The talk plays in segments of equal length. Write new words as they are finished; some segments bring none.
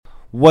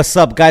What's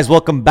up, guys?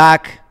 Welcome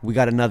back. We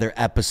got another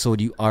episode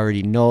you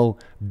already know.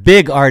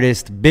 Big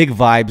artist, big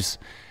vibes.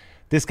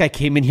 This guy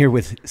came in here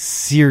with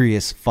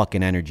serious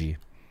fucking energy.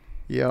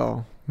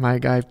 Yo, my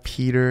guy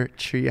Peter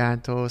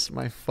Triantos,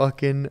 my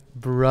fucking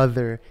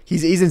brother.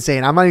 He's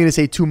insane. I'm not even going to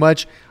say too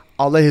much.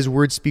 I'll let his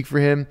words speak for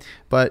him.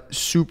 But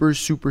super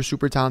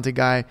talented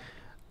guy.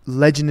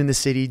 Legend in the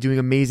city, doing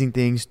amazing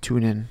things.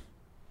 Tune in.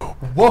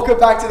 Welcome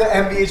back to the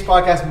MBH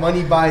podcast,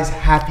 Money Buys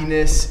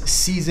Happiness,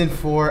 Season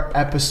 4,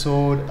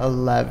 Episode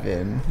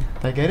 11.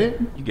 Did I get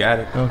it? You got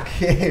it.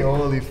 Okay,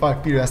 holy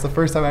fuck, Peter. That's the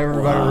first time I ever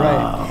got it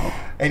right.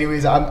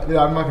 Anyways, I'm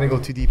not going to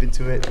go too deep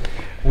into it.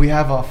 We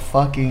have a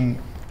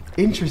fucking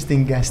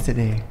interesting guest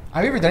today.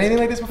 Have you ever done anything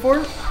like this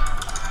before?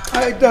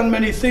 I've done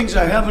many things.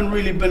 I haven't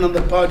really been on the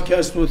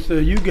podcast with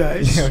you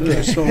guys.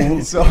 Okay. So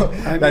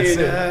I mean,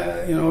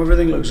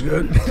 everything looks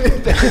good.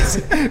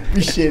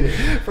 Appreciate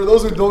it. For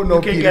those who don't know,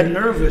 you can Peter, get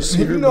nervous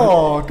here.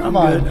 No, come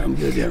on. I'm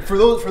good, yeah. For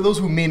those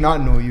who may not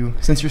know you,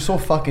 since you're so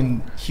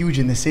fucking huge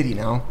in the city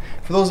now,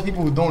 for those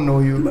people who don't know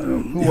you,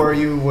 who are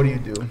you? What do you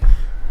do?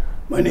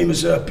 My name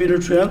is Peter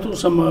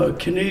Triantos. I'm a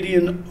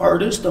Canadian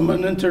artist. I'm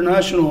an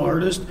international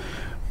artist.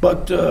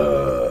 But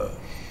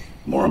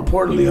more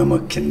importantly, I'm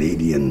a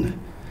Canadian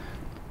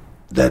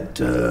that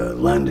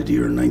landed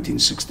here in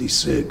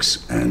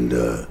 1966 and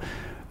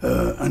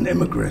an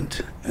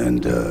immigrant,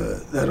 and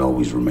that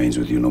always remains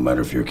with you no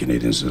matter if you're a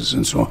Canadian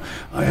citizen. So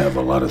I have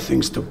a lot of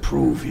things to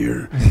prove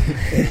here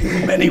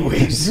in many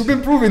ways. You've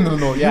been proving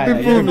them though. You've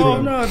been proving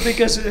them. No,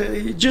 because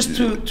just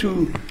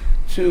to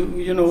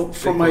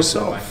for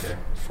myself.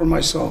 For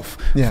myself,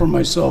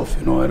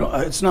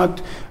 it's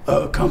not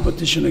a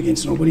competition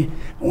against nobody.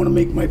 I want to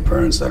make my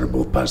parents that are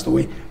both passed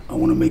away, I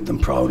want to make them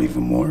proud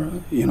even more,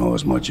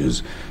 as much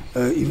as,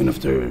 even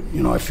if they're,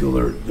 I feel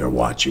they're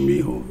watching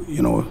me,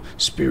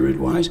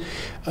 spirit-wise.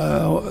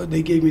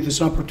 They gave me this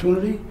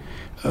opportunity,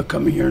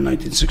 coming here in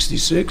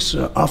 1966,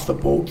 off the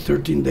boat,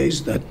 13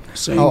 days, that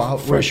same,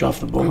 fresh off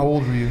the boat. How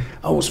old were you?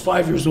 I was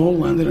 5 years old,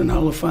 landed in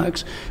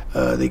Halifax.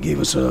 They gave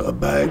us a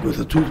bag with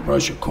a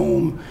toothbrush, a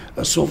comb,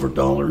 a silver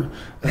dollar.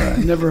 I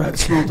never had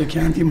smelled a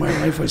candy in my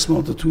life. I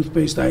smelled the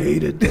toothpaste. I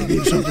ate it. I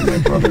gave some to my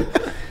brother.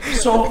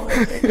 So,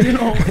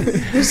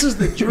 this is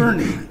the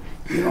journey.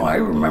 I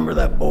remember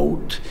that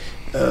boat,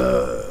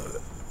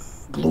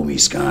 gloomy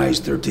skies,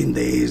 13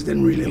 days,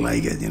 didn't really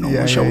like it.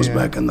 Wish I was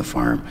back on the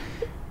farm.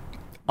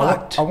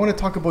 I want to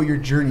talk about your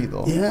journey,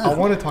 though. Yeah. I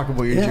want to talk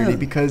about your journey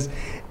because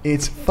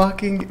it's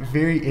fucking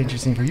very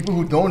interesting. For people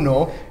who don't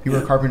know, you were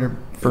a carpenter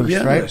first,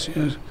 right?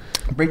 Yes.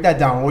 Break that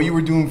down. What you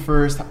were doing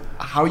first,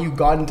 how you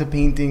got into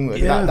painting,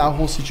 that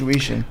whole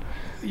situation.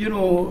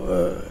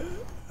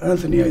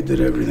 Anthony, I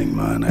did everything,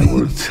 man. I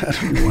worked. I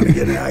don't even want to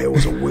get it. I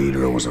was a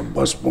waiter. I was a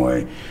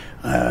busboy.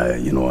 I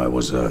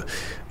was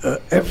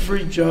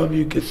every job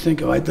you could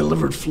think of. I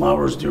delivered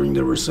flowers during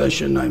the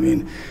recession. I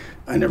mean,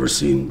 I never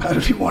seen, I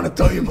don't even want to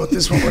tell you about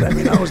this one, but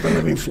I was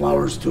delivering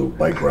flowers to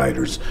bike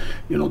riders,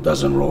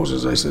 dozen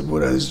roses. I said, boy,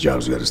 this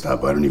job's got to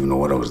stop. I don't even know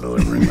what I was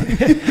delivering. But,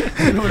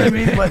 you know what I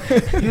mean? But,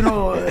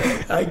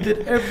 I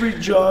did every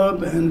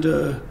job,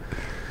 and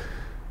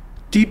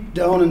deep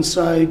down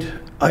inside,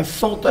 I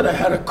felt that I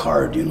had a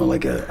card,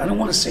 like I don't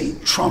want to say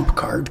Trump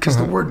card, because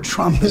the word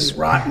Trump is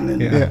rotten.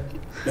 And,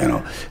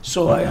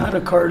 so I had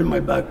a card in my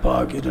back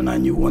pocket, and I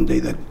knew one day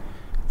that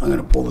I'm going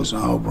to pull this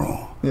out,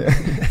 bro. Yeah.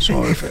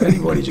 So if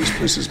anybody just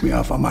pisses me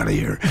off, I'm out of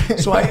here.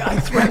 So I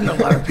threatened a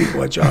lot of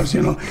people at jobs,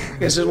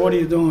 I said, what are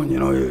you doing?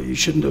 You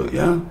shouldn't do it,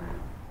 yeah?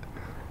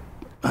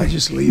 I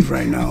just leave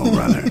right now,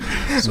 brother.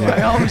 So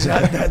I always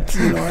had that,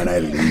 and I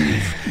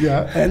leave.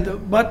 Yeah.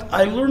 But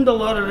I learned a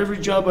lot at every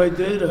job I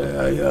did.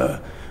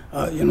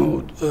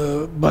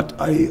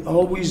 But I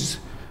always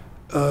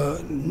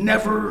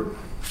never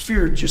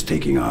feared just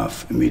taking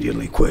off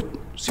immediately, quit.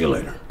 See you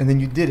later. And then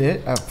you did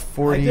it at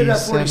 47? I did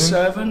at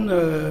 47,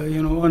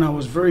 and I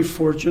was very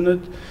fortunate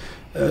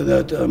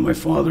that my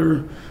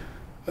father,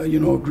 a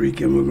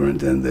Greek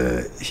immigrant, and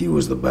he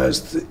was the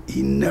best.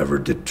 He never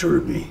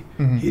deterred me.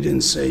 Mm-hmm. He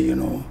didn't say,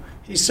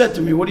 he said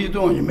to me, what are you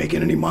doing? You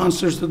making any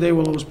monsters today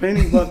while I was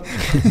painting? But,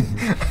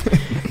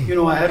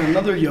 I had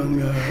another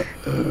young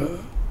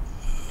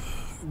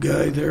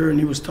guy there, and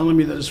he was telling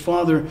me that his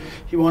father,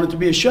 he wanted to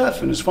be a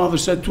chef, and his father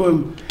said to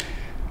him,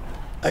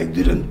 I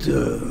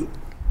didn't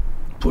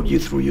put you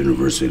through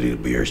university to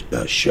be a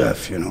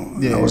chef,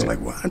 And I was like,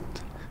 what?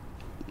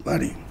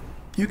 Buddy,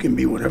 you can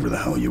be whatever the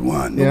hell you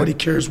want. Nobody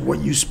cares what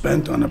you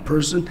spent on a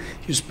person.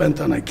 You spent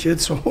on a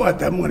kid, so what?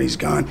 That money's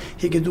gone.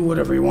 He can do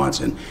whatever he wants.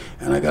 And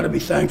I got to be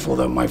thankful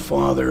that my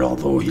father,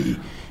 although he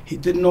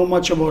didn't know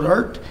much about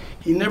art,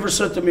 he never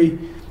said to me,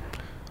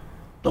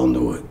 don't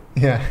do it.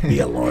 Yeah. Be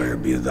a lawyer,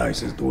 be a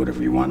doctor, do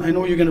whatever you want. I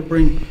know you're going to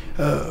bring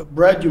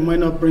bread, you might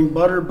not bring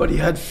butter, but he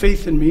had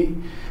faith in me.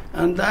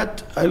 And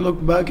that, I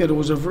look back at, it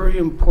was a very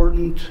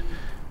important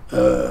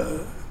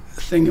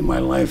thing in my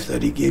life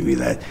that he gave me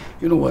that,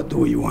 do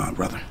what you want,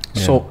 brother.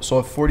 Yeah. So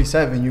at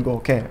 47, you go,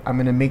 okay, I'm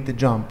going to make the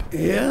jump.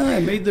 Yeah, I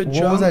made the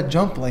jump. What was that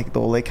jump like,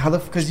 though? Like, how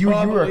because you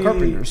were a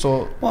carpenter,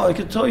 so... Well, I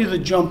could tell you the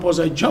jump was,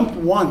 I jumped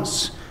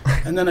once,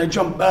 And then I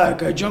jumped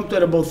back. I jumped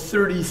at about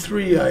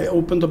 33. I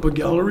opened up a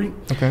gallery.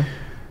 Okay.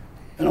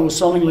 And I was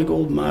selling like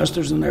old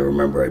masters, and I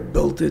remember I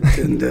built it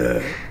and,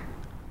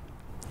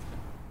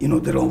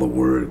 did all the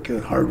work,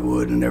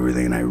 hardwood and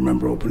everything. And I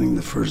remember opening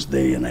the first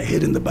day, and I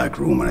hid in the back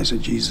room, and I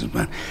said, Jesus,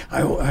 man,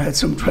 I had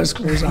some dress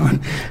clothes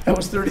on. I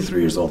was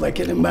 33 years old. I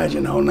can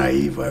imagine how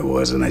naive I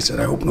was. And I said,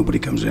 I hope nobody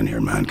comes in here,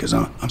 man, because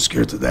I'm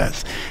scared to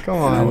death. Come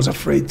on. And I was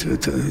afraid to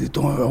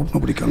I hope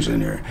nobody comes in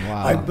here.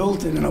 Wow. I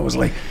built it, and I was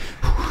like,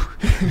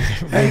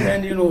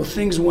 and then,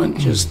 things went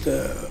just,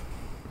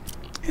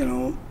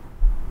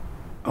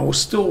 I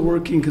was still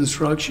working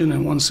construction,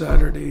 and one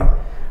Saturday,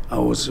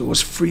 it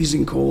was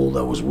freezing cold.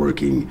 I was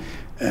working,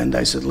 and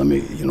I said,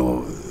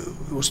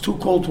 it was too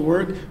cold to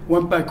work.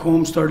 Went back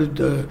home,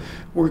 started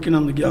working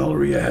on the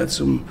gallery. I had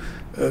some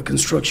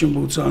construction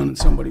boots on, and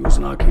somebody was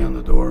knocking on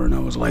the door, and I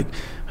was like,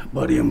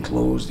 buddy, I'm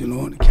closed,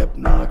 and he kept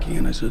knocking,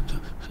 and I said,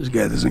 this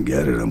guy doesn't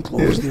get it. I'm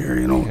closed here,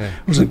 I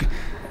was like,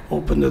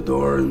 opened the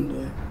door,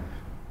 and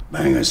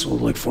bang, I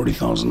sold like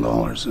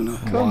 $40,000. And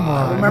Come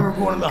on. I remember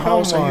going to the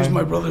house. Come I used on.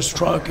 my brother's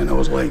truck, and I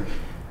was like,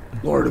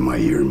 Lord, am I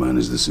here, man?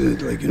 Is this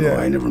it? Like, Yeah.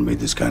 I never made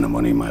this kind of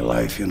money in my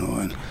life, and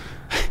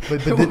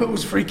But it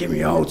was freaking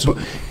me out. So,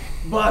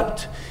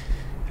 but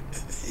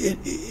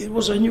it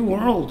was a new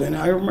world, and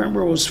I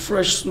remember it was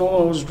fresh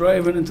snow. I was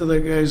driving into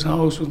that guy's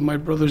house with my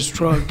brother's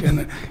truck,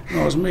 and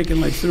I was making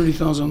like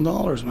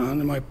 $30,000,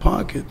 man, in my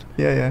pocket.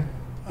 Yeah.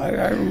 I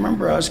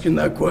remember asking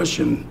that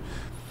question.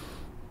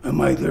 Am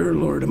I there,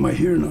 Lord? Am I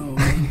here now?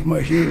 Am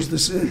I here? Is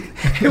this it?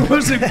 It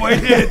wasn't quite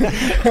it.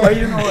 But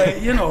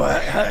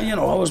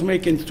I was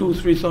making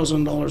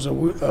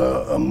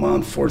 $2,000-3,000 a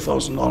month,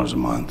 $4,000 a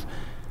month.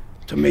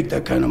 To make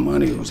that kind of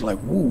money, it was like,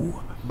 woo.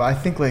 But I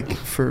think like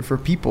for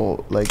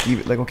people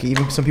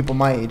even some people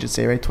my age, let's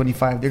say, right,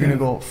 25, they're gonna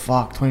go,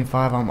 fuck,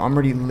 25, I'm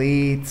already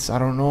late. I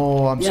don't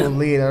know. I'm so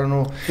late. I don't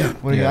know.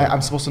 Yeah.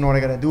 I'm supposed to know what I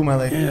gotta do in my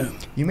life. Yeah.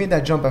 You made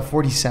that jump at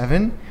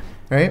 47,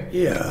 right?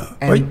 Yeah.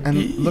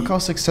 And look how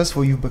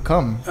successful you've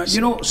become.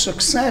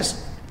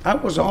 Success. I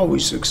was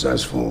always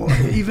successful,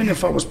 even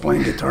if I was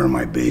playing guitar in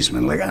my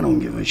basement. Like, I don't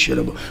give a shit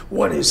about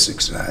what is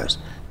success.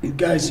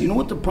 Guys, you know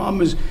what the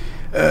problem is?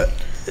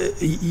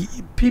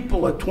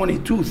 People at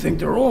 22 think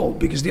they're old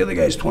because the other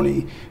guy's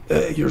 20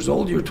 years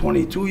old. You're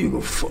 22. You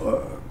go,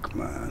 fuck,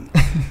 man.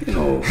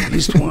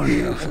 He's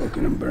 20. I'm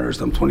fucking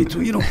embarrassed. I'm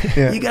 22.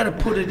 You got to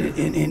put it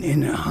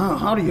in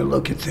how do you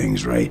look at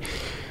things, right?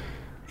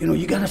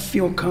 You got to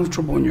feel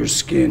comfortable in your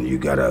skin. You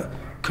got to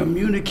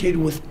communicate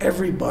with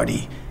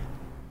everybody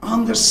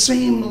on the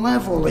same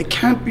level. It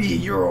can't be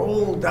you're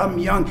old, I'm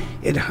young.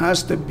 It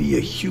has to be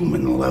a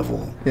human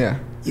level. Yeah.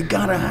 You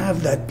gotta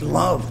have that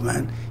love,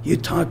 man. You're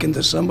talking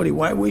to somebody.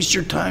 Why waste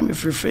your time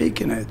if you're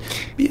faking it?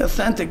 Be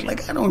authentic.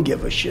 Like, I don't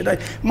give a shit.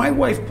 My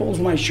wife pulls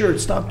my shirt.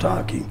 Stop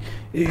talking.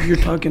 You're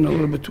talking a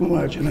little bit too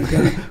much. And I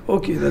go,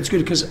 okay, that's good,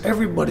 because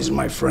everybody's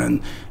my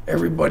friend.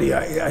 Everybody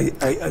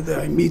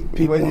I meet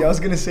people. I was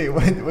gonna say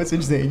what's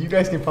interesting. You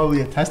guys can probably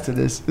attest to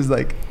this. Is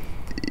like,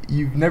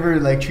 you've never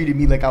like treated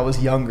me like I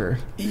was younger.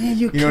 Yeah,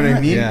 you know what I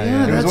mean?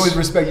 Yeah. There was always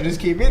respect. You just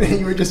came in and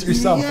you were just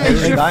yourself. Yeah, Right?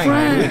 it's your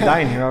friend. You're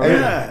dying here already.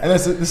 Yeah. And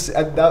that's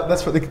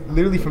what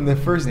literally from the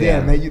first day I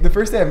Yeah. met you. The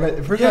first time I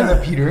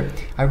met Peter,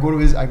 I go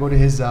to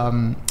his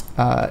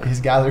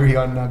gallery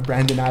on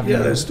Brandon Avenue.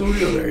 Yeah, the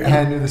studio there. Yeah.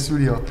 And in the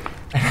studio.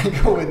 And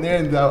I go in there,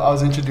 and I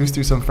was introduced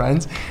to some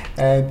friends,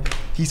 and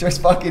he starts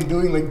fucking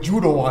doing like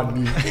judo on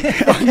me.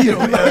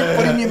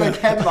 Putting me in like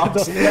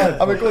headlocks. Yeah.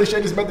 I'm like, holy shit,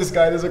 I just met this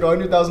guy. There's like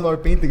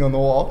 $100,000 painting on the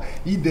wall.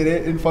 He did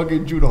it in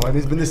fucking judo, and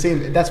it's been the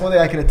same. That's one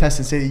thing I can attest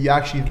and say that you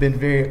actually have been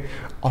very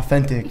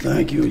authentic.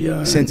 Thank you.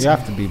 Yeah. Since You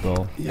have to be,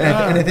 bro.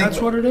 Yeah, and I think that's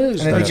what it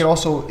is. And I think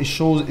That's- it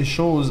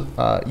shows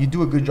you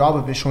do a good job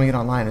of it, showing it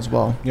online as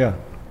well. Yeah.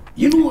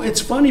 It's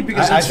funny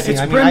because it's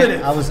I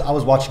primitive.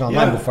 was watching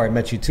online Yeah. before I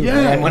met you too.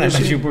 Yeah, And when I you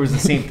met see- you, it was the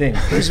same thing.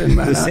 Listen,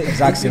 man, The same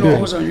exact same I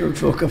thing. was on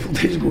Yorkville a couple of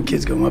days ago.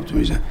 Kids come up to me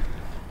and say,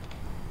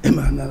 hey,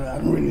 man, I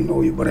don't really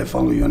know you, but I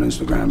follow you on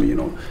Instagram.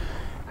 And,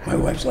 my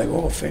wife's like,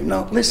 oh, fame.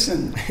 Now,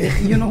 listen,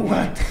 you know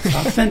what?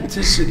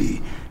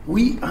 Authenticity.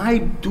 I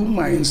do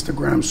my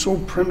Instagram so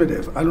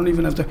primitive. I don't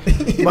even have to.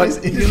 But,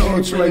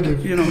 it's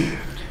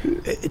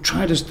like,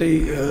 try to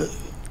stay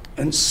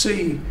and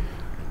say,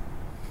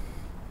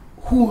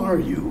 who are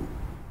you?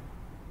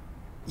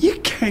 You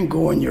can't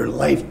go in your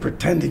life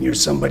pretending you're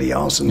somebody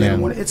else, and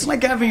then it's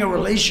like having a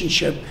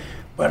relationship.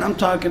 But I'm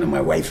talking to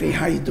my wife. Hey,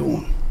 how you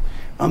doing?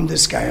 I'm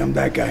this guy. I'm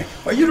that guy.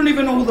 But you don't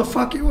even know who the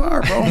fuck you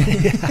are, bro.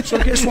 So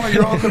guess what?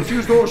 You're all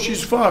confused. Oh,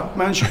 she's fucked,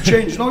 man. She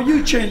changed. No,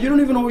 you changed. You don't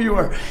even know who you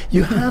are.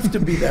 You have to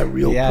be that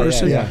real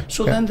person. Yeah.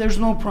 So then there's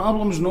no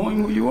problems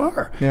knowing who you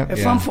are. Yeah.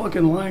 If I'm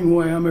fucking lying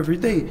who I am every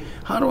day,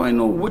 how do I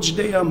know which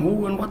day I'm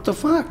who and what the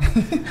fuck?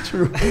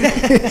 True.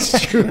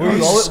 It's true. Were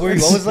you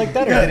always like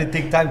that, or Yeah. did it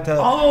take time to?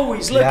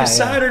 Always. Look, Yeah, a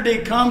Saturday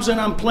comes and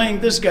I'm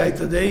playing this guy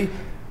today.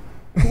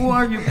 Who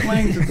are you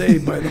playing today,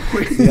 by the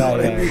way? You know what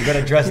I mean? You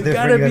gotta dress You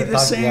different. gotta you be the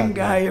talk- same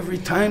guy every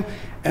time.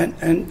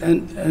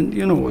 And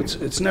you know,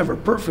 it's never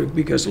perfect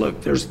because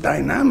look, there's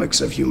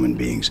dynamics of human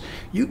beings.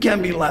 You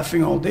can't be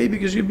laughing all day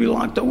because you'd be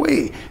locked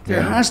away.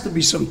 There has to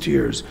be some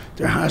tears.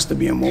 There has to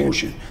be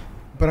emotion.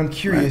 But I'm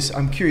curious.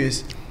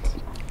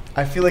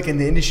 I feel like in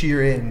the industry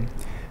you're in,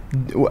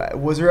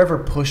 was there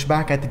ever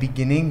pushback at the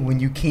beginning when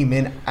you came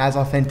in as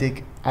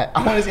authentic?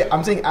 I want to say,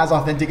 I'm saying as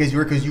authentic as you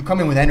were because you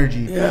come in with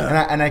energy.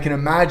 Yeah. And I can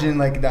imagine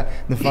like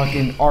the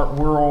fucking art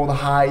world,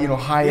 high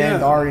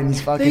end art, and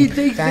these fucking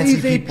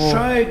fancy people. They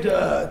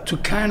tried to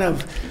kind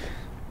of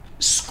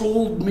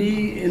scold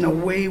me in a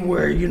way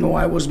where, you know,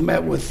 I was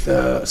met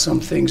with some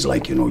things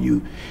like, you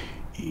know,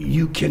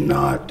 you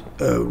cannot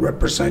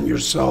represent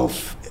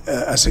yourself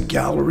as a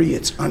gallery.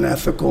 It's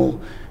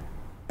unethical,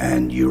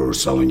 and you're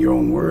selling your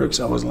own works.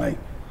 I was like,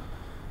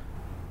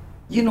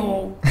 you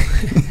know,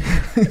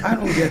 I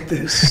don't get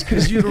this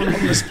because you don't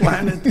own this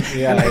planet.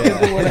 Yeah, and I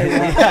can do what I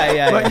want.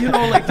 Yeah. But, you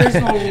know, like, there's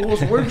no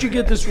rules. Where'd you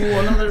get this rule?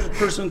 Another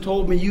person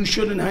told me you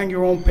shouldn't hang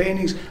your own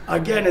paintings.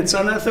 Again, it's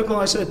unethical.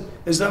 I said,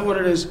 is that what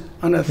it is?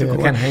 Unethical.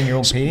 You can't hang your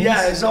own paintings?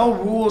 Yeah, it's all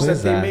rules that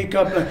they make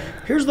up.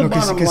 Here's the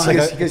bottom line.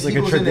 Because he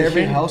goes into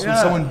every house when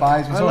someone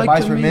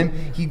buys from him,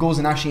 he goes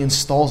and actually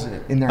installs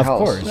it in their house.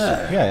 Of course.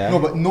 Yeah.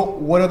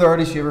 What other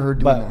artists you ever heard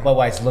doing that? But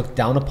why it's looked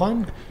down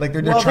upon? Like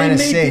they're trying to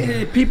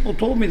say. People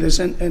told me this,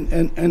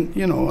 and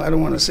you know, I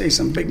don't want to say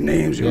some big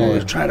names. You know,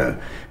 try to.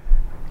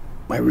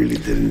 I really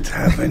didn't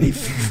have any.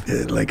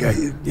 Like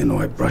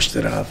I brushed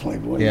it off.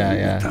 Like what?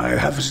 Yeah. I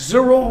have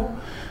zero.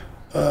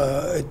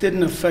 It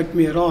didn't affect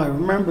me at all. I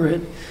remember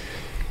it.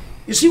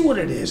 You see, what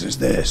it is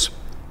this.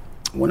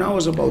 When I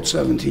was about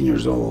 17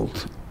 years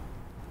old,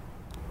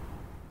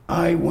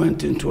 I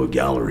went into a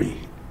gallery,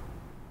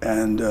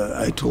 and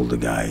I told the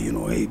guy, you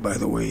know, hey, by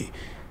the way,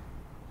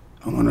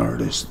 I'm an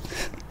artist.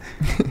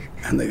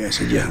 And the guy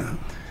said, yeah.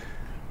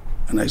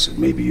 And I said,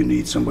 maybe you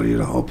need somebody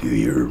to help you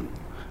here.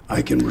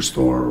 I can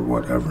restore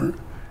whatever,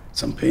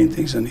 some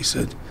paintings. And he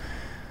said,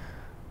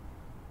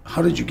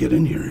 how did you get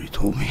in here? He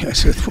told me. I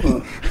said,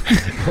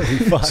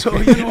 well, so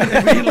you know what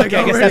I mean? Like,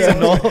 I guess that's a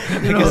no.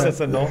 I guess that's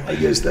a no. I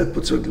guess that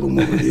puts a gloom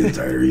over the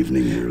entire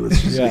evening here.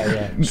 Let's just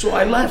say. So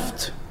I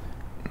left.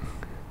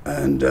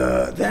 And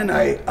then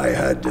I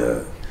had,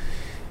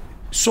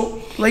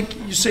 so like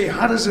you say,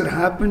 how does it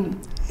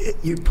happen?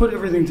 You put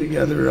everything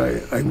together.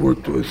 I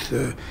worked with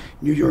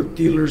New York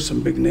dealers,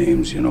 some big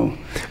names, you know,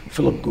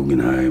 Philip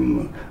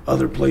Guggenheim,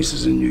 other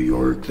places in New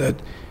York that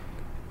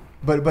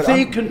but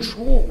they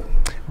control.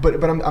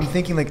 But I'm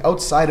thinking like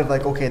outside of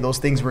like, okay, those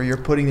things where you're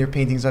putting your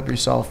paintings up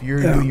yourself, you're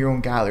doing your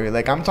own gallery.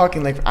 Like I'm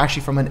talking like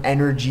actually from an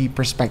energy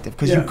perspective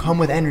because you come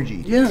with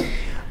energy. Yeah.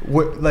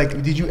 What,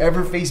 like, did you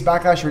ever face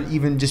backlash or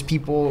even just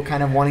people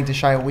kind of wanting to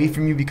shy away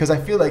from you? Because I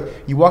feel like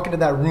you walk into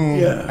that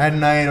room at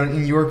night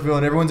in Yorkville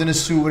and everyone's in a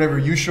suit, whatever.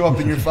 You show up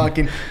in your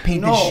fucking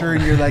painted shirt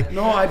and you're like,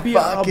 no,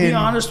 I'll be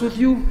honest with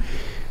you.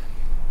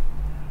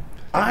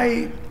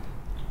 They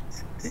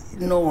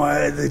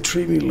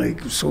treat me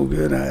like so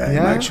good. I'm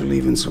actually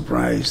even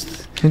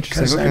surprised.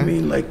 Because I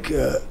mean, like,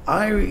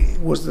 I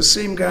was the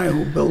same guy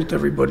who built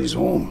everybody's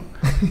home.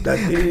 That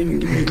they didn't even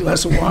give me a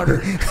glass of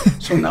water.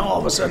 So now all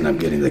of a sudden I'm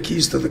getting the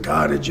keys to the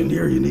cottage, and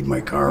here you need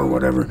my car or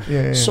whatever.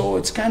 So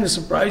it's kind of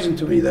surprising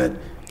to me that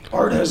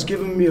art has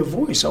given me a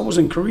voice. I was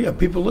in Korea,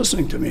 people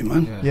listening to me,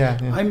 man.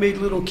 I made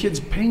little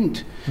kids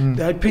paint.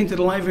 I painted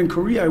live in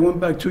Korea. I went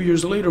back 2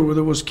 years later where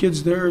there was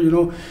kids there, you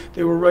know,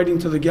 they were writing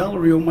to the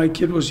gallery, oh, my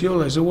kid was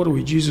healed. I said, what are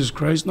we, Jesus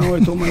Christ? No, I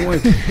told my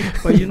wife.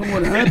 But you know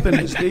what happened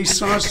is they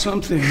saw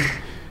something,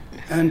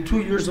 and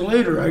 2 years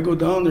later I go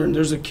down there and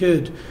there's a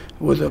kid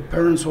with the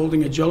parents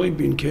holding a jelly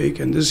bean cake,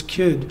 and this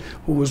kid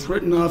who was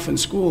written off in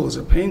school as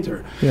a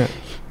painter.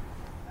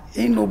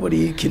 Ain't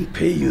nobody can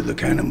pay you the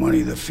kind of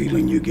money, the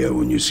feeling you get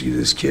when you see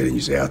this kid and you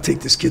say, I'll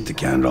take this kid to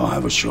Canada, I'll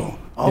have a show.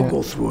 I'll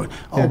go through it.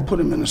 I'll put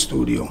him in a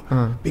studio.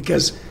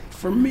 Because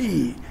for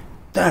me,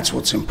 that's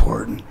what's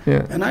important.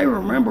 And I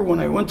remember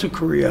when I went to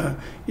Korea,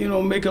 you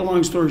know, make a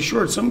long story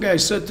short, some guy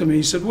said to me,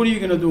 he said, what are you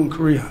going to do in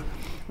Korea?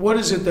 What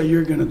is it that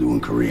you're going to do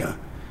in Korea?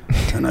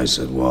 And I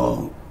said,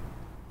 well,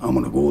 I'm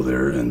going to go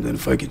there, and then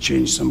if I could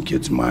change some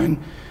kid's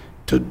mind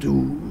to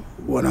do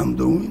what I'm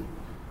doing.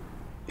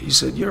 He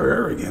said, you're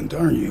arrogant,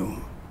 aren't you?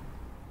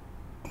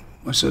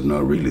 I said, no,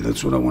 really,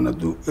 that's what I want to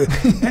do.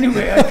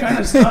 Anyway, I kind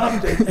of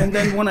stopped it. And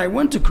then when I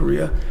went to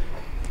Korea,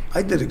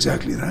 I did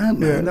exactly that,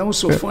 man. That was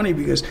so funny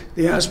because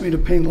they asked me to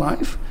paint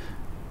live,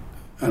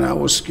 and I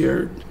was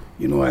scared.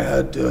 You know, I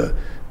had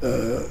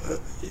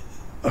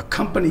a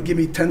company give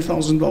me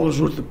 $10,000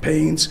 worth of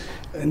paints.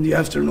 In the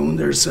afternoon,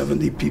 there's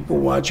 70 people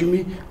watching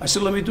me. I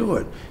said, let me do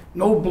it.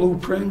 No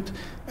blueprint.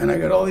 And I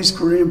got all these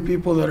Korean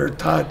people that are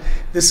taught,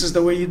 this is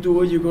the way you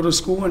do it. You go to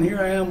school, and here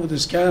I am with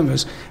this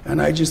canvas.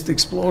 And I just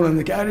exploded. And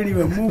the guy didn't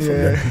even move from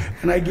there.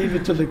 And I gave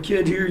it to the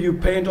kid, here you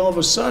paint. All of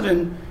a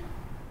sudden,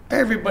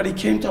 everybody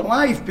came to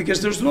life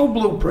because there's no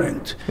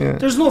blueprint.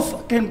 There's no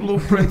fucking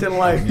blueprint in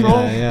life,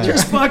 bro.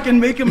 Just fucking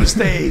make a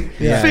mistake.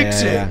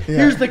 Fix it.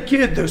 Here's the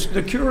kid.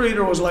 The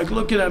curator was like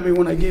looking at me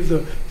when I gave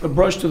the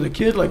brush to the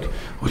kid, like,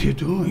 what are you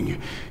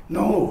doing?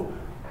 No.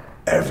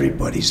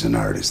 everybody's an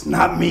artist.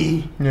 Not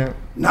me, Yeah.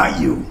 not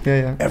you.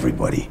 Yeah.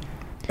 Everybody.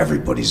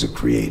 Everybody's a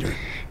creator.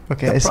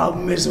 Okay. The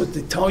problem is what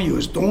they tell you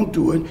is don't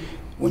do it.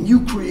 When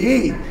you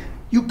create,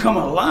 you come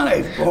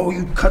alive, bro.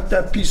 You cut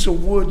that piece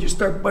of wood, you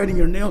start biting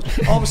your nails.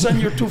 All of a sudden,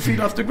 you're 2 feet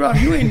off the ground.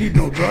 You ain't need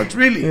no drugs,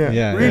 really.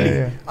 Yeah. Really.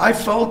 Yeah. I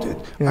felt it.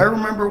 I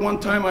remember one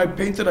time I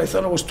painted, I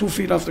thought I was 2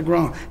 feet off the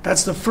ground.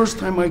 That's the first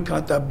time I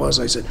caught that buzz.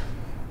 I said,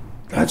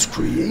 that's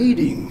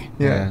creating.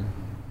 Yeah.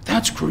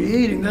 That's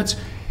creating. That's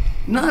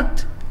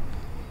not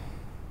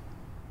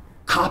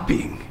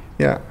copying.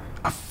 Yeah.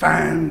 A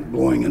fan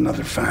blowing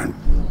another fan.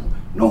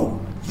 No,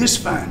 this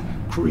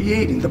fan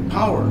creating the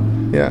power.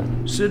 Yeah.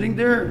 Sitting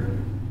there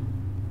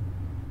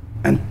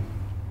and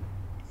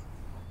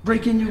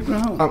breaking new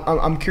ground.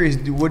 I'm curious.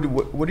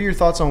 What are your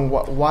thoughts on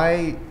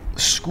why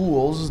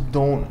schools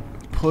don't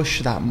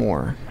push that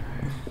more?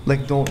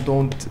 Like don't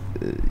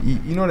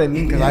you know what I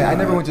mean? Because I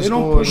never went to they school.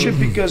 They don't push it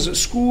because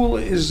school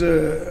is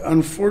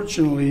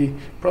unfortunately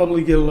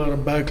probably get a lot of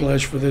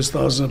backlash for this.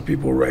 Thousands of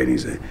people writing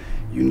say,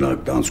 "You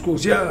knock down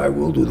schools." Yeah, I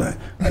will do that.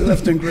 I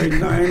left in grade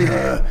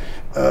 9.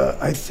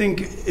 I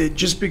think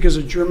just because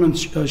a German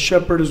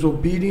Shepherd is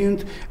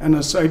obedient and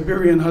a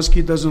Siberian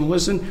Husky doesn't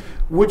listen,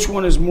 which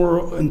one is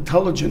more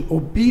intelligent?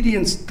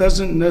 Obedience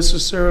doesn't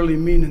necessarily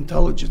mean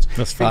intelligence.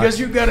 That's because facts.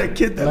 you got a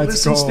kid that Let's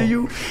listens go. to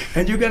you,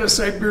 and you got a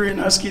Siberian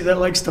Husky that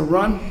likes to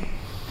run.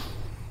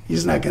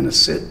 He's not going to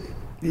sit.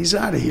 He's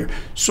out of here.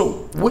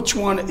 So which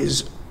one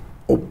is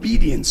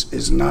obedience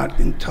is not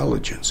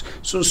intelligence.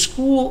 So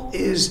school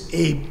is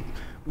a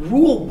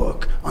rule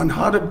book on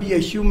how to be a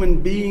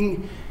human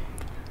being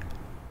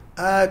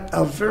at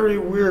a very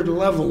weird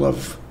level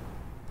of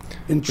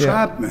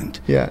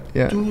entrapment. Yeah.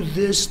 Do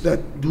this,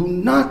 that. Do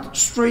not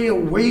stray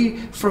away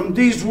from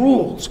these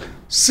rules.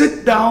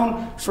 Sit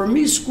down. For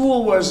me,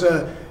 school was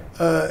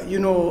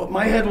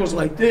my head was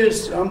like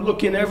this. I'm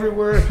looking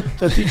everywhere.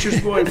 The teacher's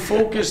going,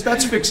 focus.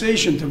 That's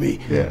fixation to me.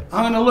 Yeah.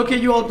 I'm going to look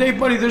at you all day,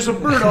 buddy. There's a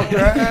bird out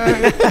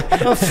there.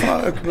 The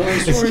fuck, man.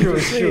 Sorry to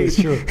say.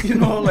 It's true. You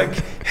know, like,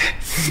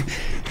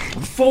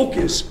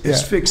 focus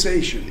is Yeah.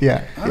 fixation.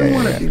 Yeah. I don't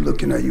want to Yeah. be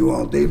looking at you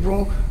all day,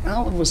 bro.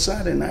 All of a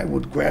sudden, I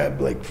would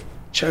grab, like,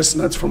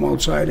 chestnuts from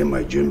outside in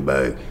my gym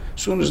bag.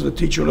 As soon as the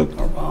teacher looked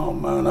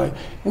around, man,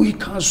 we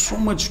caused so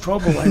much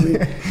trouble. I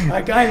mean,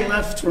 a guy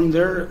left from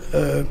there.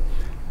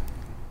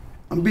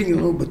 I'm being a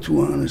little bit too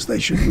honest. I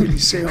should really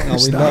say all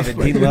this we stuff. love it.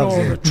 But He loves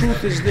it. the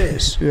truth is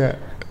this. Yeah.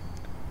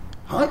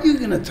 How are you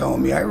going to tell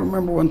me? I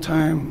remember one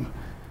time,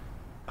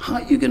 how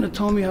are you going to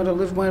tell me how to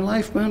live my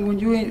life, man, when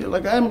you ain't,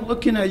 like, I'm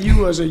looking at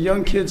you as a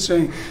young kid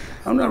saying,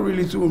 I'm not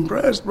really too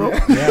impressed, bro. You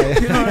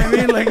know what I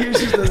mean? Like, you're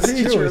just a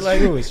teacher.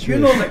 It's true. You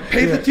know, like,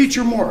 pay the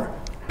teacher more.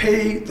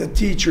 Pay the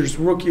teachers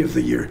Rookie of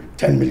the Year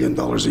 $10 million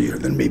a year,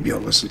 then maybe I'll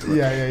listen to them.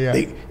 Yeah.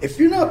 If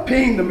you're not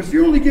paying them, if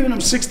you're only giving them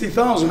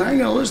 $60,000, I ain't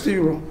gonna listen to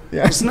you, bro.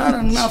 Yeah. It's not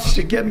enough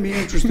to get me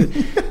interested.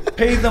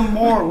 Pay them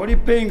more. What are you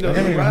paying them?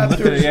 The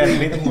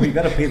Raptors? You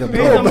gotta pay them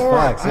Pay them more.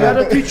 Facts, I had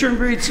a teacher in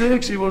grade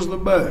 6. He was the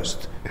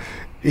best.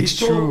 It's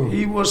true.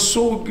 He was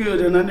so good,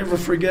 and I never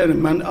forget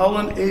him, man.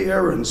 Alan A.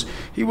 Aarons.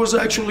 He was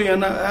actually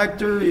an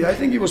actor. I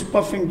think he was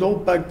puffing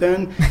dope back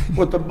then.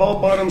 With the bell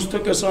bottoms,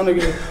 took us on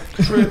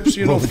trips,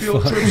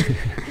 field trips.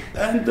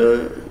 And,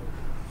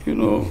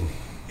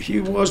 he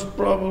was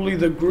probably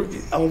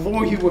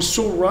although he was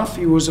so rough,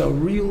 he was a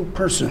real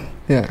person.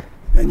 Yeah.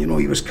 And,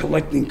 he was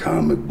collecting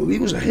comic books. He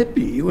was a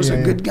hippie. He was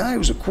a good guy. He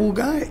was a cool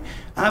guy.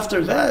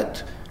 After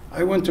that,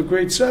 I went to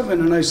grade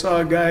 7, and I saw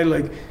a guy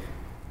like,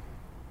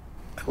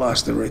 I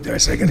lost it right there. I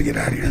said, I got to get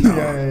out of here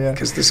now.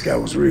 Because this guy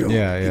was real.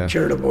 Yeah. He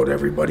cared about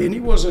everybody. And he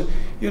wasn't,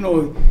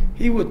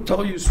 he would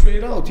tell you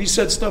straight out. He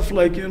said stuff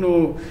like, I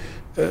don't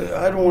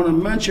want to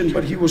mention,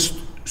 but he was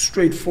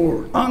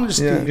straightforward.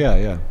 Honesty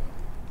Yeah.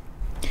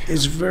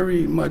 is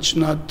very much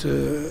not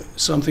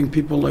something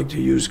people like to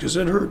use because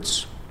it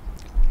hurts.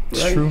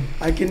 It's Right? true.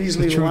 I can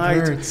easily The truth lie.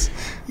 hurts.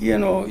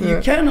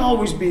 You can't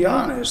always be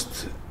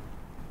honest.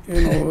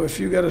 If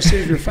you got to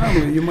save your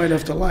family, you might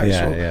have to lie.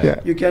 Yeah.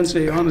 You can't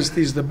say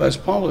honesty is the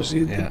best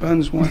policy. It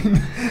depends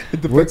when.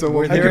 It depends on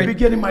Were what I there could any- be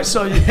getting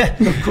myself.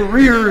 The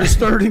career is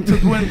starting to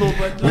dwindle,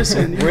 but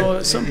listen,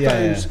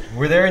 sometimes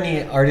Were there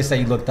any artists that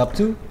you looked up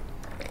to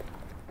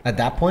at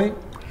that point?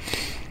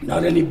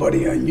 not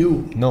anybody I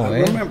knew. No, I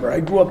eh? remember I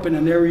grew up in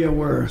an area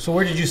where. So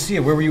where did you see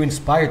it? Where were you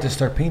inspired to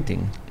start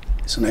painting?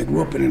 And I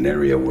grew up in an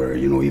area where,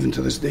 even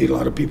to this day, a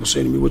lot of people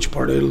say to me, which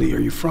part of Italy are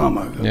you from?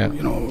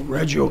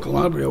 Reggio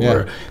Calabria,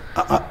 where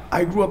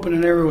I grew up in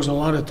an area where was a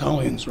lot of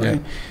Italians, right?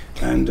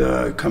 And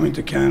coming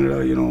to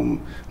Canada,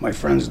 my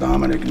friends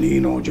Dominic,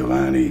 Nino,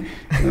 Giovanni,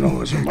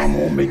 as your mom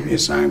won't make me a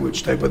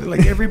sandwich type of thing.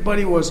 Like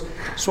everybody was,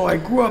 so I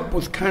grew up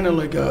with kind of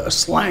like a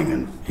slang,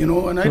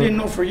 and I didn't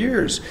know for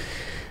years.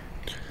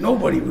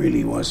 Nobody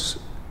really was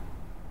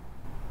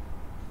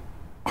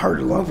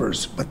hard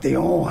lovers, but they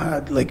all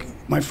had, like,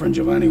 my friend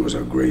Giovanni was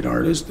a great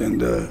artist,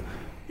 and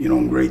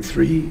in grade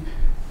 3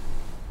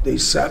 they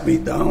sat me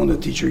down, the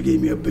teacher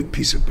gave me a big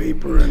piece of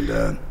paper,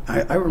 and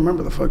I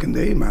remember the fucking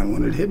day, man,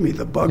 when it hit me,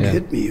 the bug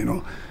hit me,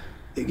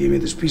 they gave me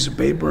this piece of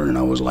paper, and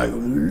I was like,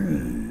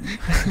 and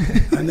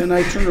then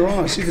I turned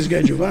around, I see this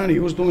guy Giovanni, he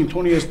was doing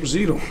Tony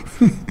Esposito,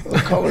 the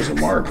colors, the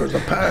markers, the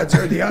pads,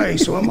 or the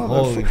ice, so I'm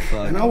Holy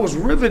fuck. and I was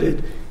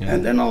riveted, Yeah.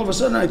 and then all of a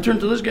sudden I turned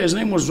to this guy, his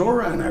name was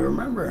Zora, and I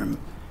remember him,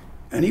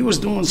 and he was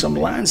doing some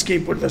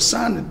landscape with the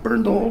sun, it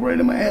burned the hole right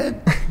in my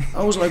head.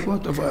 I was like,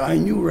 what the fuck, I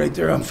knew right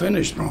there, I'm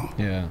finished, bro.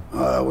 Yeah.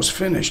 I was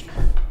finished.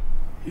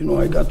 You know,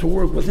 I got to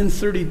work within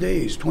 30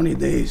 days, 20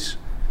 days.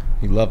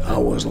 You loved I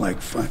it. was like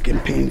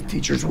fucking pain.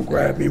 Teachers would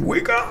grab me,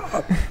 wake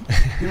up,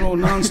 you know,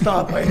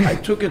 nonstop. I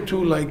took it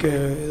to like,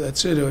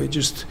 that's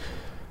it.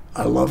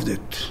 I loved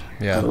it.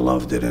 Yeah. I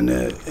loved it, and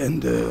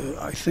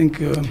I think.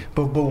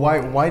 But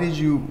why did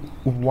you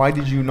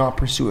not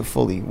pursue it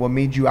fully? What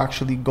made you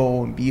actually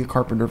go and be a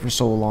carpenter for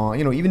so long?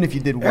 You know, even if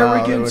you did well or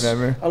Arrogance,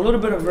 whatever. a little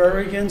bit of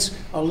arrogance,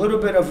 a little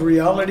bit of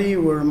reality.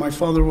 Where my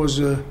father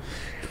was,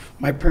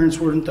 my parents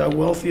weren't that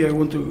wealthy. I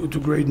went to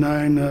grade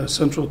 9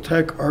 Central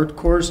Tech art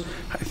course.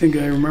 I think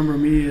I remember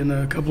me and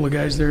a couple of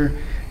guys there,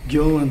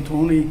 Gil and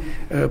Tony,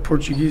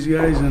 Portuguese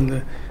guys,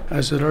 and I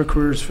said our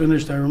career is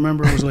finished. I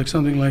remember it was like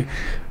something like,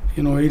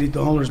 you know,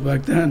 $80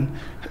 back then.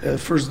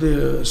 First day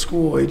of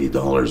school,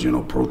 $80. You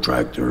know,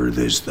 protractor,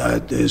 this,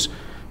 that, this.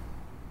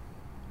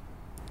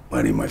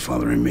 Buddy, my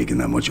father ain't making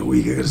that much a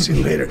week. I gotta see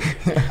you later.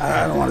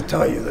 I don't want to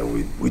tell you that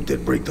we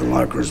did break the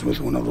lockers with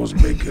one of those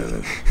big.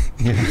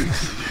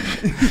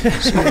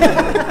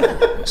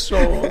 So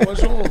it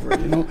was over,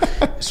 you know.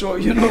 So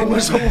you know it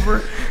was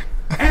over,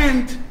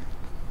 and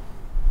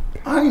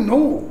I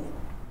know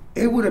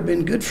it would have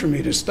been good for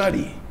me to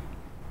study.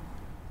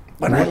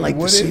 But I like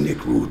the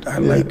scenic route. I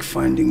like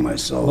finding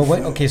myself.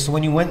 Well, okay, so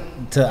when you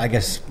went to, I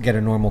guess, get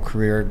a normal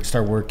career,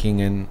 start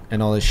working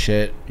and all this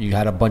shit, you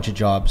had a bunch of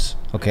jobs,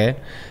 okay?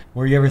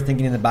 Were you ever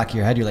thinking in the back of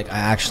your head, you're like, I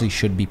actually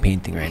should be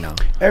painting right now?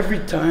 Every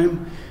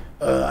time,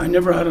 I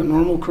never had a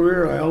normal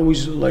career. I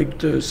always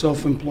liked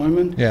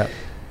self-employment. Yeah.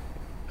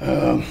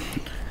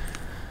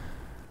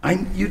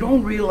 You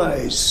don't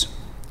realize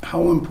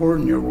how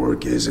important your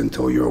work is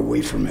until you're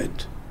away from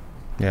it.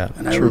 Yeah.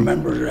 And I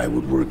remember I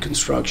would work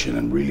construction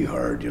and really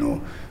hard, you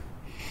know,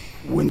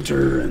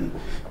 winter and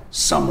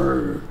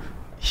summer,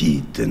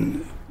 heat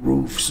and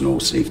roofs, no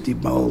safety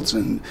belts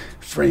and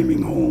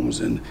framing homes.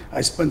 And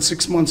I spent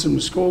 6 months in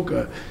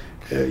Muskoka,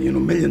 you know,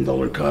 $1 million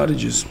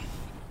cottages.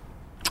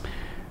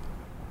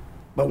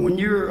 But when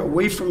you're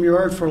away from your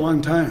art for a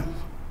long time,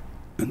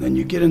 and then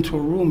you get into a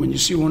room and you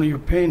see one of your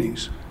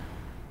paintings,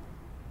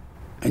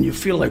 and you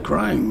feel like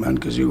crying, man,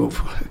 because you go,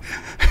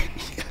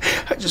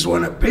 I just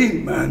want to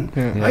paint, man.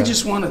 Yeah. I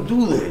just want to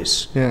do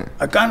this. Yeah.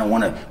 I kind of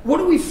want to. What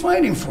are we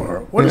fighting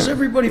for? What is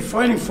everybody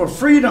fighting for?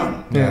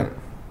 Freedom. Yeah.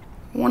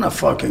 I want to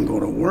fucking go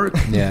to work.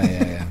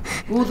 Yeah.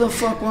 Who the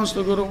fuck wants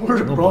to go to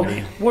work, bro?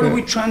 What are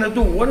we trying to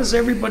do? What is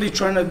everybody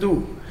trying to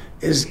do?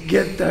 Is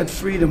get that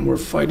freedom. We're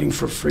fighting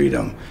for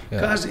freedom.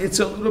 Because it's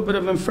a little bit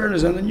of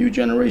unfairness. And the new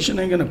generation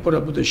ain't going to put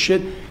up with this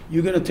shit.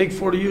 You're going to take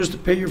 40 years to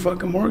pay your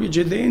fucking mortgage.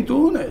 They ain't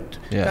doing it.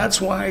 Yeah.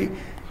 That's why,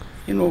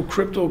 you know,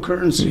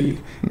 cryptocurrency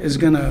is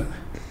going to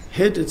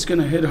hit. It's going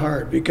to hit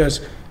hard.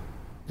 Because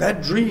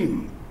that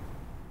dream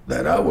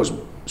that I was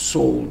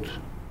sold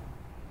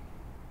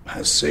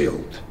has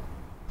sailed.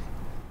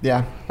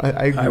 Yeah,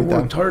 I agree I with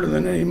worked that. harder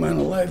than any man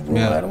alive, bro.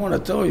 Yeah. I don't want to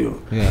tell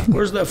you. Yeah.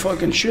 Where's that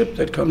fucking ship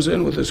that comes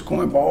in with this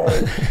coin? Oh,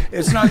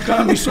 it's not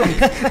coming. So in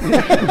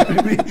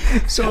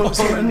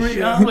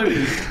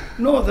reality,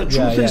 no, the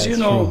truth is, you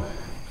know,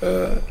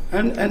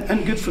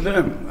 and good for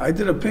them. I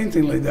did a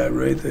painting like that,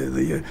 right?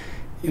 The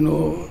you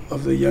know,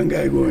 of the young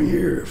guy going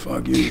here,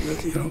 fuck you,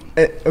 you know.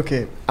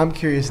 Okay, I'm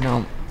curious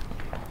now.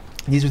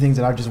 These are things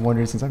that I've just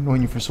wondered since I've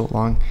known you for so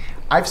long.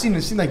 I've seen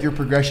like your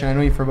progression. I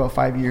know you for about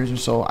 5 years or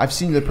so. I've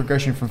seen the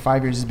progression from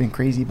 5 years has been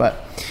crazy, but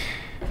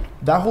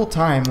that whole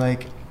time,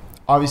 like,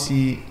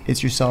 obviously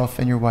it's yourself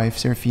and your wife,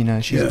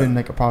 Serafina. She's been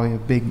like probably a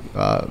big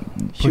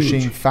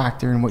pushing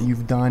factor in what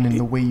you've done and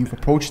the way you've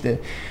approached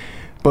it.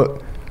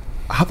 But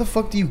how the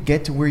fuck do you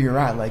get to where you're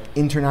at? Like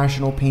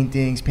international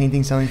paintings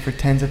selling for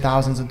tens of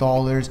thousands of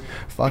dollars,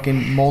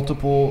 fucking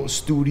multiple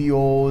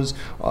studios,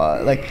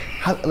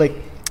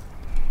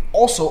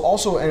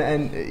 Also,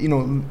 and you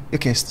know,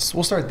 okay, so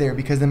we'll start there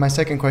because then my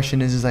second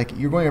question is like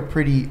you're going a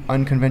pretty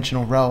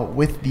unconventional route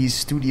with these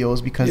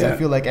studios because I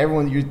feel like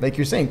everyone,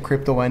 you're saying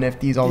crypto,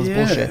 NFTs, all this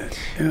bullshit.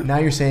 Yeah. Now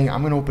you're saying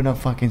I'm gonna open up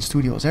fucking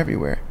studios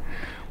everywhere.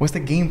 What's the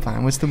game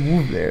plan? What's the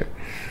move there?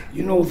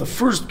 You know, the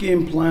first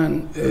game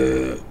plan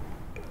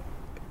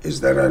is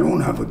that I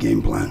don't have a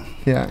game plan.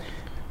 Yeah.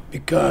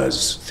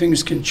 Because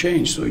things can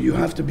change, so you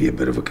have to be a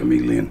bit of a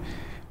chameleon,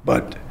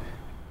 but.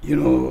 You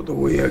know, the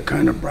way I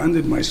kind of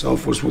branded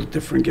myself was with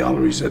different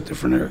galleries at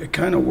different areas. It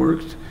kind of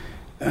worked,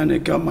 and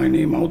it got my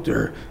name out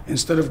there.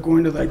 Instead of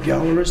going to that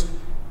gallerist,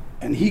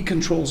 and he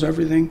controls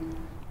everything,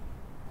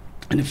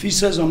 and if he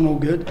says I'm no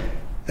good,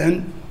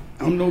 then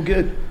I'm no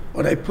good.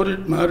 But I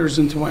put matters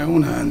into my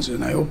own hands,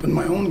 and I opened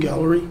my own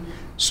gallery,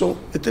 so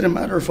it didn't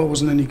matter if I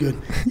wasn't any good.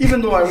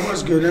 Even though I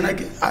was good, and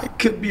I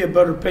could be a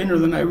better painter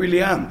than I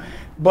really am.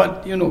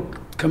 But, you know,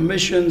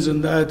 commissions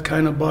and that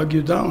kind of bog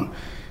you down.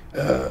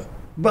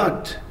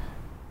 But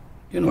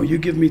you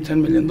give me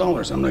 $10 million,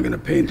 I'm not going to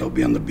paint. I'll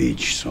be on the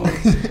beach. So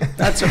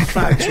that's a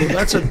fact. So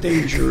that's a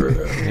danger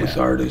with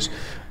artists.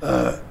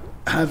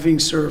 Having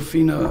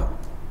Serafina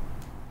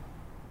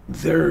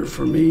there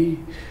for me,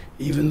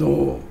 even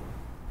though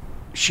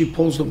she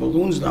pulls the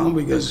balloons down,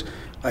 because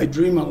I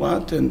dream a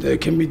lot and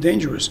it can be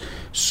dangerous.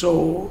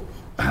 So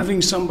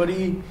having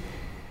somebody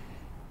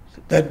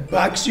that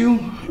backs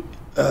you,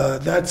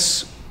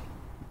 that's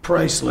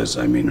priceless.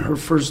 I mean, her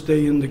first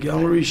day in the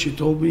gallery, she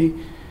told me,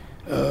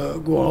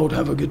 go out,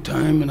 have a good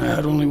time. And I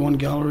had only one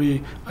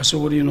gallery. I said,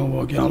 what do you know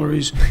about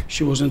galleries?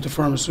 She was into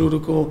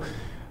pharmaceutical.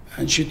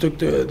 And she took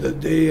the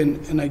day,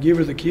 and I gave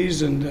her the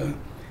keys, and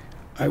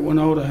I went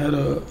out, I had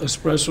a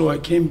espresso. I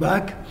came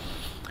back,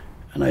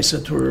 and I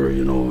said to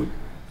her,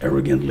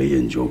 arrogantly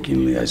and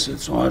jokingly, I said,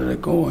 so how did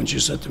it go? And she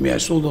said to me, I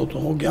sold out the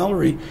whole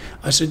gallery.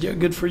 I said, yeah,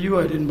 good for you.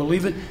 I didn't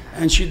believe it.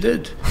 And she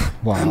did.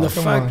 Wow. And the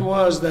fact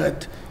was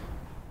that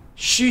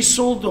she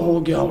sold the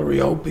whole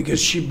gallery out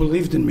because she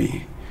believed in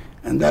me.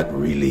 And that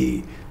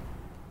really,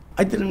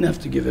 I didn't have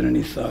to give it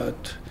any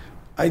thought.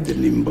 I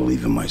didn't even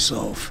believe in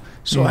myself.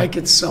 So I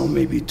could sell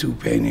maybe 2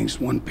 paintings,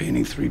 1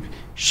 painting, 3.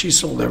 She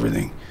sold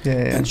everything.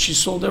 Yeah. And she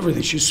sold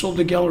everything. She sold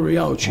the gallery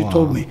out. She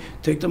told me,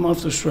 take them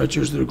off the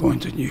stretchers. They're going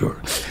to New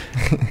York.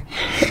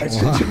 I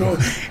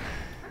said,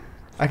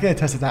 I can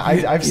attest to that.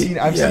 I've seen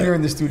her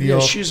in the studio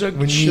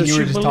when you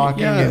were just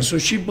talking. Yeah, so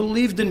she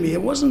believed in me.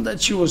 It wasn't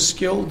that she was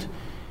skilled,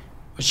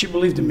 but she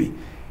believed in me.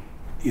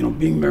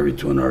 Being married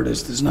to an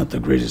artist is not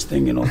the greatest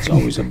thing. It's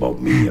always about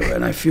me.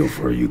 And I feel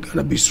for her. You got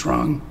to be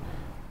strong.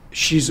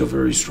 She's a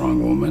very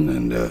strong woman,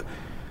 and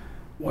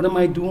what am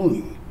I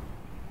doing?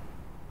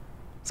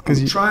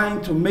 I'm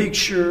trying to make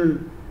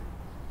sure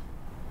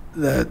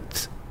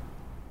that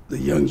the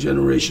young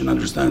generation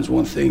understands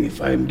one thing.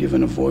 If I am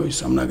given a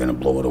voice, I'm not going to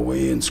blow it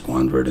away and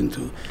squander it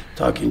into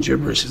talking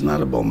gibberish. It's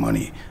not about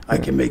money. I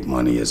can make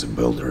money as a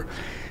builder.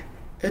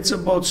 It's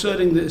about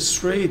setting this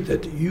straight,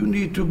 that you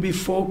need to be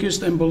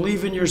focused and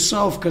believe in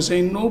yourself, because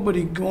ain't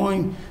nobody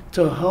going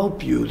to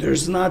help you.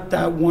 There's not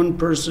that one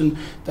person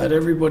that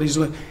everybody's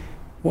like,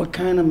 what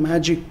kind of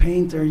magic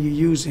paint are you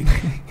using?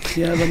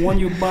 Yeah, the one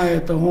you buy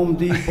at the Home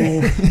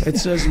Depot, it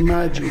says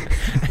magic.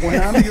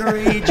 When I'm your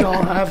age,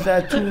 I'll have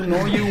that too.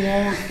 No, you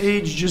won't.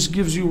 Age just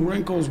gives you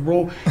wrinkles,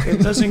 bro.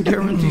 It doesn't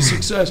guarantee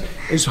success.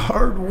 It's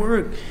hard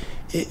work.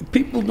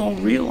 People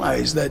don't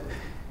realize that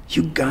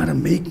you gotta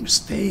make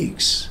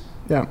mistakes.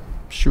 Yeah,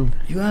 sure.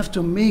 You have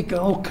to make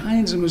all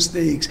kinds of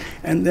mistakes,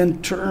 and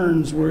then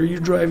turns where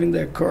you're driving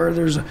that car,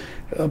 there's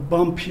a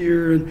bump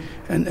here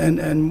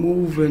and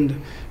move,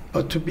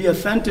 but to be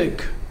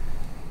authentic,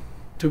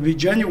 to be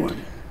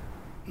genuine,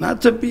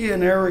 not to be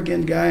an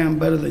arrogant guy, I'm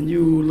better than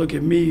you, look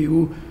at me,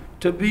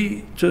 to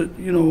be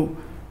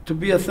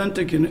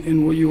authentic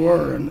in what you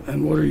are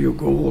and what are your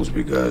goals,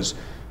 because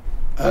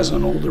as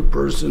an older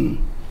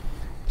person,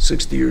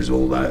 60 years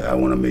old, I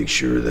want to make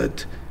sure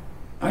that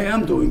I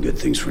am doing good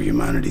things for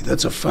humanity.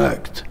 That's a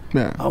fact.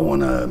 Yeah. I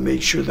want to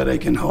make sure that I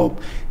can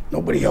help.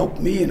 Nobody helped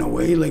me in a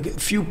way. Like a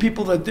few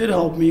people that did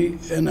help me,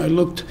 and I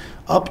looked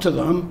up to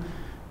them.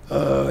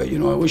 I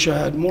wish I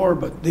had more,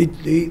 but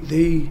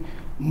they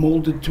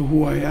molded to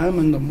who I am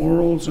and the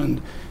morals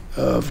and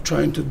of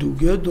trying to do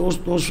good. Those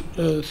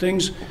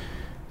things,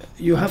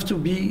 you have to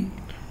be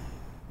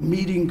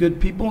meeting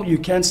good people. You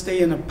can't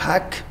stay in a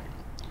pack,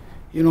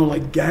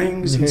 like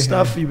gangs and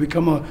stuff. You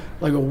become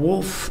like a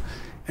wolf.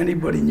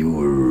 Anybody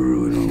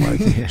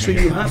new, so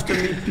you have to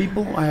meet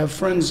people. I have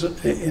friends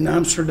in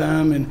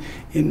Amsterdam and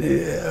in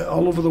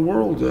all over the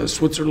world,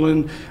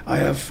 Switzerland. I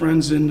have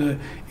friends in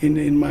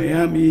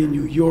Miami, in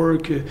New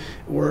York,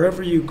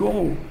 wherever you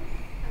go.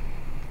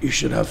 You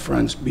should have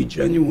friends. Be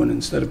genuine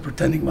instead of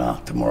pretending.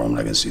 Well, tomorrow I'm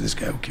not going to see this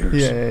guy. Who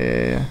cares?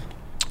 Yeah.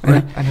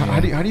 Right? And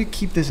how do you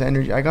keep this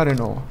energy? I gotta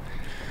know.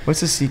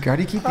 What's the secret? How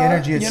do you keep the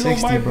energy at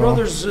 60, my bro?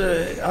 brothers,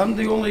 I'm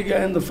the only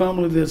guy in the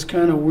family that's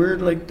kind of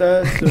weird like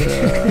that.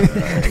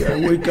 I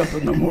wake up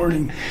in the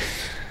morning.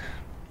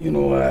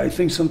 I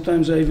think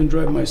sometimes I even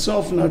drive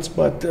myself nuts,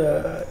 but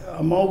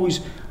I'm always...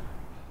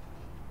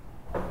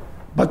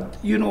 But,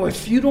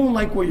 if you don't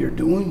like what you're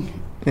doing,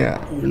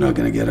 you're not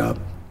going to get up.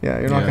 Yeah,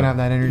 you're not going to have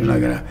that energy. You're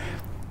not going to...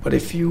 But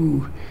if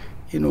you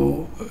got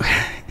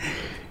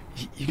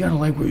to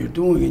like what you're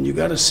doing, and you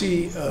got to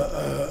see...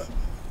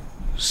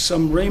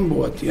 some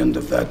rainbow at the end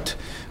of that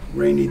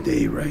rainy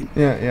day, right?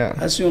 Yeah.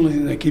 That's the only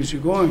thing that keeps you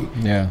going.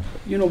 Yeah.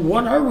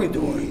 What are we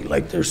doing?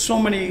 Like, there's so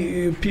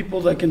many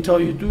people that can tell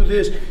you, do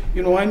this.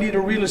 I need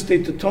a real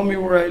estate to tell me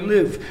where I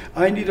live.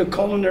 I need a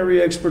culinary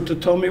expert to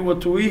tell me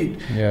what to eat.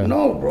 Yeah.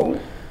 No, bro.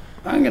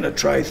 I'm going to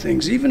try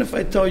things. Even if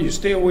I tell you,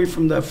 stay away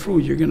from that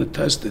fruit, you're going to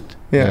test it.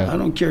 Yeah. I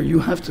don't care. You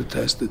have to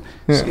test it.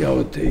 See how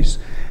it tastes.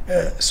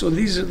 So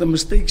these are the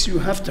mistakes you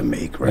have to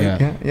make,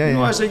 right?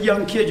 Yeah. As a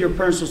young kid, your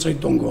parents will say,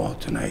 don't go out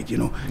tonight,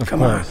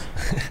 Come on.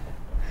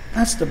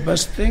 That's the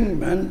best thing,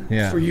 man,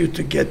 for you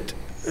to get,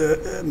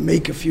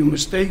 make a few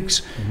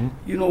mistakes.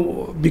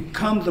 Mm-hmm.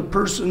 Become the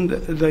person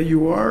that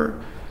you are.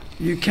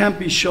 You can't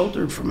be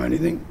sheltered from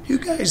anything. You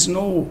guys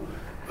know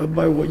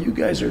by what you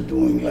guys are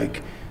doing,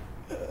 like,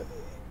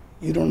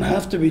 You don't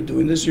have to be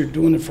doing this. You're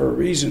doing it for a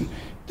reason.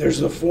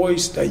 There's a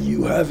voice that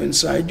you have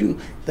inside you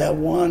that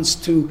wants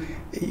to,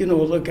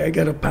 look, I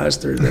got a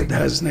pastor that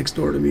has next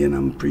door to me, and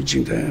I'm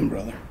preaching to him,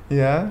 brother.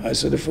 Yeah. I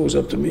said, if it was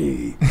up to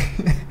me,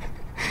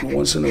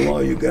 once in a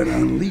while you got to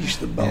unleash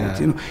the belt.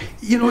 Yeah.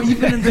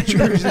 Even in the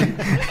church,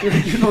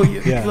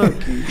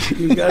 look,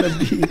 you got to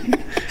be.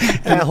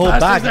 Can't hold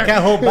back. You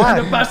can't hold back.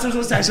 And the pastors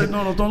will say, I said,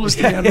 no, don't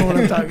listen to me. I know what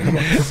I'm talking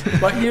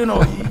about. But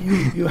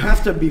you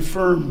have to be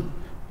firm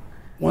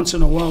once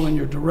in a while in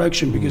your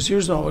direction, because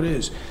here's how it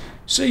is.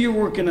 Say you're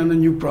working on a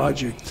new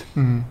project.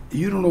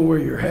 You don't know where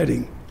you're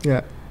heading.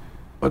 Yeah.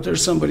 But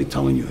there's somebody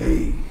telling you,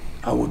 hey,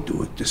 I would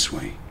do it this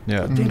way.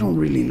 Yeah. But they don't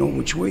really know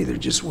which way. They're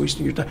just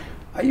wasting your time.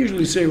 I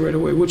usually say right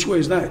away, which way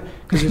is that?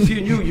 Because if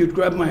you knew, you'd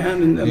grab my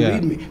hand and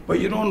lead me. But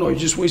you don't know. You're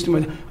just wasting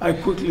my time. I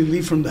quickly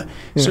leave from that.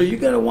 Yeah. So you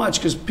got to watch,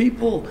 because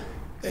people,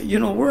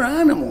 we're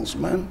animals,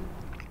 man.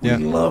 We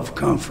love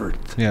comfort.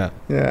 Yeah.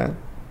 Yeah.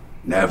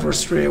 Never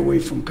stray away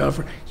from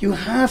comfort. You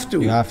have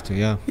to. You have to,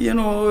 yeah.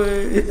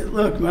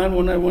 Look, man,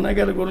 when I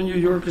got to go to New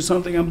York or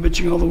something, I'm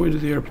bitching all the way to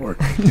the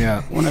airport.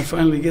 Yeah. When I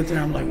finally get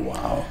there, I'm like,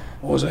 wow,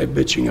 what was I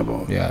bitching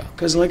about? Yeah.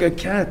 Because like a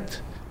cat,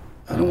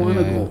 I don't want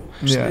to go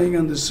staying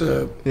on this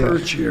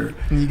perch here.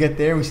 And you get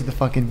there, we see the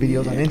fucking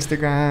videos on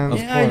Instagram.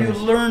 You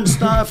learn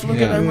stuff. Look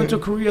I went to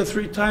Korea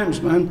 3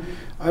 times, man.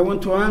 I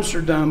went to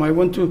Amsterdam. I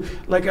went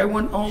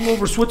all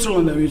over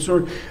Switzerland. I mean,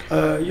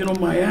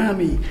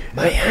 Miami,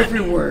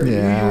 everywhere.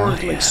 Yeah.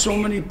 New York, so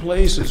many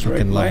places,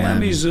 right?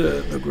 Miami's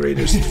the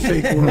greatest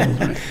fake world,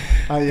 right?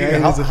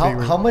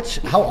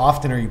 How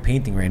often are you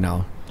painting right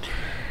now?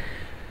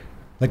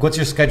 Like, what's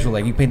your schedule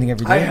like? You painting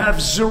every day? I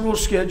have zero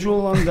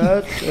schedule on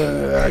that.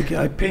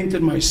 I paint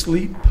in my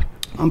sleep.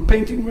 I'm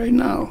painting right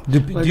now. Do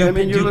you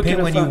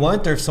paint when you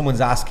want, or if someone's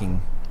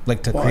asking?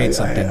 Like to create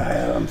something.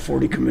 I'm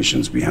 40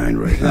 commissions behind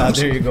right now.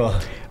 There you go.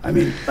 I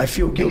mean, I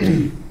feel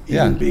guilty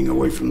even being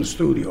away from the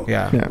studio.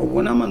 Yeah. But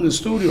when I'm in the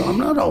studio, I'm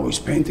not always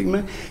painting,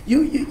 man.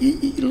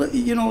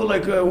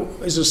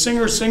 Is a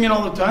singer singing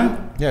all the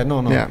time? Yeah,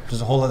 no. Yeah.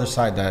 There's a whole other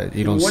side that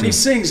you don't see. When he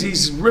sings,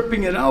 he's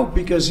ripping it out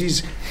because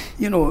he's,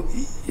 the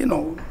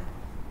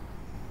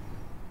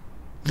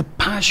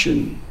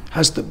passion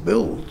has to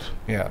build.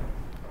 Yeah.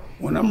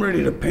 When I'm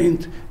ready to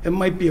paint, it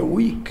might be a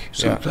week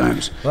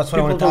sometimes. Yeah. Well, that's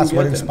what I want to ask.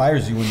 What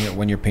inspires you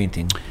when you're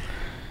painting?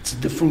 It's a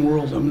different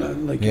world. I'm not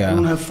I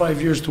don't have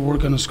 5 years to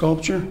work on a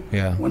sculpture.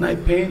 Yeah. When I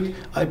paint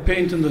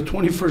in the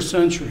 21st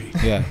century.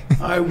 Yeah.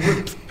 I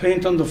whip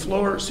paint on the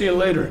floor. See you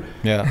later.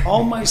 Yeah.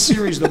 All my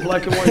series, the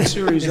black and white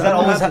series. Is that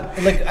always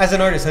as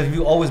an artist? Have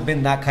you always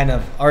been that kind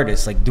of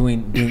artist, like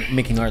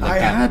making art like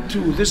that? I had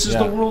to. This is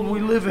the world we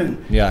live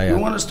in. Yeah. You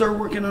want to start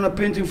working on a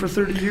painting for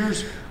 30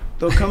 years?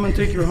 They'll come and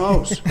take your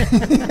house.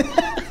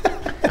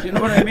 You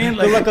know what I mean?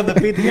 Good luck on the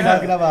painting. You're not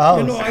gonna have a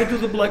house. I do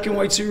the black and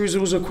white series. It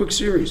was a quick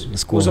series.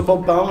 That's cool. It was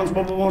about balance.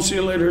 Blah blah blah. See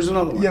you later. Here's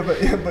another one. Yeah,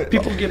 but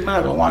people get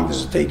mad. How long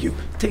does it take you?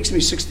 It takes me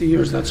 60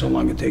 years. That's how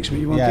long it takes me.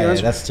 You want the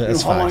answer?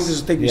 That's how long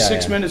does it take me?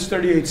 6 minutes,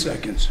 38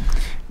 seconds.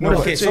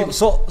 Okay,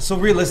 so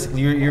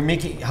realistically, you're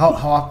making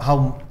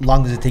how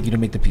long does it take you to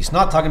make the piece?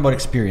 Not talking about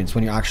experience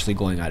when you're actually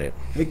going at it.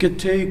 It could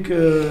take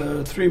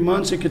 3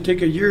 months. It could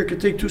take a year. It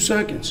could take 2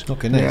 seconds.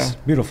 Okay, nice,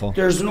 beautiful.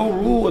 There's no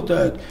rule with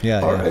that.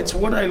 It's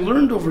what I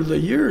learned over the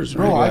years.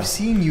 Bro, right? I've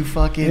seen you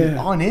fucking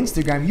on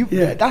Instagram.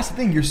 That's the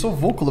thing. You're so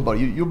vocal about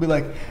it. You'll be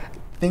like,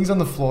 things on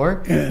the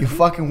floor, you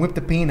fucking whip the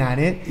paint at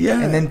it,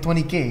 and then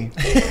 20K.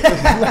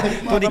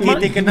 20K,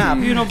 take a nap.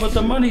 But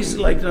the money's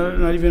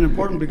not even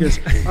important because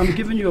I'm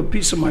giving you a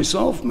piece of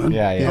myself, man.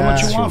 How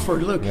much you want for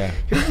it? Look,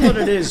 here's what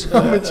it is.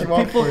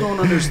 People don't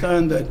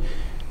understand that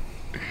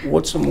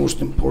what's the most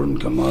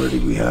important commodity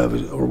we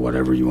have, or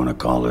whatever you want to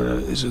call it,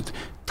 is it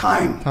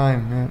time?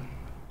 Time, yeah.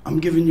 I'm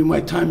giving you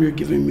my time, you're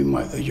giving me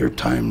your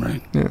time,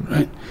 right? Yeah.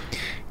 Right?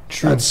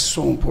 True. That's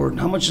so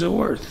important. How much is it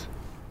worth?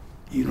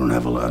 You don't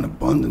have an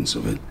abundance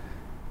of it.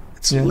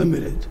 It's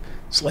limited.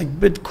 It's like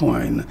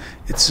Bitcoin.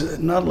 It's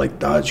not like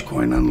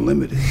Dogecoin,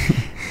 unlimited.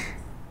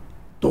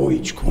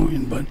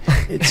 Dogecoin, but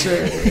it's,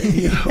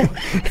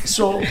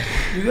 So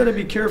you got to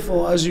be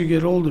careful as you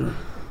get older.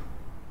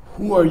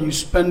 Who are you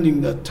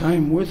spending that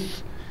time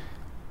with?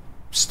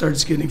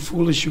 Starts getting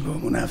foolish, you're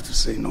going to have to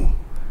say no.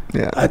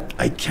 Yeah.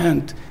 I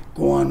can't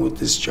go on with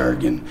this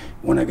jargon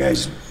when a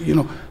guy's,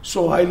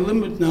 So I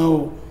limit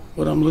now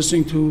what I'm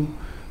listening to.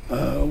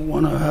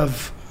 Want to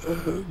have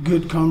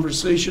good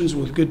conversations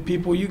with good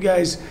people. You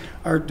guys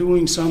are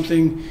doing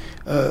something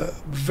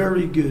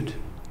very good.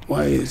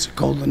 Why it's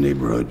called The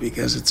Neighborhood?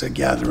 Because it's a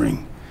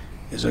gathering.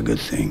 It's a good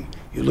thing.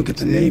 You look at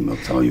the name, I'll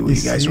tell you what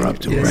you guys are up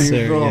to, right?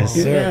 Yes,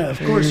 sir. Yeah, of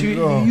course.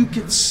 You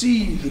can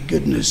see the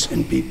goodness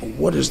in people.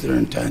 What is their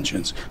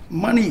intentions?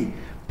 Money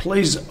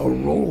plays a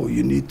role.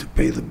 You need to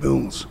pay the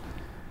bills.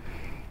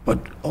 But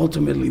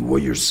ultimately,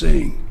 what you're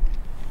saying,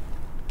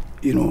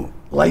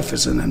 life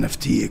is an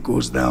NFT. It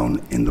goes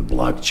down in the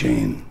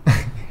blockchain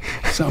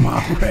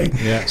somehow, right?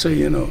 Yeah. So,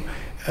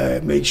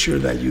 make sure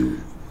that you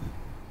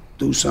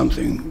do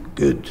something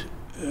good,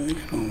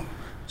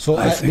 So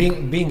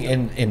being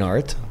in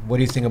art, what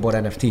do you think about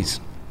NFTs?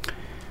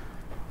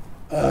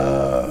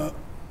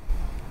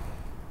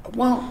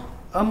 Well,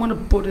 I'm going to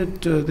put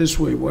it this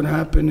way. What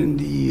happened in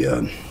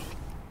the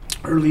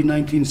early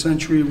 19th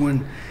century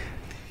when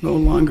no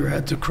longer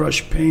had to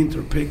crush paint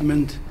or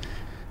pigment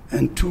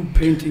and tube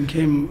painting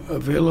came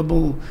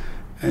available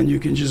and you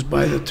can just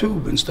buy the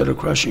tube instead of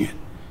crushing it.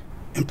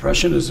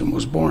 Impressionism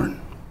was born.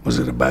 Was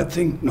it a bad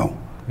thing? No.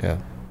 Yeah.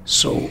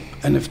 So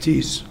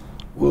NFTs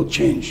will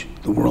change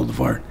the world of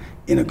art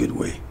in a good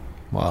way.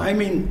 Wow. I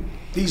mean,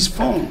 these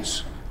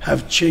phones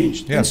have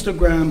changed. Yeah.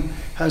 Instagram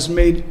has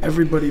made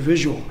everybody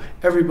visual.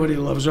 Everybody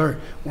loves art.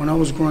 When I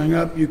was growing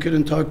up, you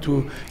couldn't talk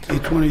to a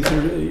 20,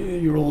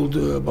 30-year-old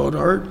about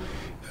art.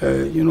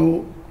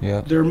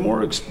 Yeah. They're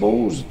more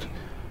exposed.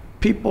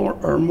 People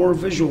are more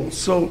visual.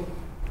 So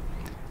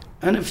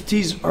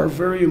NFTs are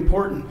very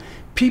important.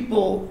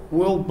 People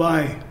will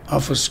buy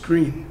off a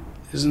screen.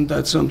 Isn't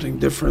that something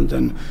different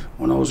than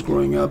when I was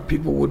growing up?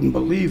 People wouldn't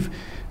believe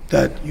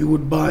that you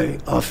would buy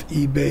off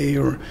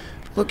eBay or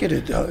look at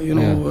it.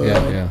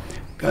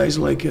 Guys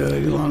like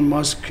Elon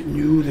Musk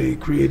knew. They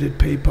created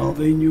PayPal.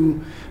 They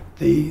knew.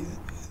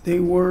 They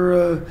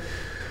were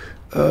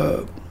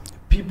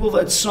people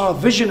that saw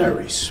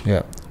visionaries.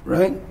 Yeah.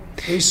 Right.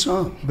 They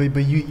saw. But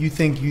you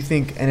think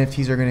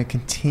NFTs are going to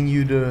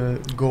continue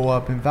to go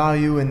up in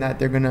value and that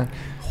they're going to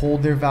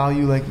hold their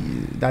value like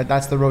that?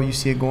 That's the road you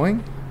see it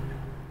going.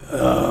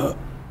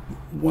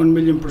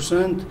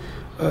 1,000,000%.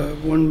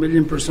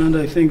 1,000,000%.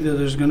 I think that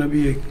there's going to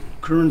be a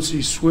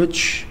currency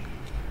switch,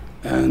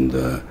 and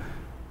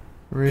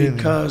Really?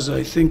 because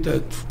I think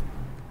that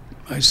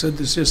I said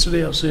this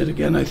yesterday, I'll say it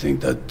again. I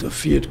think that the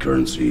fiat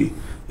currency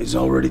is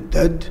already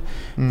dead.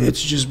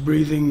 It's just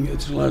breathing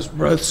its last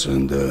breaths,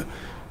 and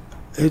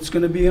it's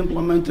going to be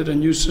implemented a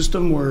new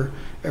system where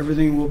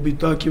everything will be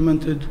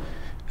documented,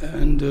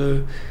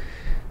 and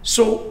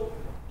so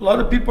a lot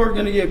of people are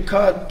going to get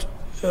caught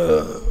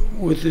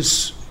with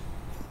this.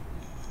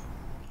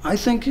 I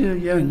think,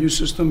 a new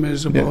system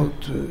is about,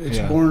 it's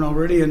born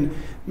already, and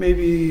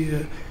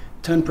maybe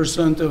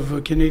 10%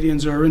 of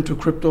Canadians are into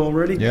crypto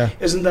already. Yeah.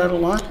 Isn't that a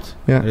lot?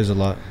 Yeah. It is a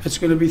lot. It's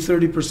going to be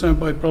 30%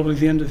 by probably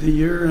the end of the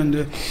year, and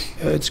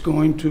it's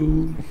going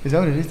to... Is that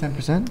what it is?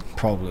 10%?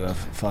 Probably.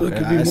 Fuck. It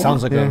could be It more.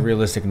 sounds like Yeah. a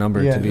realistic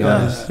number, Yeah. to be Yeah.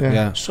 honest. Yeah.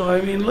 Yeah. So, I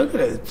mean, look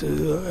at it.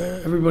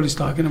 Everybody's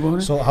talking about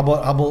it. So how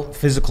about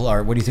physical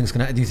art? What do you think is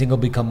gonna? Do you think it'll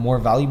become more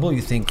valuable? You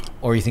think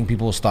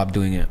people will stop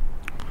doing it?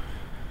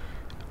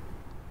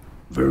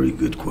 Very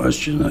good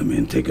question. I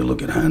mean, take a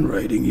look at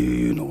handwriting.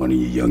 You know any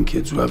young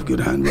kids who have good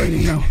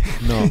handwriting now?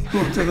 No.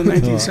 Go to the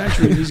 19th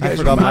century. These guys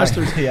were forgot my-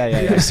 masters.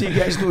 Yeah. I see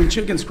guys doing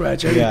chicken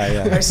scratch.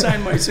 Yeah. I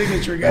signed my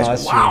signature. Guys,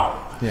 that's go, wow.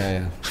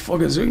 Yeah.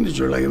 Fucking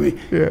signature. Like, I mean,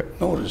 Yeah.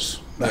 notice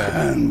the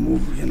hand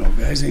move.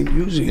 Guys ain't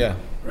using Yeah. it,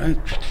 right?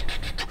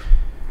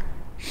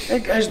 Hey,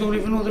 guys don't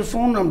even know their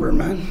phone number,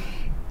 man.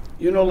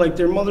 Like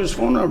their mother's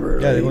phone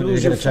number. Yeah, Like, you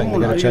lose your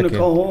phone. How are you going to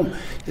call home?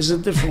 It's a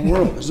different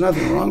world. There's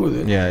nothing wrong with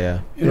it. Yeah.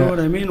 You know what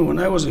I mean? When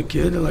I was a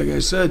kid, like I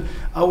said,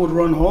 I would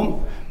run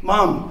home.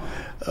 Mom,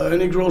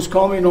 any girls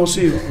call me? No,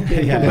 see you.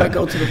 Okay, go back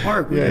out to the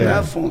park. We didn't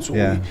have phones.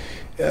 So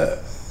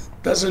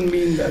doesn't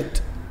mean that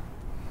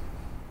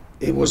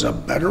it was a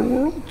better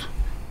world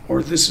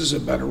or this is a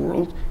better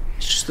world.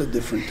 It's just a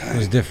different time. It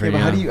was different.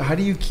 Yeah, but Yeah. how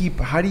do you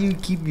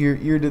keep your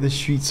ear to the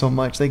street so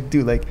much? Like,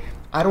 dude, like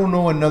I don't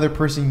know another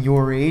person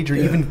your age or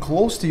even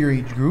close to your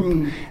age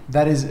group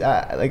that is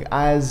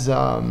as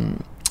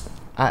knowledgeable.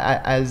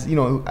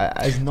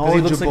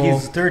 He looks like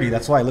he's 30.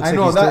 That's why. It looks I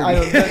know like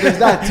he's 30. that. There's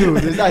that too.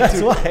 There's that That's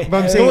too. why.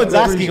 But I'm saying, no one's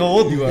asking how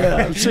old you are. Yeah,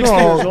 I'm 60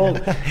 No. years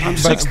old. I'm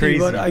 60, crazy.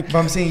 but But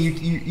I'm saying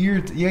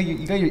you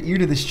got your ear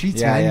to the streets,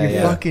 Yeah, man. yeah, You're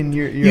yeah. fucking.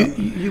 You're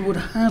you would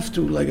have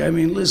to. Like, I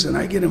mean, listen,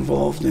 I get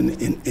involved in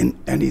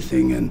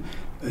anything, and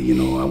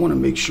I want to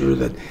make sure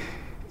that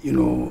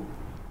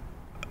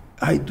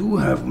I do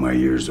have my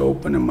ears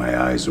open and my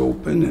eyes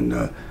open, and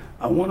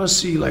I want to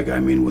see, like, I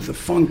mean, with the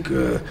funk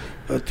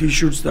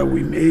t-shirts that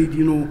we made,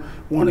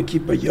 want to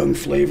keep a young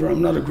flavor.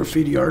 I'm not a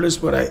graffiti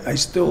artist, but I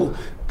still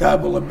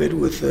dabble a bit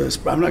with,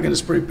 I'm not going to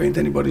spray paint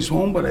anybody's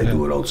home, but I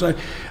do it outside.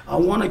 I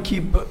want to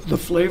keep the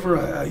flavor.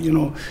 I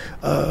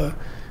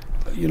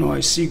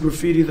see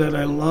graffiti that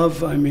I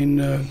love. I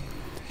mean,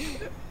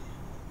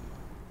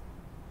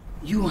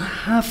 you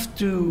have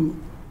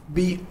to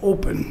be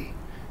open.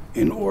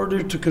 In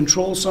order to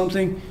control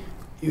something,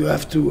 you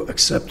have to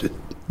accept it.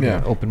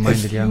 Yeah.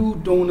 Open-minded. If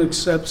you don't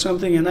accept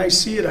something, and I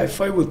see it, I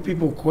fight with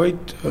people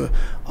quite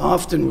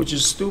often, which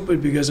is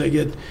stupid because I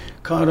get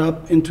caught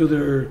up into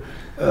their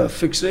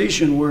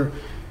fixation where,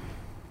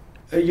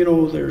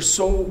 they're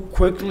so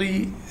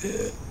quickly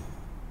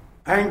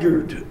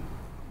angered.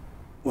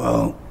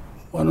 Well,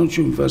 why don't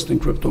you invest in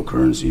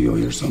cryptocurrency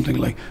or something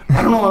like,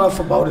 I don't know enough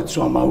about it,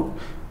 so I'm out.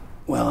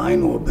 Well, I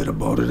know a bit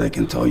about it. I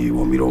can tell you. You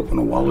want me to open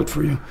a wallet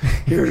for you?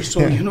 Here.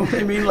 So, you know what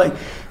I mean? Like,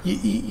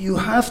 you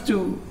have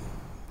to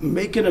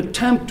make an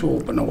attempt to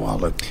open a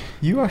wallet.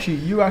 You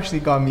actually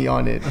got me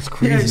on it. That's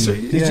crazy.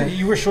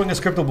 You were showing us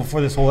crypto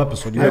before this whole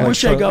episode. You I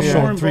wish I got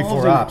more three,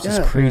 involved 4 in apps. it.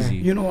 It's crazy.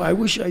 You know, I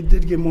wish I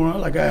did get more.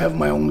 Like I have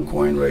my own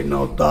coin right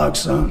now,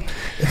 Dogson.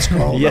 It's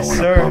called. Yes, I want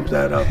sir. to pump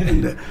that up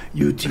in the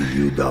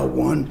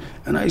UTU.1,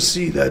 and I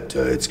see that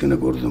it's going to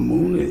go to the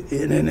moon.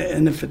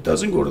 And if it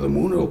doesn't go to the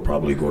moon, it'll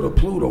probably go to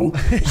Pluto.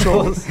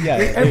 So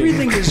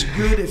everything is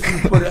good if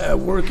you put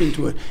work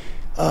into it.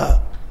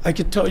 I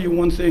could tell you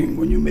one thing: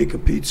 when you make a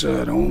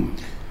pizza at home,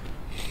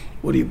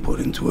 what do you put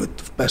into it?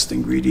 The best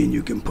ingredient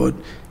you can put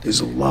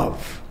is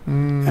love.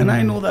 And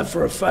I know that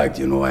for a fact.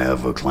 You know, I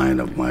have a client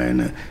of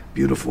mine, a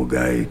beautiful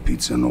guy,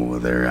 Pizza Nova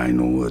there. I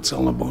know it's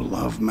all about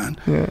love, man.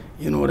 Yeah.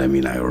 You know what I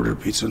mean? I ordered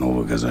Pizza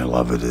Nova because I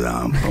love it.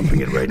 I'm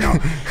pumping it right now.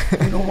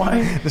 You know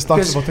why? The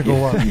stock's about to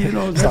go up. You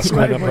know, that's Stock's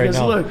going right. up right Because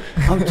now. look,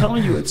 I'm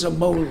telling you, it's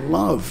about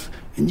love.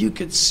 And you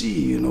could see,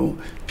 you know,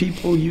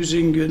 people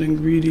using good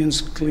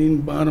ingredients,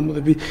 clean bottom of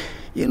the beef.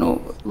 You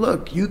know,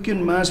 look, you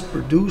can mass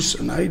produce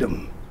an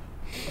item.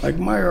 Like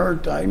my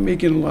art, I'm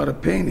making a lot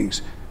of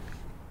paintings,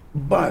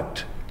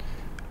 but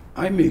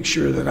I make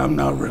sure that I'm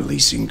not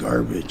releasing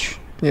garbage.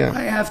 Yeah.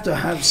 I have to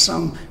have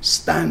some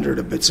standard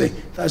of it. Say,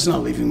 that's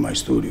not leaving my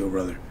studio,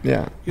 brother.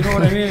 Yeah. You know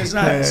what I mean? It's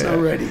not. It's not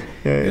ready.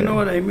 Yeah, You know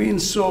what I mean?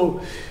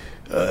 So,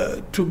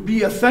 to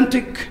be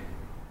authentic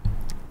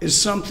is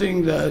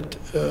something that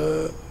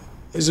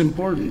is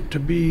important. To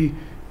be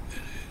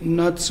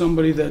not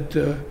somebody that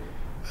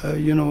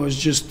you know is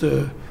just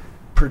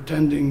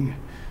pretending.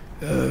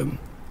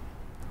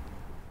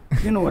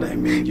 You know what I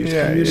mean? You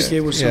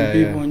communicate with some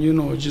people, and you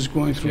know, just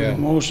going through the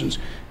motions,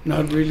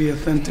 not really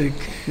authentic.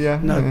 Yeah.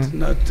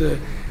 Not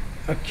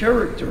a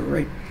character,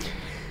 right?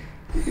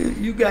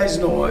 You guys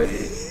know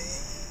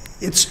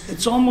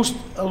it's almost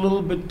a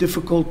little bit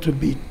difficult to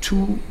be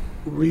too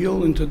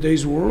real in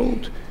today's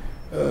world.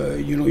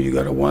 You know, you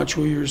got to watch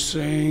what you're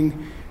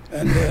saying,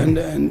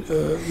 and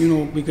you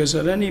know, because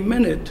at any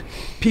minute,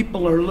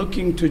 people are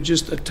looking to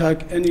just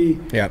attack any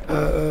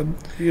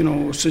you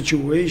know,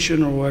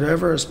 situation or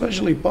whatever,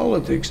 especially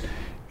politics,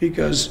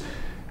 because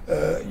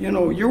you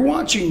know, you're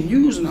watching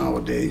news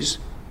nowadays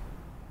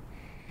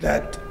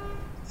that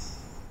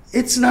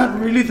it's not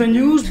really the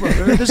news,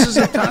 brother. This is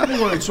a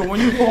tabloid. So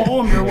when you go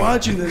home, you're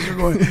watching this, you're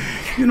going,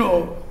 you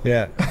know,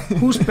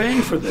 who's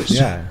paying for this?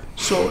 Yeah.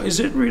 So is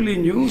it really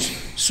news?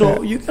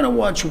 So you gotta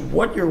watch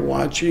what you're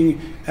watching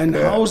and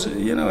how's it,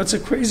 you know, it's a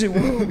crazy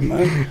world,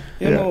 man.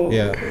 You know,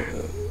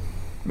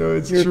 No,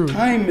 it's your true.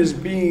 time is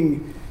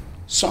being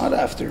sought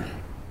after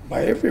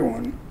by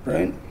everyone,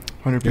 right?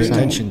 100%. Your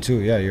attention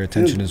too. Yeah, your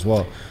attention as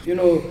well. You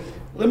know,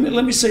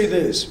 let me say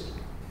this.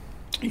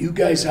 You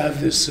guys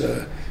have this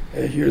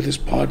here, this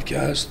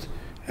podcast,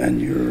 and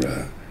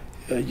you're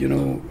you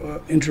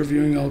know,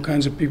 interviewing all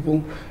kinds of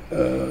people,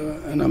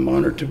 and I'm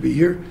honored to be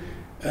here.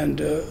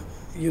 And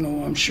you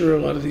know, I'm sure a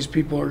lot of these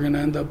people are going to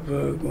end up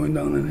going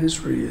down in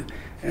history,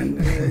 and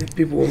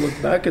people will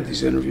look back at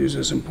these interviews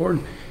as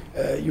important.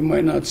 You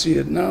might not see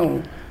it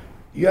now.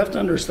 You have to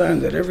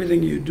understand that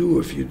everything you do,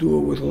 if you do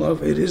it with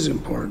love, it is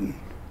important.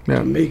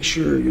 To make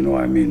sure, you know,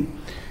 I mean,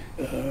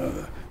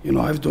 you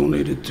know, I've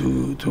donated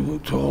to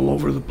all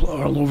over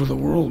the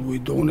world. We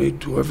donate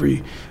to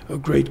every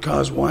great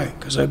cause. Why?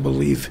 Because I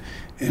believe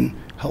in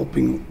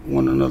helping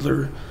one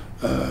another.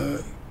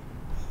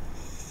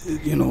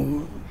 You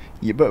know.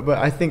 Yeah, but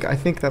I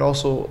think that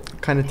also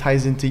kind of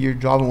ties into your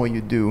job and what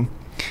you do,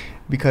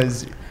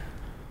 because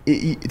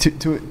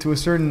to a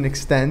certain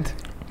extent,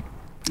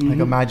 like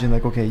imagine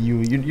like, okay, you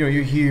know,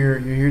 you're here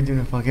doing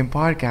a fucking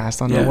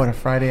podcast on a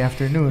Friday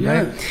afternoon,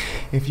 right?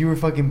 If you were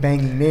fucking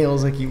banging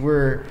nails like you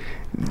were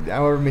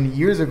however many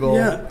years ago,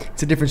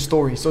 it's a different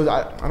story. So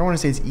I don't want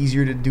to say it's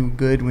easier to do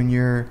good when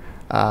you're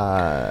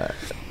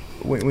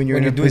when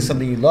you're doing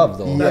something you love,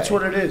 though. That's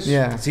what it is.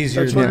 Yeah, it's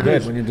easier to do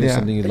good when you're doing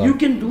something you love. You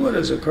can do it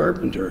as a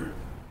carpenter.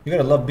 You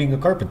gotta love being a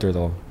carpenter,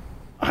 though.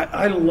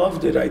 I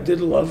loved it. I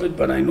did love it,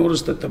 but I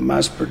noticed that the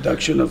mass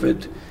production of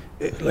it,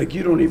 like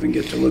you don't even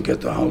get to look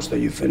at the house that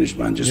you finished,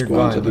 man. Just go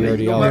on to the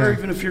next. No matter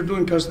even if you're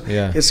doing custom,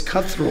 it's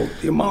cutthroat.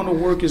 The amount of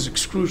work is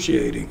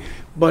excruciating.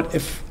 But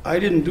if I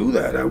didn't do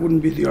that, I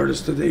wouldn't be the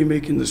artist today,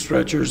 making the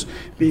stretchers,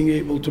 being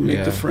able to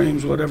make the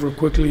frames, whatever,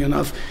 quickly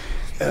enough.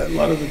 A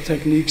lot of the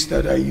techniques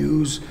that I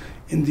use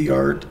in the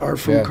art are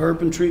from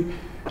carpentry.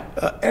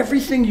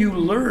 Everything you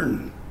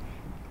learn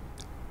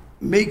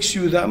makes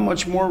you that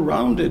much more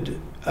rounded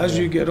as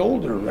you get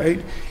older,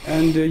 right?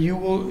 And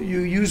you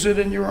use it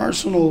in your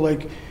arsenal,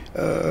 like,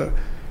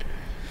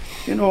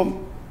 you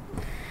know,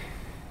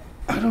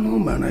 I don't know,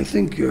 man. I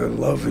think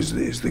love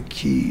is the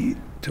key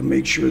to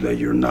make sure that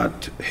you're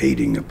not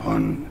hating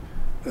upon.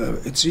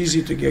 It's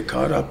easy to get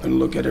caught up and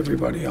look at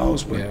everybody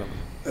else, but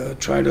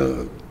try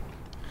to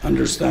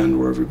understand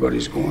where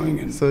everybody's going.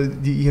 And so,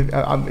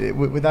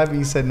 with that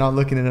being said, not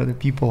looking at other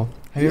people.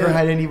 Have you ever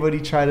had anybody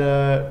try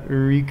to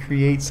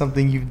recreate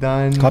something you've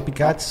done?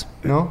 Copycats?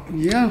 No?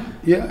 Yeah,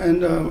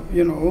 and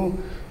you know,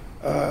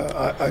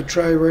 I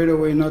try right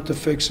away not to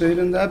fixate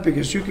on that,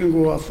 because you can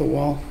go off the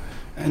wall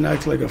and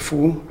act like a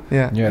fool.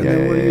 Yeah. Yeah. And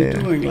then what are you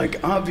doing?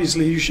 Like,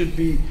 obviously, you should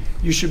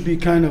be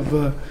kind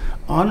of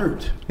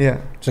honored. Yeah.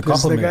 It's a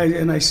 'Cause compliment.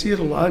 and I see it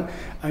a lot.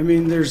 I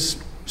mean, there's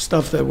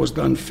stuff that was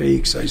done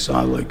fakes. I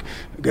saw like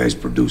guys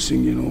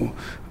producing,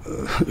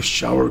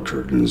 shower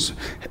curtains,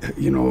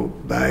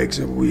 bags,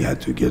 and we had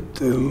to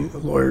get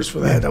lawyers for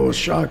that. I was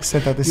shocked.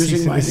 Sent out the Using cease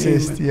and my name.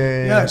 desist.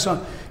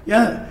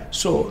 Yeah.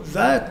 So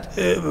that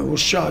was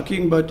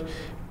shocking, but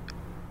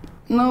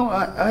no,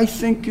 I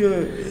think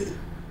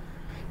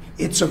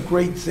it's a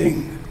great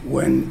thing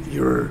when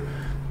you're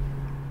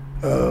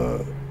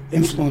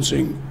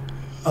influencing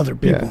other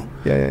people.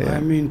 Yeah.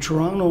 I mean,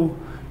 Toronto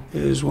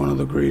is one of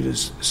the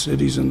greatest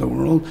cities in the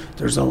world.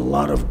 There's a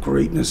lot of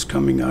greatness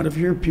coming out of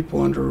here.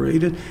 People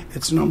underrated.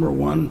 It's number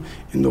one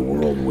in the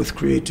world with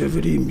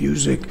creativity,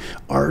 music,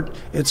 art.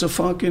 It's a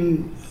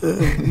fucking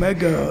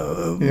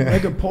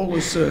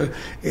megapolis,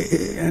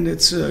 and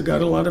it's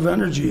got a lot of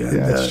energy. And,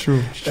 Yeah, it's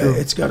true. It's true.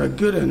 It's got a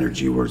good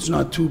energy where it's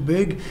not too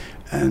big.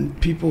 And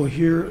people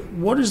here,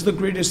 what is the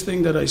greatest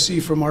thing that I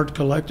see from art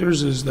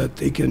collectors is that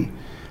they can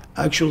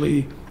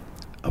actually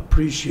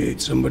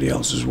appreciate somebody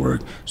else's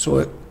work.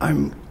 So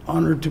I'm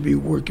honored to be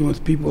working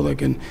with people that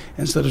can,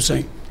 instead of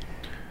saying,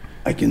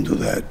 I can do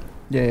that.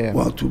 Yeah.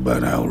 Well, too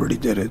bad, I already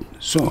did it.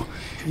 So,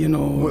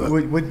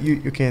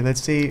 Okay,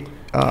 let's say,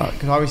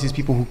 because obviously there's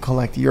people who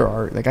collect your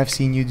art. Like I've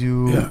seen you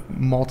do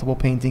multiple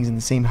paintings in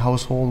the same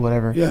household,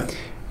 whatever. yeah.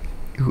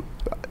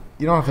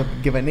 You don't have to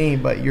give a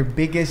name, but your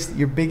biggest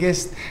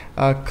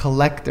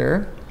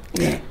collector.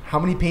 Yeah. How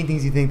many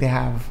paintings do you think they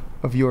have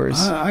of yours?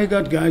 I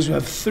got guys who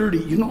have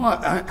 30.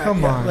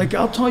 Come on. Like,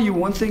 I'll tell you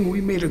one thing, we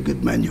made a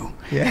good menu.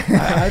 Yeah.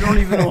 I don't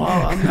even know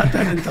how, I'm not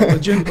that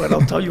intelligent, but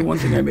I'll tell you one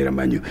thing, I made a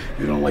menu.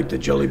 You don't like the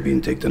Jelly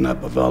Bean, take the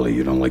Napa Valley.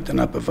 You don't like the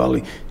Napa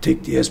Valley,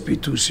 take the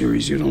SP2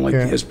 series. You don't like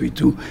the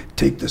SP2,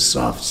 take the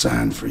Soft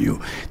Sand for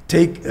you.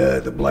 Take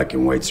the Black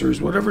and White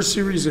series, whatever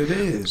series it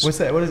is. What's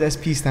that? What does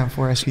SP stand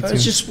for? SP2?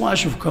 It's just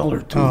splash of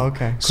color, too. Oh,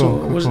 okay. So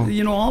Cool, it was,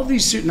 cool. all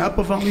these,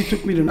 Napa Valley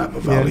took me to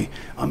Napa Valley.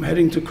 I'm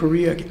heading to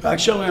Korea.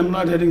 Actually, I'm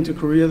not heading to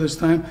Korea this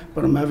time,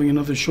 but I'm having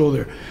another show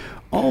there.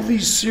 All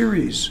these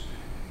series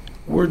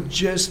were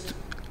just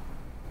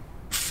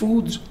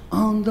foods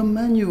on the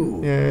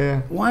menu.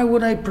 Yeah. Why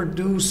would I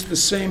produce the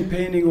same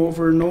painting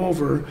over and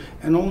over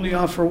and only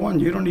offer one?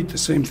 You don't eat the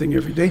same thing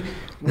every day.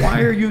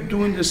 Why are you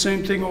doing the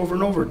same thing over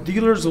and over?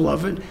 Dealers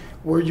love it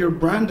where you're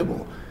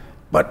brandable.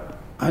 But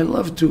I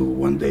love to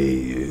one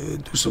day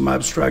do some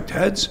abstract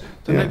heads.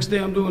 The next day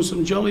I'm doing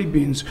some jelly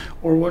beans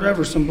or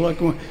whatever, some black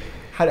and white.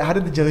 How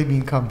did the jelly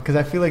bean come? Because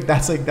I feel like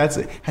has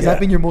that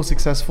been your most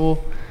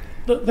successful?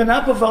 The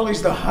Napa Valley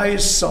is the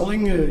highest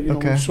selling.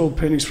 Okay. We sold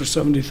paintings for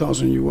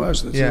 $70,000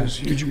 US. That's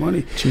huge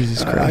money.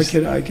 Jesus Christ.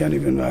 I can't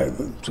even.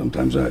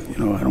 Sometimes I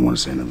don't want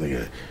to say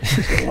anything.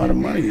 It's a lot of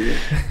money,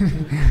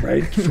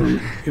 right?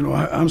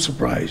 I'm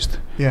surprised.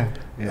 Yeah.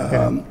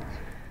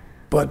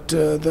 But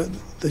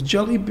the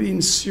Jelly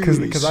Bean series.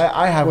 Because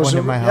I have was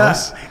one in my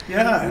house.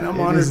 Yeah, and I'm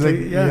honored.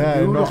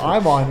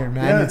 I'm honored,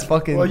 man. Yeah. It's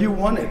fucking. Well, you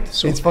won it.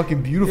 So it's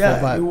fucking beautiful.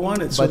 yeah, but, you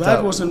won it. So but,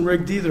 that wasn't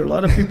rigged either. A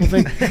lot of people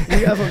think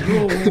we have a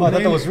girl who Oh, I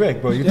thought that was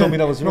rigged, bro. You told me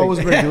that was rigged. No, it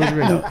was rigged. It was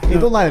rigged. Hey,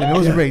 don't lie to me. It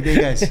was rigged. Hey,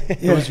 guys.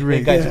 It was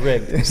rigged. Hey, guys,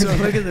 rigged. So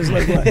look at this.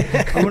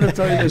 I'm going to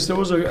tell you this. There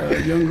was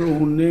a young girl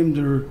who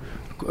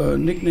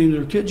nicknamed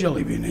her kid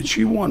Jelly Bean, and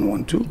she won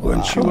one too.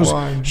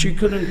 And she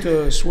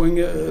couldn't swing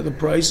the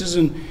prices,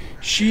 and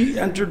she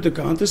entered the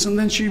contest, and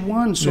then she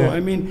won. So I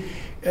mean,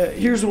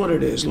 here's what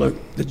it is. Look,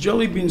 the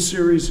Jelly Bean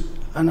series,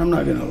 and I'm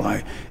not going to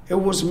lie, it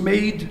was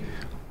made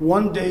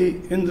one day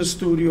in the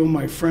studio.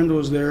 My friend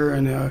was there,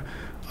 and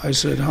I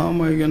said, how am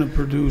I going to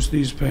produce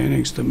these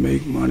paintings to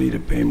make money to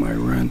pay my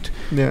rent?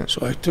 Yeah.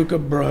 So I took a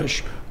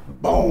brush,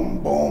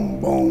 boom,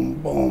 boom,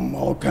 boom, boom,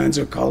 all kinds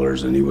of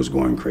colors, and he was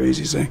going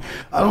crazy, saying,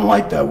 I don't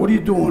like that. What are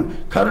you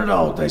doing? Cut it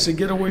out. I said,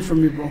 get away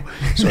from me, bro.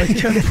 So I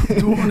kept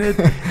doing it,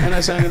 and I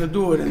said, I'm going to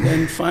do it. And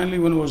then finally,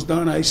 when it was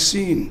done, I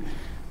said,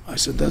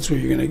 that's what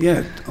you're going to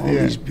get, all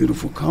these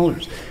beautiful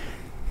colors.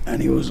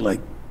 And he was like,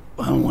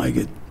 I don't like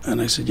it. And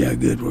I said, yeah,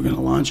 good, we're going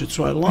to launch it.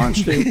 So I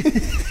launched it,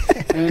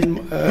 and,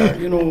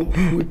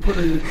 we put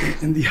it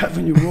in the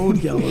Avenue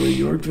Road Gallery,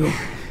 Yorkville.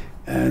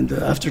 And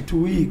after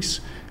 2 weeks,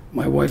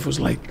 my wife was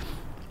like,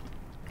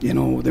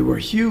 they were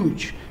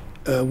huge.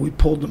 We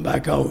pulled them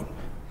back out.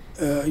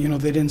 They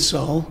didn't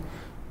sell.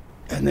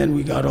 And then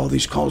we got all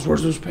these calls,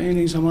 where's those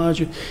paintings, how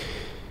much?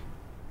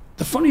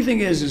 The funny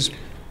thing is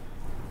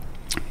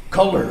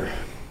color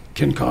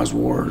can cause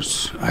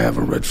wars. I have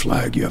a red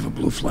flag, you have a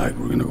blue flag,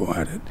 we're going to go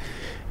at it.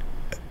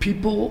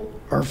 People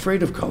are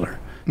afraid of color.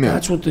 Yeah.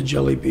 That's what the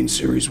Jelly Bean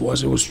series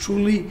was. It was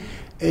truly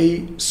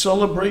a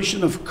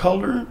celebration of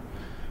color.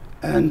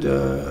 And,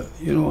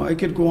 I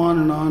could go on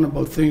and on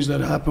about things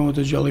that happened with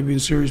the Jelly Bean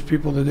series,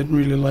 people that didn't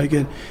really like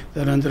it,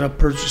 that ended up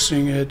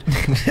purchasing it.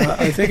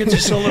 I think it's a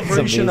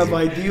celebration of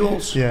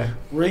ideals,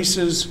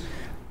 races,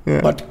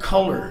 but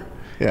color.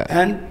 Yeah.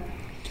 And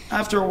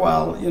after a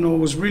while, it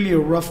was really a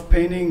rough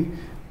painting,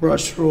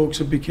 brush strokes,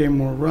 it became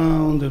more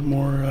round and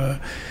more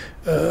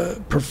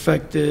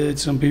perfected.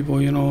 Some people,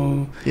 and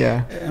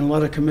a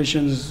lot of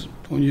commissions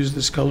don't use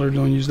this color,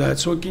 don't use that.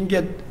 So it can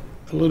get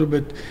a little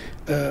bit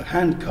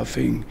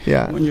handcuffing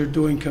Yeah. when you're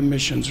doing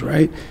commissions,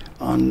 right,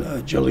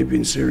 on Jelly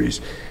Bean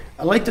series.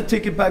 I like to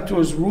take it back to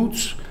its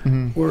roots,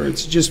 where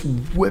it's just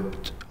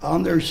whipped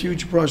on their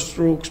huge brush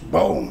strokes,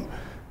 boom,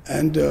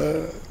 and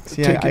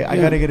See, I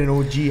gotta get an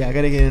OG. I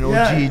gotta get an OG.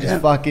 Yeah, just yeah.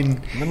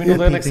 fucking. Let me know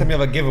the next time you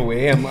have a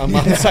giveaway. I'm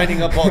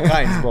signing up all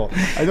kinds, bro.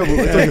 I know, but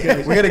it's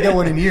okay. We gotta get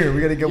one in here.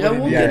 We gotta get Yeah,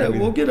 one in here.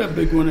 we'll get a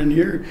big one in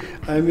here.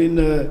 I mean,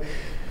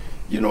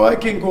 I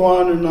can go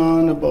on and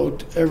on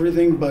about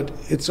everything, but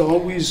it's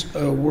always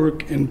a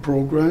work in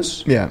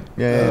progress. Yeah.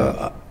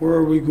 Where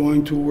are we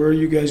going to? Where are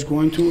you guys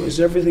going to? Is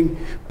everything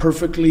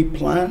perfectly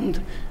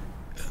planned?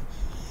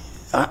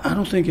 I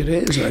don't think it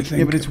is. I think.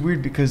 Yeah, but it's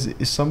weird because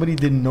if somebody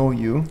didn't know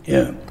you,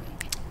 Yeah.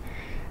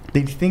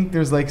 they'd think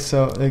there's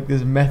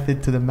there's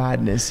method to the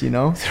madness, you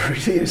know? There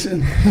really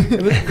isn't.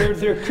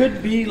 there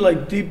could be,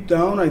 like, deep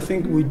down, I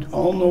think we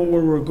all know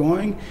where we're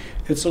going.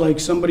 It's like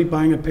somebody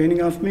buying a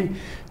painting off me.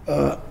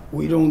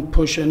 We don't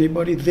push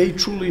anybody. They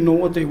truly know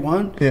what they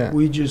want. Yeah.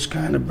 We just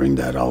kind of bring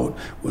that out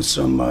with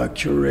some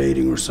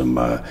curating or some,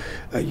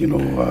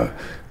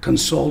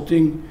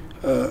 consulting.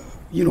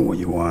 You know what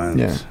you want.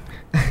 Yeah.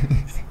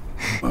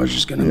 I was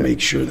just going to make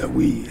sure that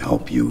we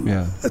help you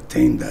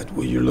attain that,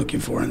 what you're looking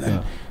for. And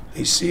then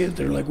they see it,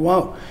 they're like,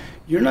 wow,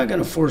 you're not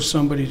going to force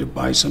somebody to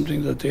buy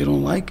something that they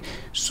don't like.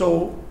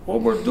 So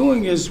what we're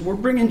doing is we're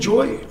bringing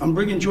joy. I'm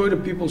bringing joy to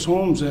people's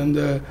homes.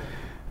 And,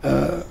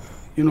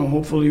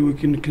 hopefully we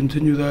can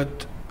continue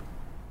that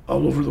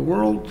all over the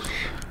world.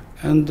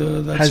 And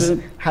that's it.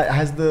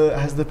 Has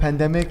the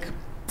pandemic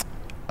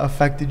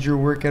affected your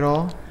work at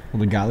all?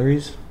 The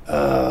galleries?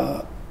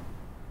 I'm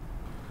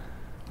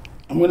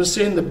going to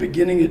say in the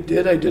beginning it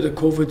did. I did a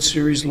COVID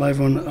series live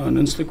on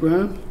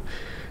Instagram.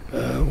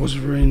 Was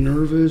very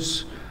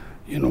nervous.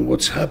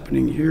 What's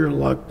happening here,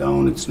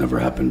 lockdown, it's never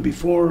happened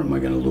before. Am I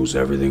going to lose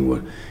everything?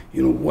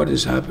 What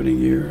is happening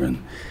here?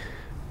 And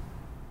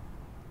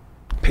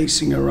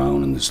pacing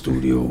around in the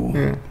studio.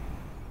 Yeah.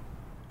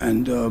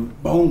 And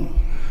boom.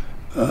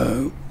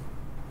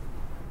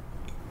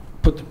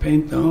 Put the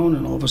paint down,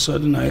 and all of a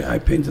sudden I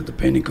painted the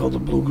painting called The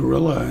Blue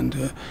Gorilla,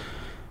 and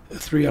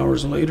 3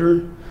 hours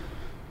later,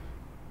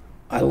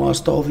 I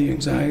lost all the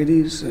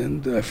anxieties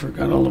and I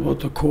forgot all about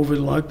the COVID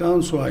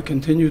lockdown, so I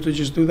continued to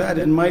just do that.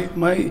 And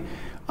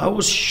I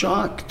was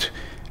shocked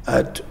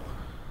at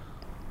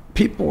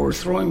people were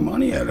throwing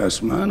money at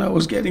us, man. I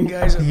was getting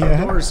guys at the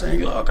door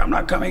saying, look, I'm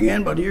not coming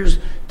in, but here's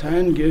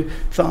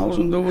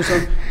 10,000. I was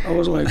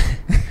like,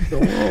 the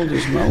world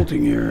is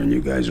melting here and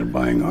you guys are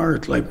buying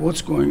art. Like,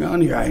 what's going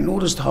on here? I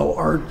noticed how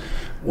art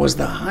was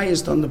the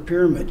highest on the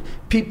pyramid.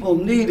 People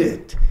need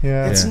it.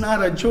 Yeah. It's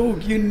not a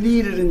joke. You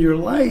need it in your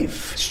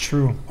life. It's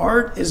true.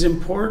 Art is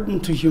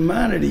important to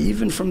humanity,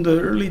 even from the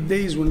early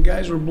days when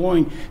guys were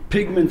blowing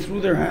pigment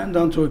through their hand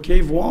onto a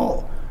cave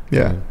wall.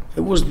 Yeah.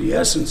 It was the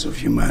essence of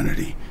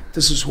humanity.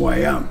 This is who I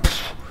am.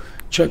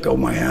 Check out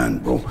my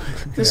hand, bro.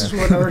 This is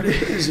what art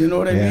is. You know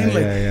what I mean?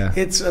 Like,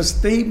 it's a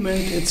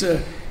statement. It's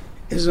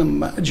a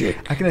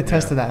magic. I can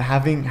attest to that.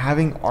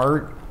 Having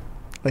art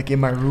like in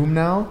my room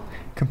now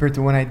compared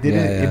to when I did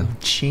it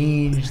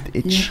changed.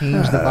 It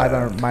changed the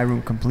vibe of my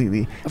room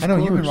completely. I know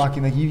you've been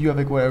rocking you have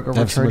like what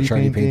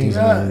Ricciardi paintings.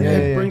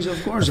 It brings,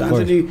 of course,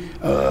 Anthony,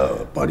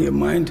 Body of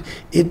Mind.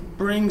 It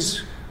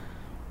brings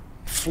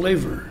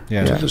flavor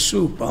to the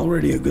soup.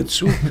 Already a good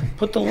soup.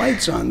 Put the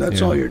lights on.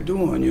 That's all you're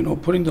doing.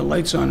 Putting the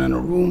lights on in a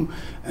room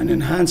and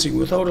enhancing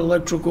without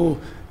electrical.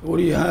 What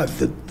do you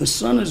have? The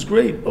sun is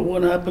great, but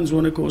what happens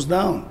when it goes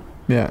down?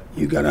 Yeah,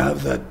 you got to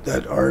have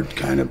that art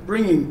kind of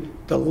bringing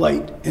the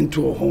light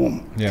into a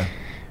home. Yeah,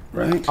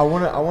 right. I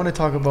want to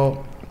talk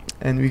about,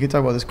 and we can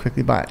talk about this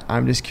quickly, but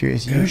I'm just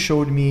curious. You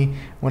showed me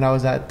when I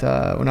was at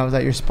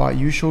your spot.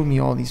 You showed me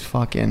all these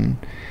fucking.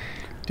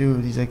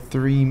 Dude, these like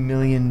 3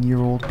 million year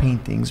old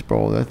paintings,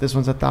 bro. This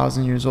one's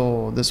 1,000 years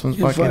old. This one's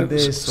fucking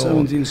this.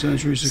 17th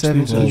century,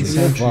 16th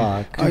century.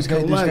 Fuck. This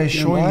guy's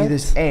showing me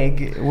this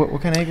egg.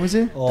 What kind of egg was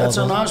it? That's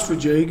an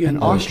ostrich egg.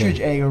 An ostrich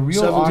egg, a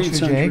real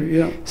ostrich egg.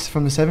 Yeah. It's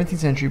from the 17th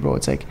century, bro.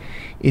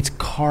 It's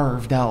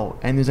carved out,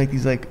 and there's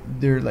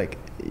they're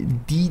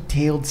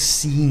detailed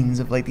scenes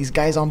of these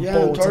guys on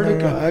boats.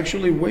 Antarctica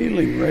actually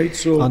whaling, right?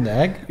 So on the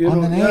egg,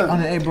 on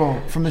the egg,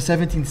 bro, from the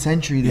 17th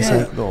century. This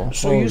egg, bro.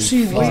 So you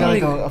see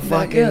whaling.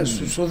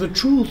 So the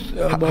truth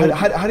about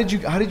how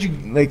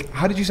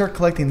did you start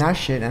collecting that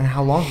shit, and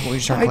how long ago did you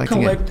start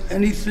collecting it? I collect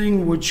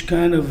anything which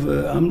kind of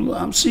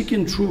I'm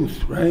seeking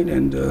truth, right?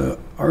 And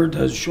art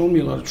has shown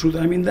me a lot of truth.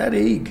 I mean, that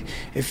egg,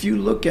 if you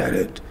look at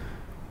it,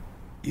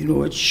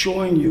 it's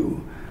showing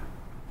you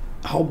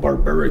how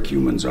barbaric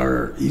humans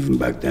are even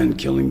back then,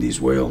 killing these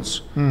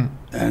whales.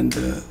 And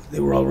they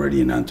were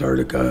already in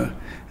Antarctica,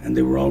 and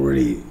they were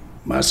already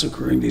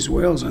massacring these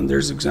whales, and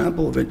there's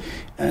example of it.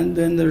 And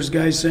then there's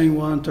guys saying,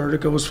 well,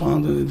 Antarctica was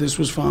founded, this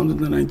was founded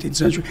in the 19th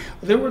century.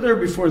 They were there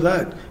before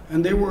that,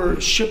 and they were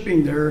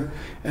shipping there.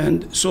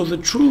 And so the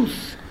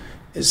truth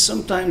is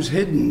sometimes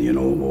hidden. You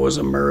know,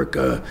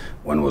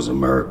 when was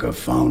America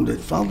founded?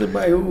 Founded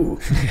by who?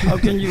 How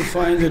can you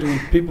find it when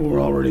people were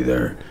already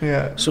there?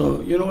 Yeah.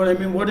 So, you know what I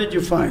mean? What did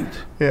you find?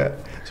 Yeah.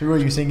 So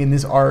what you're saying, in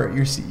this art,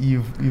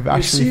 you've actually,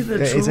 you see the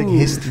truth. It's like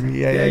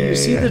history. Yeah, you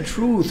see the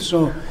truth.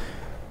 So,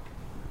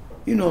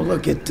 you know,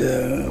 look at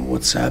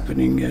what's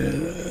happening.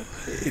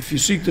 If you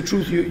seek the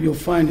truth, you'll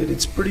find it.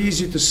 It's pretty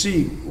easy to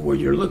see what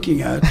you're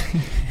looking at.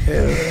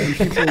 And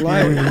people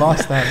lie. We've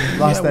lost that.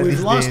 We've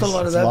lost a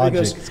lot of It's that logic.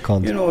 because, It's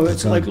concept. you know, it's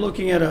It's like done.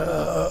 looking at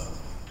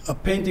a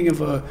painting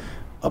of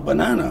a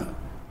banana,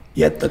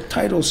 yet the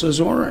title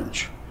says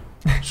orange.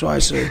 So I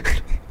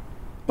said,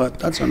 but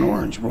that's an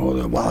orange,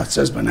 bro. Well, it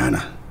says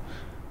banana,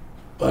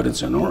 but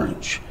it's an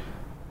orange.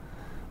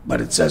 But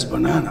it says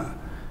banana.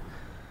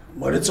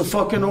 But it's a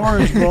fucking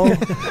orange, bro.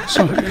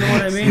 So you know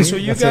what I mean? So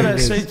you That's what gotta it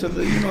is. say to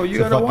the, you know, you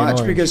It's a gotta fucking watch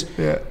orange. because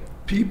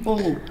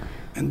people,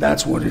 and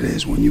that's what it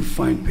is. When you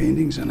find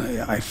paintings, and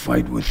I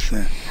fight with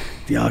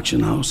the auction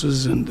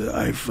houses, and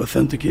I've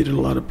authenticated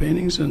a lot of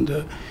paintings,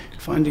 and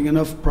finding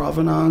enough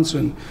provenance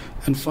and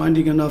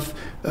finding enough,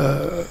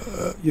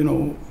 you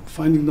know,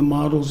 finding the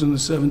models in the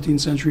 17th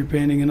century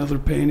painting and other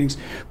paintings,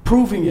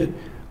 proving it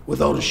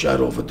without a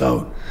shadow of a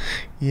doubt.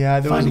 Yeah,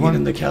 there was Finding one it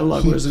in the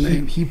catalog was the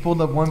name. He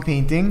pulled up one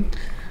painting,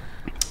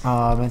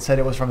 and said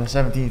it was from the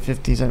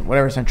 1750s and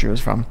whatever century it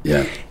was from.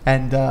 Yeah.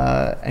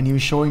 And he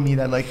was showing me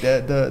that like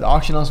the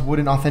auction house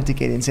wouldn't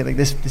authenticate it and say like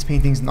this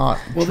painting's not.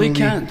 Well, they truly-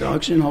 can't. The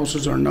auction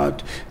houses are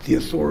not the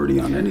authority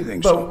on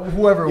anything. But So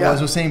whoever it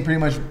yeah. was saying pretty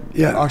much.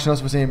 Yeah. The auction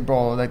house was saying,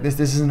 bro, like this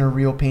isn't a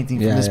real painting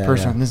from Yeah, this yeah,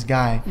 person, yeah. from this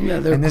guy. Yeah,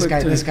 they're and this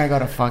quick guy to-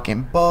 got a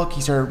fucking book.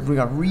 We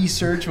got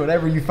research,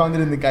 whatever. You found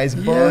it in the guy's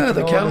book. yeah,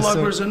 the and all this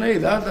catalog stuff. Raisonné,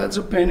 that's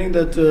a painting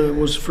that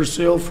was for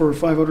sale for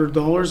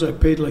 $500. I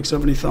paid like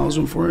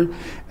 $70,000 for it,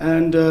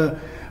 and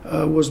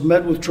was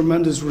met with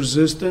tremendous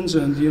resistance.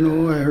 And you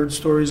know, I heard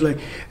stories like,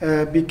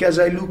 because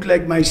I look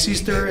like my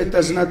sister, it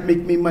does not make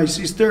me my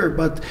sister.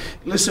 But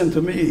listen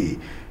to me.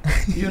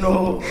 You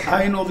know,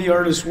 I know the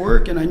artist's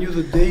work, and I knew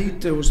the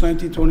date. It was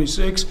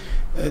 1926.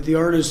 The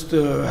artist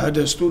had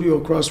a studio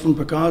across from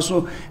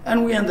Picasso,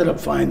 and we ended up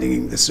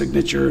finding the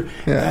signature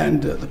Yeah.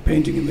 and the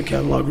painting in the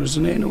catalog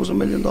Raisonné, and it was $1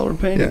 million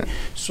painting. Yeah.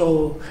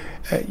 So,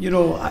 you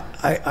know,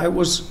 I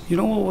was, you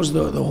know, what was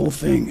the whole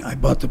thing? I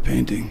bought the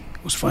painting.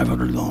 It was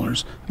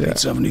 $500. Yeah. Paid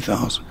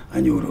 $70,000. I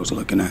knew what I was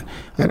looking at.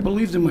 I Yeah.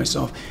 believed in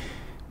myself.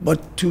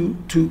 But to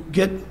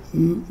get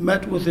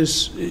met with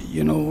this,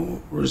 you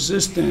know,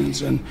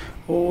 resistance and,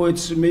 oh,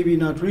 it's maybe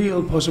not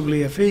real,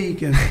 possibly a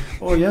fake, and,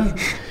 oh, yeah.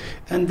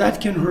 And that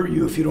can hurt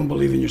you if you don't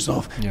believe in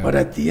yourself. Yeah. But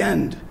at the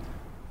end,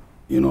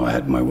 you know, I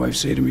had my wife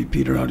say to me,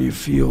 Peter, how do you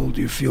feel? Do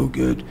you feel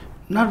good?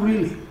 Not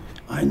really.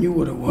 I knew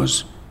what it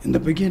was in the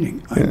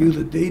beginning. I knew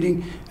the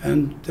dating,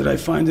 and did I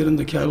find it in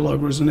the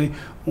catalog Raisonné,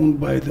 owned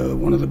by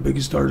one of the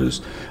biggest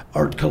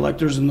art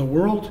collectors in the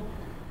world?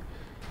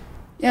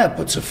 Yeah, it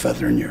puts a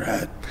feather in your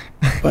hat.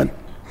 But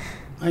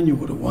I knew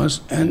what it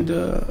was. And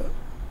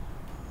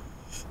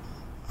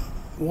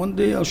one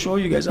day I'll show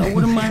you guys. I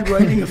wouldn't mind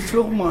writing a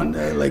film on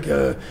that, like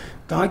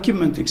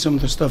documenting some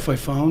of the stuff I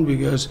found,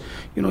 because,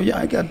 you know, yeah,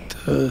 I got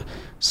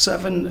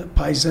 7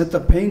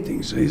 Paisetta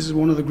paintings. He's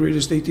one of the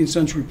greatest 18th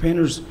century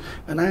painters.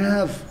 And I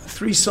have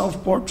 3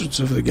 self-portraits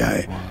of the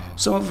guy,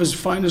 some of his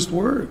finest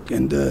work.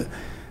 And the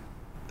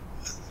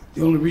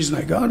only reason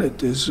I got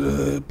it is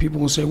people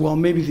will say, well,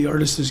 maybe the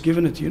artist has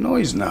given it to you. No,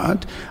 he's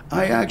not.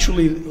 I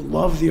actually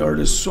love the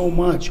artist so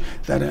much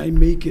that I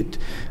make it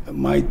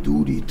my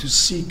duty to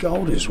seek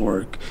out his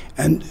work.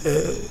 And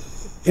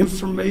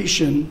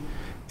information,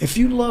 if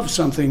you love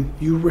something,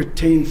 you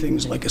retain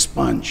things like a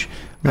sponge.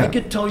 I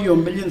could tell you a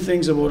million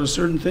things about a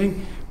certain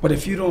thing, but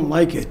if you don't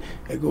like it,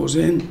 it goes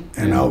in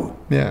and out.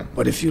 Yeah.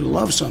 But if you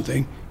love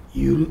something,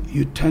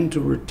 you tend to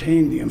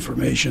retain the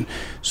information.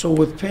 So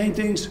with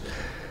paintings,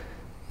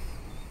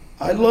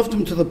 I loved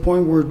them to the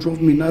point where it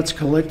drove me nuts.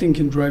 Collecting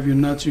can drive you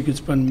nuts. You could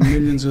spend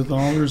millions of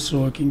dollars,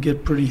 so it can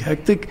get pretty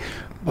hectic.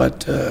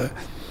 But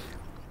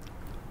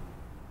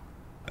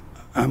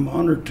I'm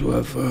honored to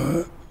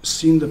have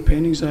seen the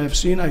paintings I have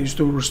seen. I used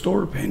to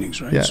restore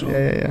paintings, right? Yeah,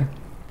 yeah.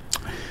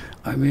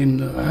 I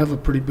mean, I have a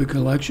pretty big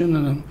collection,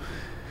 and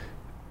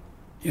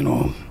you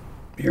know,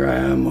 here I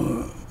am,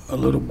 a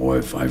little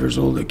boy, 5 years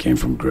old, that came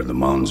from the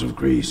mountains of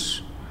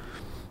Greece.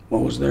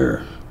 What was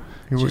there?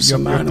 You were Just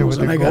some up there animals,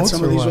 with and the I got goats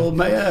some or of these what? old,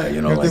 yeah,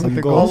 you know, You're up there like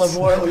with the olive goats?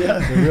 oil, yeah,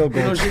 The real You know,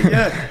 goats.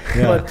 yeah.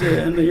 Yeah. But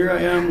and here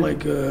I am,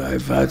 like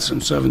I've had some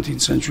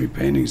 17th century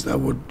paintings that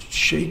would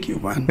shake you,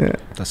 man. Yeah.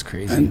 That's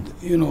crazy. And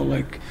you know,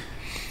 like,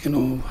 you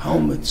know,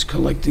 helmets,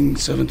 collecting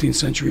 17th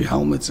century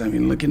helmets. I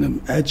mean, looking at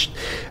them etched,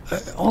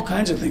 all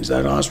kinds of things.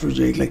 That ostrich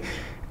egg, like,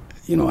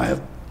 you know, I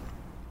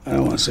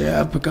don't want to say I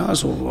have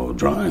Picasso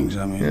drawings.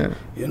 I mean, Yeah.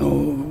 you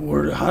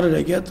know, how did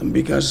I get them?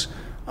 Because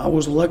I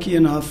was lucky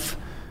enough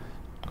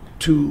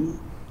to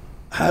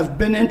have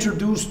been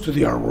introduced to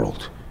the art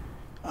world.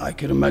 I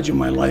could imagine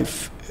my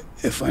life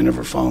if I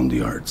never found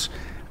the arts.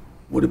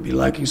 Would it be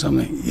lacking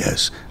something?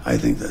 Yes. I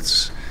think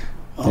that's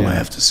all I Yeah.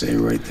 have to say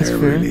right there,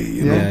 fair. really.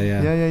 You Yeah. know?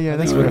 Yeah, yeah. Yeah. I think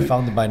That's you would fair. have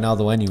found it by now,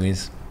 though,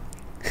 anyways.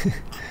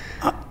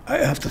 I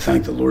have to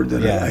thank the Lord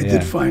that Yeah, I yeah.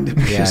 did find it,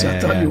 because Yeah, I'll yeah,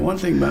 tell yeah. you one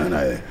thing, man.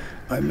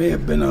 I may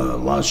have been a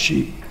lost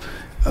sheep.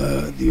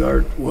 The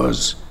art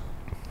was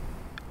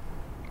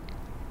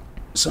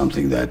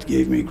something that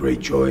gave me great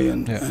joy,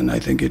 and I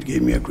think it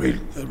gave me a great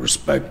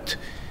respect.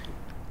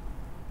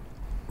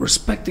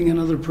 Respecting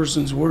another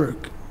person's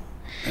work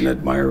and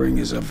admiring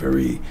is a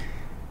very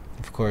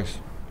Of course.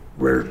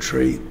 rare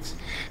trait.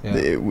 Yeah.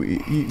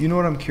 You know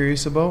what I'm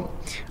curious about?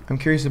 I'm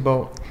curious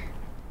about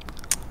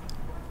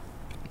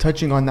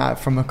touching on that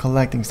from a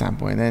collecting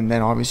standpoint, and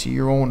then obviously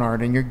your own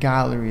art and your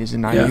galleries,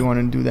 and now Yeah. you want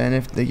to do the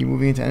NFT, like you're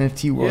moving into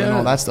NFT world and all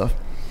Yeah. that stuff.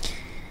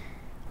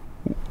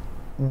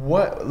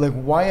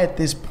 Why at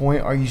this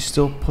point are you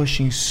still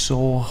pushing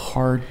so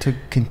hard to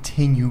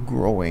continue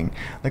growing?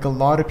 Like, a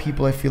lot of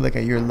people, I feel like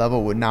at your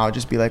level would now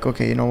just be like,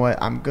 okay, you know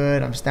what, I'm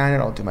good, I'm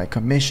standing, I'll do my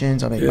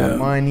commissions, I'll make my Yeah.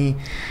 money.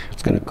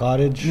 Let's get a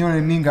cottage. You know what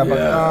I mean? Got my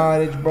Yeah.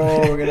 cottage, bro.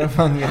 We're gonna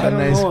fucking get I a don't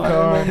nice know. car.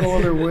 I don't know no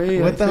other way.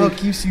 What I the hell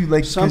think keeps you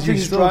like? 'cause you're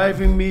something's still-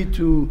 driving me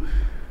to,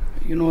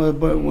 you know,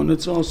 but when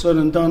it's all said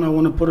and done, I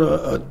want to put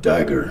a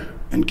dagger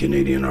in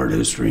Canadian art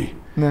history.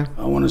 Yeah,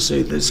 I want to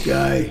say this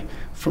guy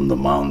from the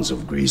mountains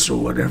of Greece or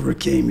whatever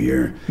came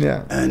here,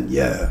 yeah, and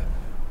yeah,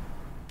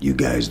 you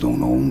guys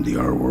don't own the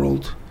art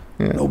world.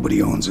 yeah.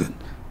 Nobody owns it.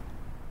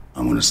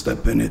 I'm going to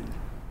step in it.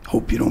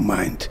 Hope you don't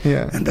mind.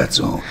 Yeah. And that's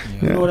all.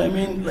 You know what I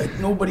mean? Like,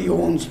 nobody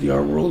owns the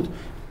art world.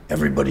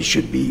 Everybody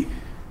should be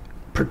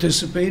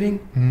participating.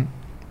 Mhm.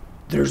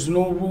 There's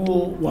no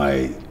rule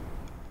why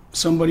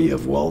somebody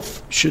of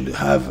wealth should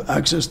have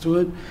access to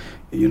it.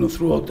 You know,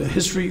 throughout the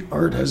history,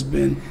 art has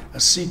been a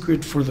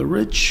secret for the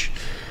rich.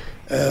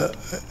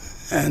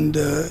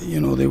 You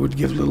know, they would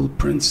give little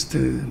prints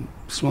to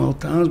small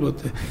towns, but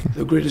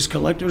the greatest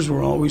collectors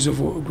were always of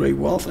great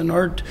wealth in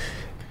art.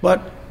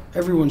 But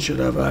everyone should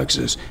have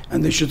access,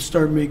 and they should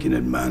start making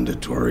it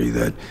mandatory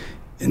that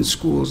in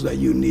schools that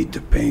you need to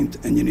paint,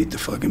 and you need to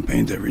fucking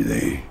paint every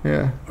day.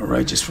 Yeah. All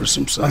right, just for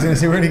some I was gonna science.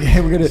 say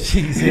we're gonna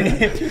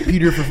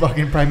Peter for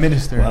fucking prime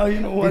minister. Well, you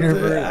know what? Peter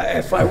for-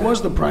 If I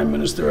was the prime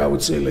minister, I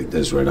would say like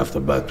this right off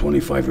the bat: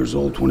 25 years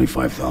old,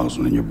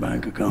 25,000 in your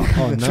bank account.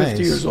 Oh, 50 nice.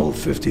 years old,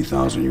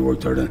 50,000. You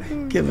worked hard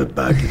on. Give it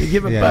back.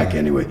 Give it Yeah. back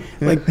anyway.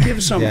 Like,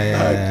 give some Yeah, yeah,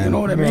 back. yeah. You know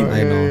what I mean?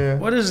 I know. Yeah.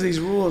 What is these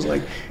rules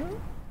like?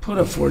 Put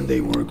a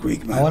 4-day work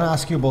week, man. I want to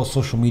ask you about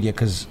social media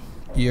because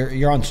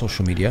you're on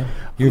social media.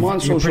 You're, I'm on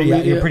social pretty,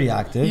 media. You're pretty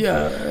active.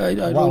 Yeah, I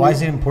Why, don't why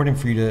is it important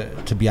for you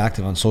to be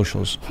active on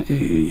socials?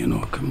 You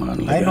know, come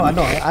on. I know.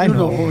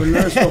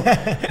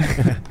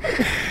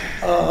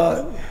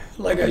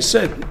 Like I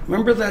said,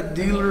 remember that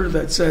dealer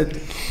that said,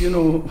 you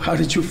know, how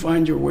did you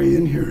find your way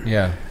in here?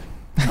 Yeah.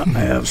 I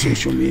have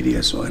social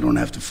media, so I don't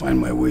have to find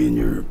my way in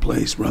your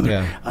place, brother.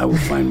 Yeah. I will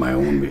find my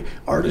own way.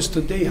 Artists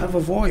today have a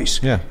voice.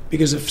 Yeah.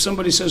 Because if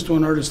somebody says to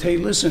an artist, hey,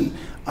 listen,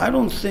 I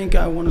don't think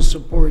I want to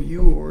support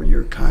you or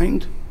your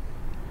kind,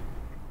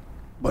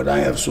 but I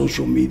have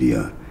social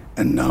media,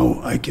 and now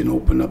I can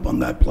open up on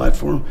that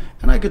platform,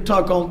 and I could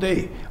talk all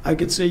day. I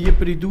could say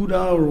yippity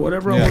doo-dah or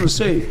whatever I Yeah. want to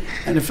say.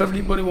 And if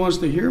everybody wants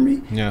to hear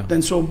me, Yeah.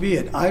 then so be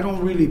it. I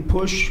don't really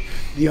push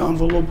the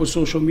envelope with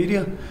social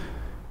media.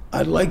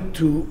 I'd like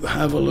to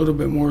have a little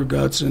bit more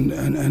guts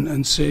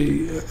and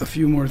say a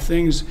few more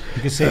things.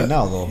 You can say it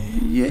now, though.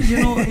 Yeah,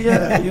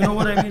 you know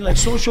what I mean? Like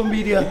social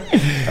media, What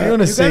do you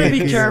want to you say?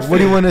 gotta be careful. What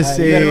do you want to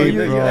say,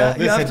 you bro? have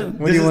to- Listen,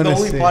 What do you this is the wanna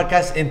only say?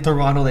 podcast in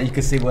Toronto that you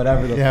can say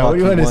whatever the Yeah, fuck what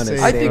do you wanna want say?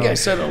 to I say. think bro. I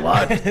said a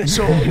lot,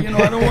 so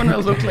I don't want to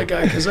look like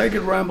because I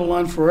could ramble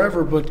on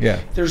forever. But Yeah.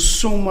 there's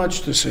so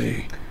much to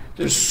say.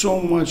 There's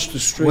so much to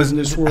straighten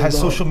this world Has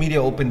out. social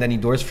media opened any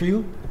doors for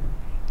you?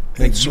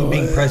 Like It's, you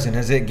being present,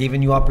 has it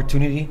given you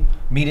opportunity?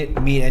 Meet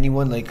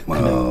anyone like?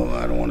 Well,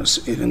 I don't want to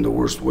say it in the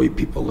worst way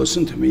people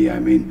listen to me. I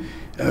mean,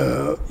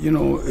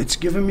 it's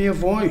given me a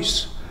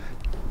voice.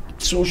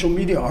 Social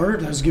media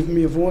art has given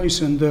me a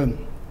voice, and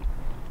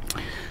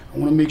I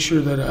want to make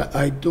sure that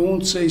I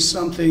don't say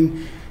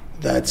something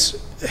that's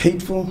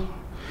hateful.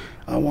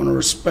 I want to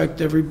respect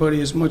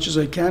everybody as much as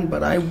I can,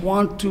 but I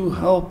want to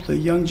help the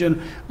young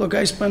gen. Look,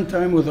 I spend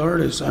time with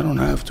artists. I don't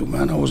have to,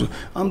 man.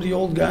 I'm the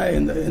old guy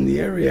in the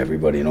area.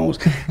 Everybody knows.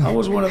 I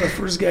was one of the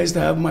first guys to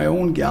have my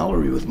own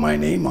gallery with my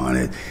name on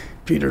it.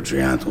 Peter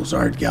Trianto's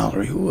Art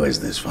Gallery. Who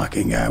is this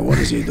fucking guy? What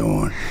is he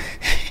doing?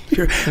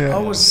 I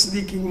was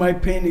sneaking my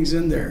paintings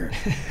in there.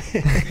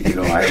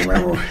 I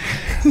remember.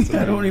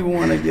 I don't even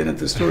want to get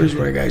into stories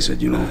where a guy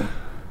said,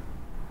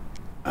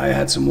 I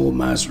had some old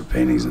master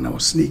paintings and I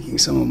was sneaking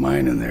some of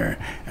mine in there,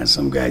 and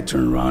some guy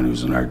turned around, he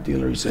was an art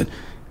dealer, he said,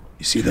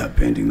 you see that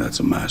painting, that's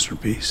a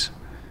masterpiece.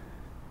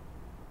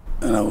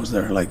 And I was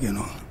there like,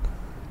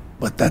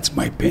 but that's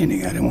my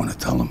painting. I didn't want to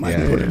tell him I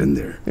put it in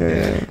there.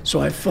 Yeah.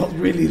 So I felt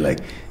really like,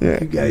 you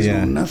guys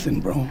know nothing,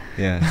 bro.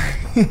 Yeah.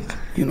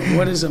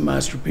 What is a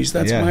masterpiece?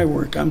 That's my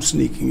work. I'm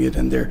sneaking it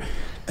in there.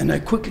 And I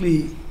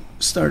quickly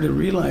started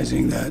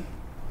realizing that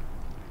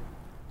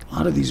a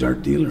lot of these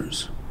art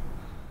dealers,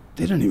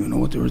 they didn't even know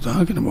what they were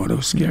talking about. It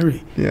was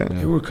scary. Yeah.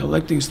 They were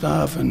collecting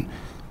stuff, and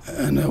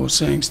I was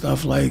saying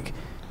stuff like,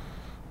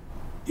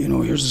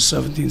 here's a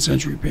 17th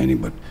century painting,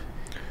 but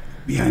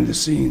behind the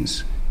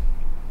scenes,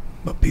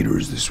 But Peter,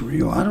 is this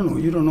real? I don't know.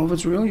 You don't know if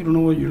it's real. You don't know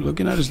what you're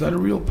looking at. Is that a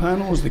real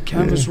panel? Is the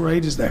canvas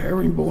right? Is the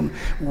herringbone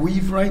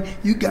weave right?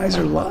 You guys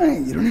are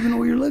lying. You don't even know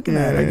what you're looking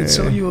at. I can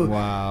tell you.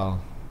 Wow.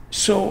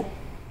 So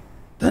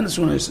then it's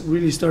when it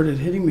really started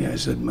hitting me. I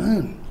said,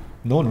 man.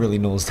 No one really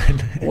knows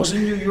that. I was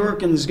in New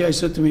York, and this guy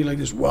said to me like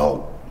this,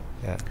 well,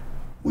 Yeah.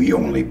 we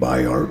only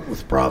buy art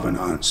with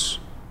provenance.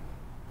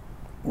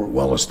 We're a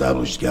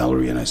well-established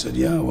gallery. And I said,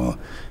 yeah, well,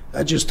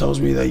 that just tells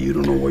me that you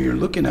don't know what you're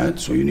looking at,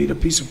 so you need a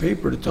piece of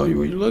paper to tell you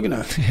what you're looking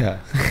at. Yeah.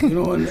 You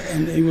know,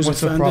 and he was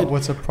offended.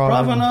 What's a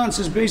provenance? Provenance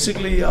is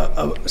basically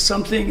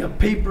a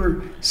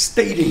paper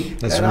stating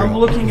That's that I'm real.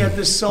 looking at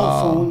this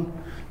cell phone.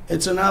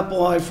 It's an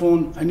Apple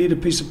iPhone. I need a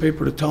piece of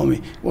paper to tell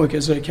me. Well,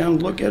 because I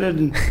can't look at it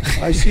and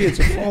I see it's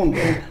a phone,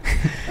 bro.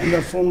 And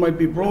that phone might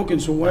be broken,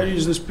 so why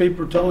is this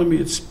paper telling me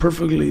it's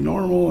perfectly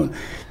normal? And,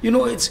 you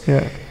know, it's...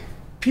 Yeah.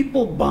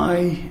 People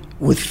buy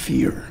with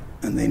fear,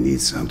 and they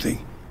need something.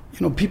 You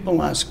know,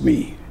 people ask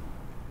me,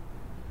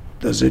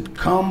 does it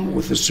come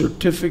with a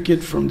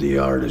certificate from the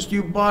artist?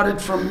 You bought it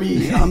from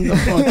me. I'm the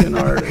fucking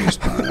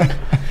artist, man.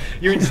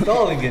 You're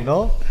installing it,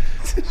 no?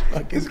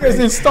 This guy's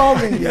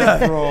installing it,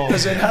 Yeah. bro.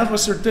 Does it have a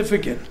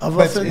certificate of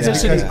But-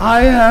 authenticity? yeah.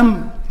 I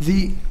am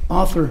the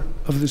author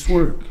of this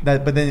work.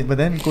 But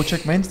then go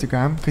check my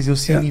Instagram because you'll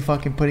see Yeah. me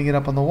fucking putting it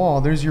up on the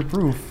wall. There's your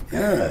proof.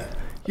 Yeah.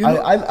 You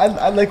know,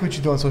 I like what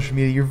you do on social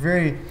media. You're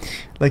very,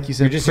 like you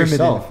said, You're just primitive.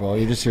 yourself, bro.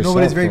 You're just No, yourself.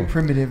 but it's very bro.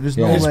 primitive. There's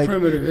Yeah. no It's like,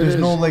 primitive, it there's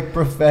no is. like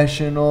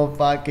professional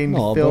fucking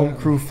No, film but-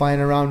 crew flying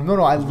around.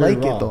 No, I very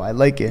like it raw. though. I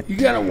like it. you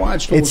gotta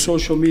watch those It's-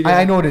 social media.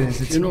 I know what it is.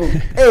 It's, You know,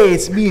 hey,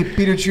 it's me,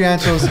 Peter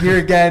Triantos, here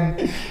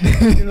again.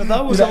 you know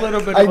that was a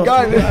little bit I of a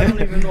got fluke. it. I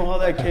don't even know how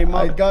that came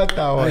up. I got that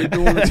I one.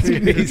 don't want That's to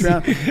speak amazing.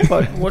 around.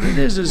 But what it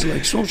is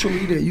like social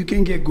media. You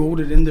can get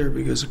goaded in there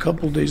because a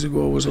couple of days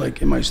ago I was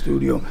like in my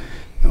studio.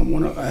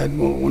 And I had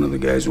one of the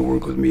guys who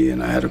worked with me,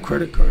 and I had a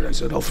credit card. I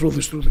said, "I'll throw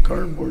this through the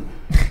cardboard.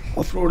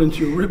 I'll throw it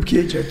into your rib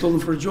cage." I told him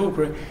for a joke,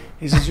 right?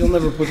 He says, "You'll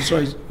never put it."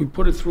 So we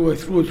put it through. I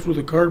threw it through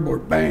the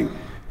cardboard, bang,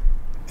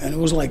 and it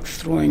was like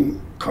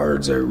throwing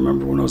cards. I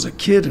remember when I was a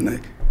kid, and I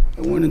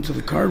went into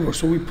the cardboard.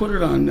 So we put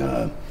it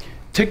on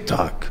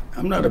TikTok.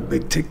 I'm not a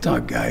big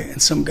TikTok guy,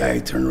 and some guy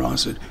turned around and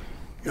said,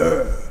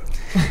 "Yeah,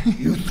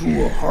 you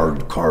threw a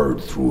hard card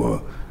through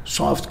a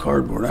soft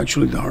cardboard."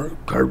 Actually, the hard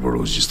cardboard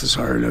was just as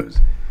hard as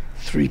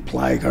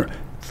 3-ply card.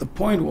 The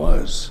point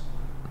was,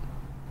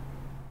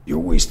 you're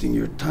wasting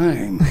your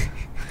time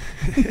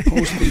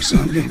posting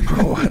something,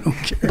 bro. I don't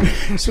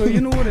care. So you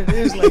know what it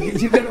is.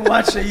 Like you gotta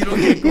watch that you don't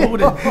get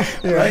goaded,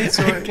 right?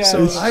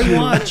 So I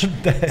watch,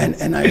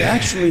 and I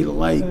actually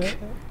like.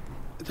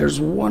 There's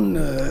one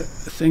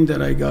thing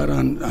that I got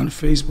on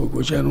Facebook,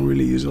 which I don't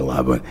really use a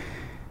lot, but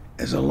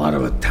there's a lot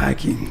of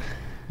attacking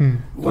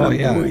what I'm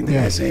doing. The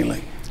guy saying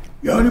like,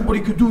 "Yeah, anybody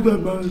could do that,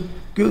 man."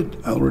 Good,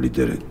 I already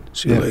did it.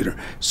 See you later.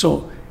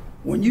 So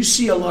when you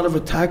see a lot of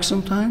attacks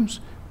sometimes,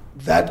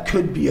 that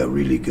could be a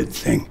really good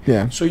thing.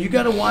 Yeah. So you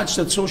got to watch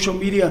that social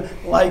media,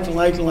 like.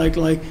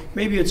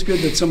 Maybe it's good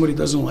that somebody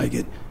doesn't like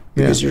it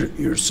because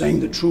you're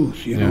saying the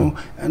truth, you know.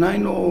 And I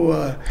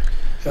know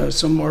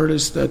some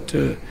artists that,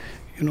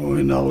 you know,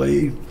 in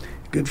LA,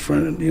 good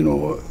friend, you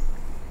know,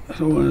 I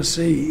don't want to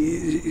say,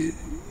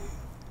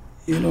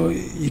 you know,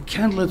 you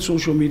can't let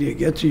social media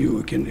get to you.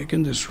 It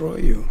can destroy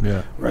you.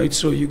 Yeah. Right.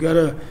 So you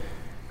gotta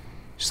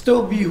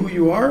still be who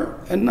you are,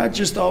 and not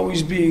just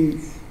always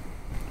being,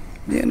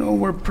 you know,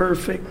 we're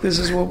perfect. This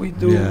is what we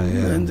do,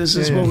 and this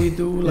is what we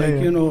do. Like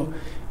you know,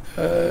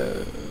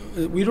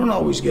 we don't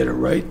always get it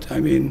right. I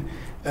mean,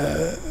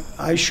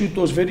 I shoot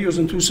those videos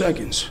in 2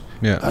 seconds.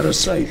 Out of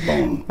sight,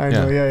 boom. I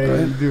know,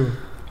 Right? you do.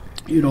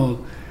 You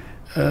know.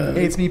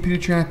 Hey, it's me, Peter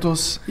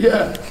Triantos.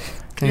 Yeah.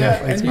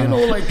 And you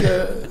know, like.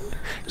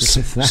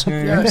 Sometimes.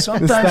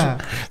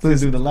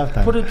 Let's do the left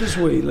hand. Put it this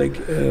way, like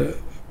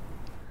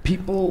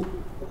people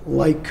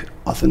like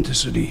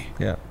authenticity.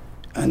 Yeah.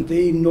 And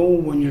they know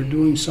when you're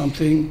doing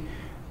something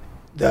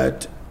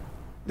that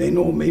they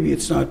know maybe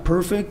it's not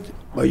perfect,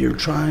 but you're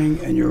trying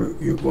and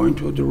you're going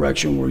to a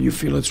direction where you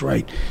feel it's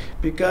right.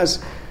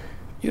 Because,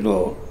 you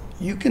know,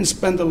 you can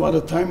spend a lot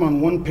of time on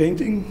one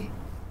painting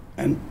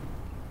and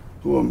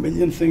do a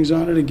million things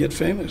on it and get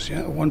famous.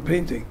 Yeah, one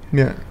painting.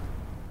 Yeah.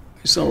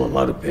 I sell a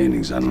lot of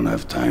paintings. I don't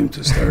have time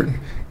to start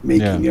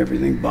making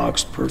everything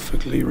boxed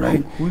perfectly,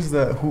 right? Who's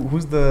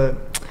the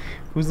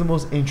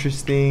most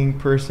interesting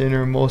person,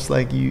 or most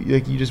like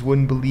you just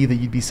wouldn't believe that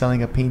you'd be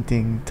selling a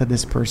painting to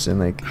this person?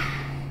 Like,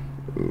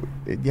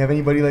 do you have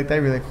anybody like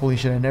that? You're like, holy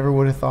shit, I never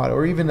would have thought,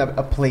 or even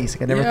a place.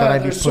 Like, I never thought I'd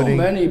be there's putting.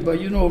 so many,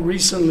 but you know,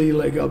 recently,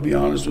 like I'll be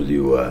honest with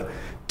you,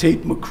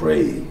 Tate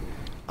McRae,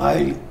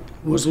 I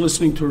was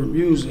listening to her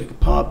music,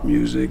 pop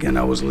music, and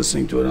I was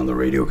listening to it on the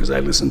radio because I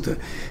listen to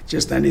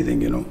just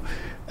anything, you know.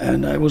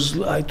 And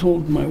I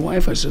told my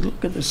wife, I said,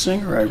 look at the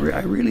singer.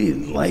 I really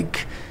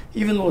like,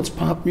 even though it's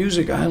pop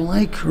music, I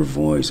like her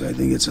voice. I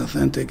think it's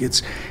authentic.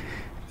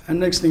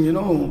 And next thing you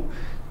know,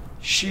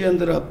 she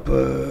ended up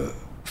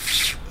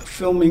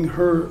filming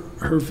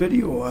her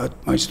video at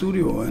my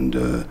studio.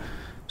 And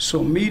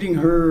so meeting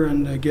her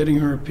and getting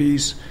her a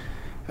piece,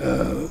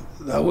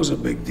 that was a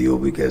big deal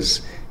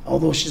because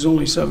although she's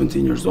only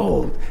 17 years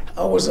old,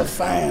 I was a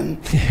fan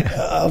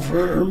of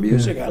her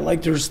music. I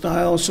liked her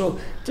style. So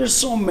there's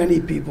so many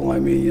people. I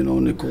mean, you know,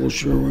 Nicole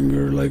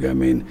Scherzinger, like, I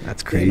mean,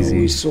 That's crazy. You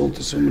know, we sold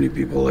to so many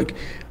people. Like,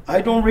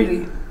 I don't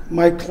really,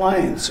 my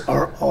clients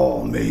are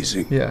all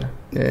amazing. Yeah.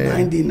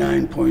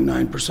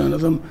 99.9%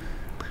 of them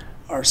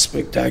are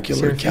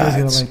spectacular Sergio's cats.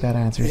 gonna like that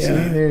answer. See,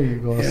 Yeah. there you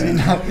go. Yeah. See,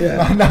 now,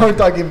 Yeah. now we're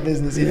talking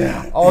business. See,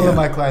 Yeah. all Yeah. of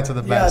my clients are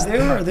the best. Yeah,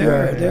 they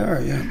are. They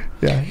are. Yeah.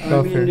 Yeah. I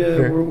No, mean, fair,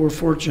 fair. we're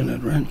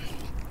fortunate, right?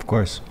 Of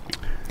course.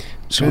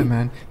 So, Good,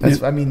 man.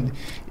 That's. I mean,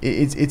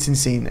 it's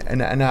insane,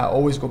 and I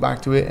always go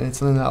back to it, and it's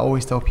something that I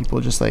always tell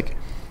people. Just like,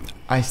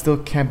 I still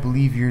can't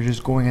believe you're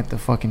just going at the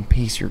fucking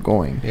pace you're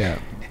going. Yeah.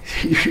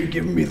 you're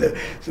giving me the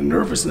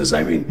nervousness.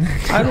 I mean,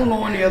 I don't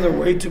know any other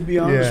way, to be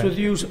honest Yeah. with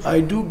you.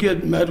 I do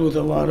get met with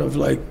a lot of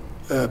like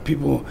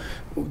people.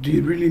 Do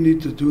you really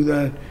need to do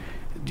that?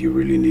 Do you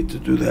really need to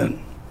do that?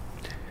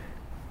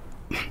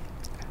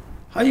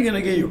 How are you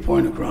gonna get your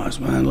point across,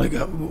 man? Like,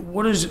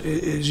 what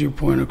is your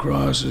point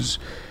across? Is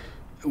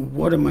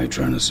what am I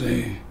trying to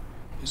say?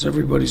 Is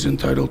everybody's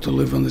entitled to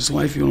live on this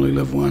life? You only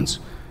live once.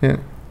 Yeah.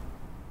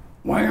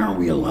 Why aren't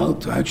we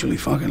allowed to actually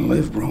fucking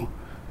live, bro?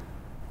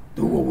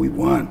 Do what we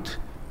want.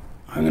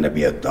 I'm gonna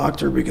be a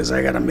doctor because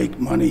I gotta make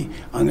money.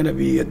 I'm gonna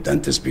be a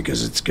dentist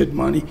because it's good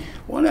money.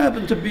 What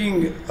happened to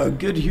being a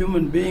good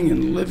human being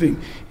and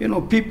living? You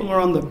know, people are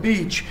on the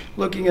beach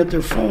looking at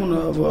their phone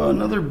of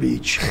another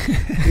beach.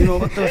 You know,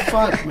 what the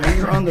fuck, man?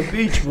 You're on the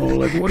beach, bro.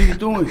 Like, what are you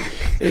doing?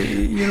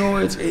 You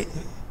know,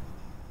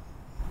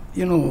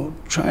 you know,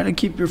 try to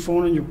keep your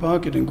phone in your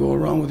pocket and go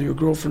around with your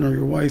girlfriend or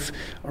your wife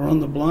around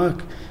the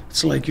block.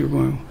 It's like you're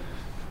going,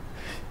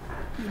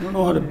 you don't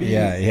know how to be.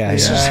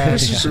 This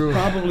is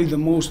probably the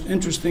most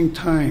interesting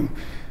time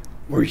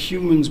where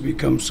humans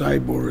become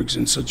cyborgs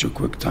in such a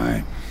quick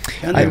time.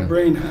 Can their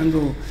brain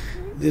handle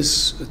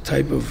this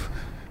type of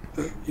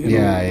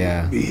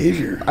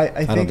behavior?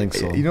 I don't think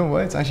so. You know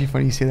what? It's actually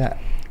funny you say that.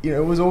 You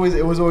know, it was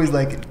always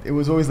like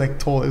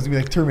told. It was gonna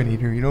be like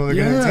Terminator. You know, it's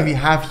gonna be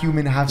half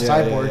human, half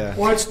cyborg. Yeah.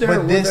 Well, it's there.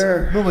 But We're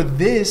there. but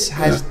this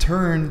has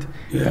turned.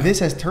 Yeah. This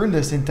has turned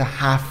us into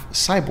half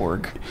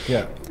cyborg.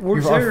 Yeah. We're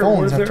Our there. phones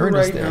We're have there turned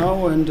us right there.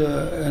 now,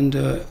 and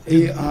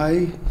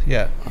AI.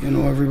 Yeah. You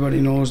know,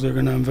 everybody knows they're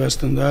going to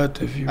invest in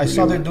that. If you I really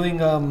saw they're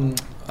want.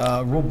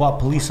 doing robot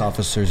police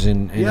officers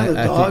in the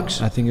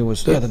dogs. I think it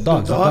was the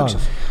dogs. The dogs.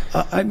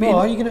 I mean, Bro,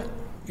 are you gonna?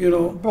 you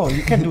know, Bro,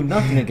 you can't do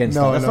nothing against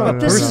No, them. That's no, not no,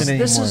 a no, person no. anymore.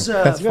 This is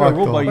That's You're a fucked,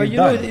 robot. though. You're but you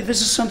know, done.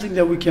 this is something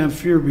that we can't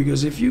fear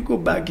because if you go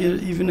back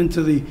even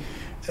into the,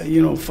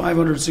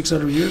 500,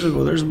 600 years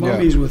ago, there's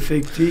mummies with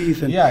fake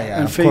teeth and,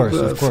 and of fake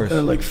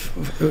course.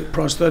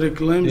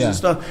 prosthetic limbs Yeah. and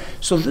stuff.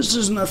 So this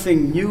is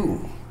nothing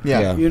new.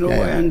 Yeah. You know,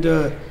 Yeah, yeah. and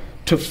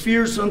to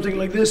fear something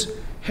like this,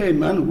 hey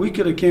man, we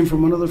could have came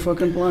from another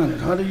fucking planet.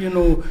 How do you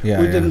know we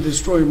didn't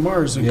destroy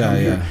Mars and come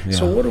here? yeah.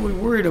 So what are we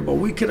worried about?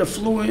 We could have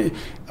flew in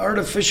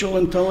artificial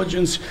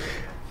intelligence.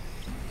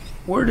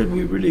 Where did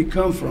we really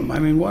come from? I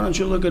mean, why don't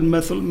you look at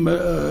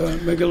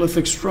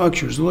megalithic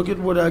structures? Look at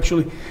what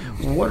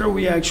are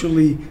we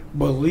actually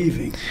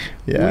believing?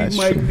 Yeah, we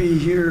might be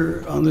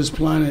here on this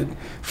planet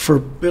for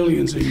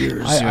billions of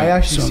years. I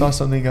actually saw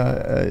something,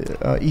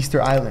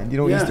 Easter Island. You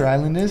know what Yeah. Easter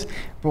Island is?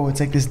 Bro, it's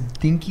like this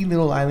dinky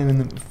little island in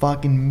the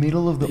fucking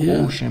middle of the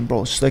ocean,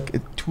 bro. It's like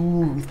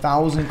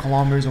 2,000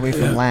 kilometers away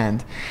from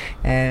land.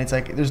 And it's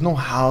like, there's no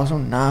house, no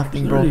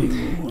nothing, bro.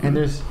 And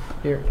there's,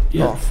 here,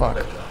 oh,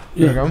 fuck.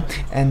 There you go.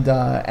 And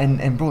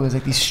bro, there's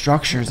like these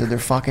structures that they're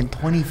fucking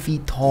 20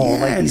 feet tall,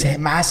 like these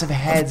massive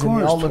heads, Of course,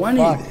 and they all look 20.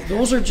 fucked.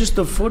 Those are just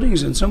the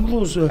footings, and some of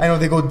those. I know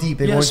they go deep.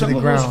 They go into some the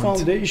of ground. those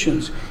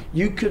foundations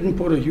you couldn't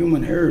put a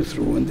human hair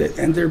through, and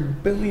they're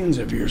billions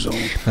of years old.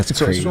 That's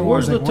crazy. So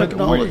where's the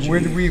technology?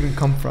 Where did we even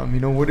come from? You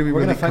know, where did we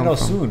We're really gonna find come out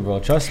from? soon, bro.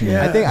 Trust me.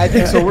 Yeah. I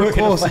think so. We're We're gonna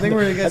close. I find think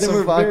we're gonna out. get I think some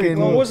we're very fucking.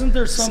 close. Well, wasn't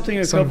there something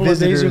a some couple of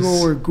days visitors.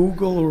 ago where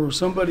Google or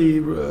somebody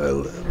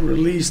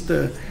released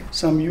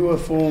some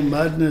UFO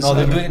madness? No,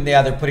 they're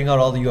putting out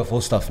all the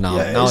UFO stuff now.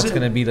 Yeah, now is it's it?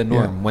 gonna be the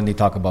norm when they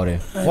talk about it.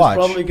 It's Watch.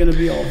 probably going to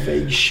be all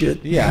vague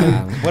shit.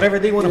 Yeah. Whatever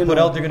they want to You put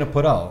know. out, they're gonna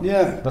put out.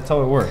 Yeah. That's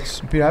how it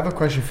works. Peter, I have a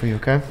question for you.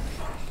 Okay,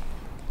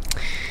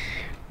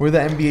 we're the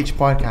MBH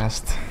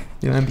podcast.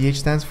 You know what MBH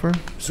stands for?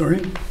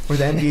 Sorry? We're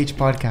the MBH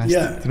podcast.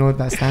 Yeah. Do you know what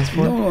that stands for?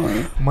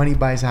 No, Money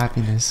buys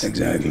happiness.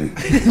 exactly.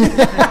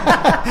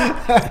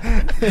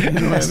 You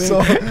know what I mean?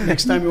 So-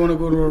 Next time you want to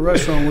go to a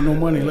restaurant with no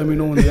money, let me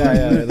know.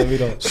 let me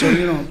know. So,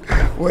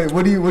 Wait,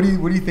 what do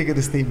you think of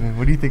the statement?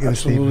 What do you think of the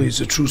absolutely, statement?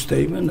 it's a true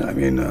statement. I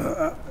mean,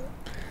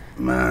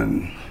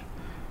 man,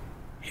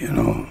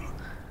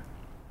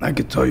 I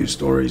could tell you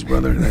stories,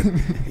 brother.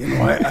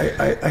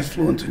 That, I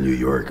flew into New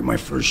York, my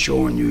first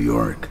show in New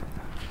York.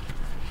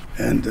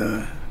 And,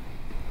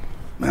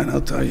 man,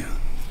 I'll tell you,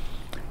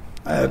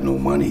 I had no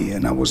money,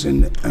 and I was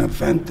in an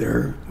event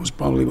there. It was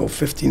probably about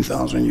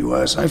 15,000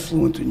 US. I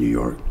flew into New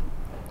York.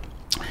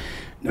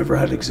 Never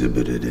had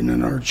exhibited in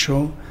an art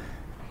show,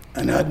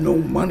 and I had no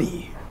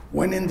money.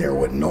 Went in there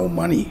with no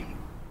money.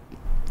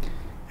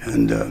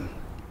 And,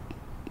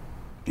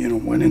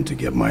 went in to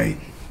get my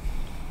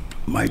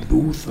my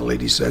booth, the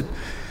lady said,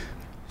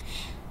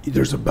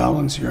 there's a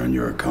balance here on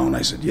your account.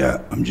 I said,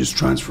 yeah, I'm just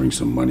transferring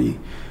some money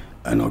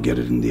and I'll get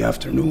it in the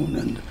afternoon.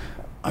 And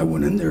I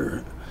went in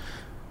there.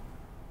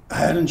 I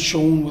hadn't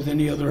shown with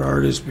any other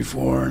artist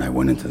before, and I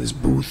went into this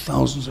booth,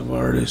 thousands of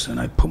artists, and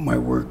I put my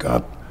work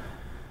up.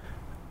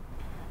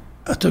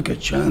 I took a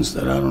chance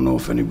that I don't know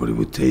if anybody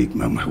would take.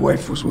 My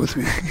wife was with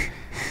me.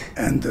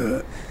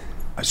 And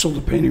I sold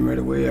the painting right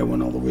away. I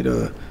went all the way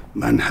to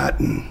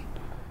Manhattan.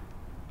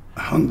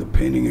 I hung the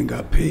painting and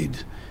got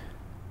paid.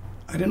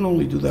 I didn't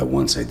only do that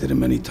once, I did it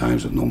many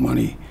times with no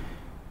money.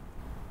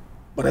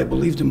 But I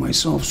believed in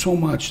myself so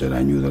much that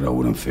I knew that I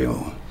wouldn't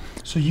fail.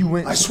 So you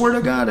went. I swear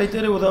to God, I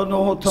did it without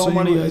no hotel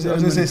money. I was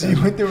gonna say, so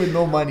you went there with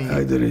no money.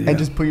 I did it, yeah. And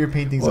just put your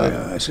paintings up.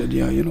 Yeah, I said,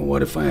 yeah, you know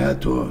what? If I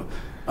had to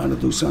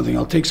do something,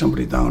 I'll take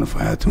somebody down if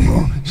I had to.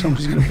 Well,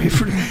 somebody's gonna pay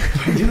for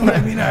it. You know what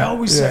I mean? I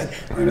always said,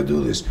 I'm gonna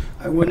do this.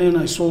 I went in,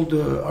 I sold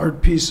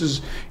art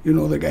pieces. You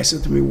know, the guy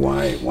said to me,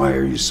 why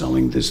are you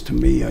selling this to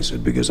me? I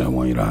said, because I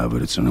want you to have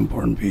it. It's an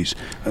important piece.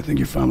 I think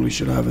your family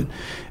should have it.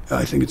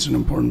 I think it's an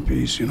important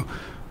piece, you know.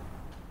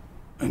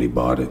 And he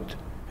bought it.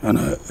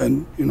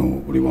 And you know,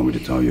 what do you want me to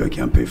tell you? I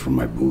can't pay for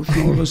my booth.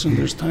 No, listen,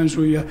 there's times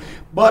where you...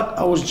 But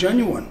I was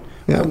genuine.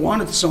 Yeah. I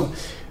wanted some...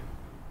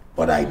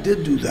 But I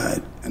did do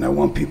that, and I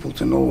want people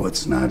to know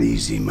it's not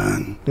easy,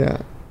 man.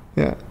 Yeah,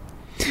 yeah.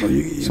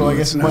 So I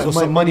guess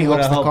money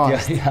helps the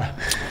cost. Yeah.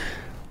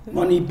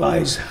 Money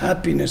buys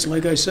happiness.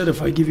 Like I said,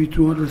 if I give you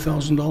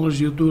 $200,000,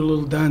 you'll do a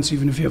little dance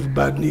even if you have a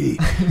bad knee.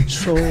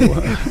 So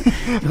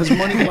does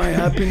money buy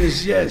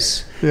happiness?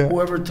 Yes. Yeah.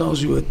 Whoever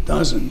tells you it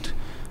doesn't.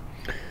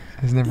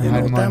 Has never had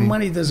money. That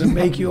money doesn't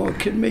make you... It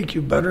can make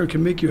you better. It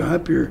can make you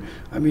happier.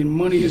 I mean,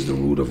 money is the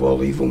root of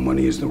all evil.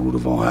 Money is the root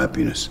of all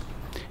happiness.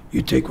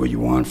 You take what you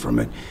want from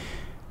it.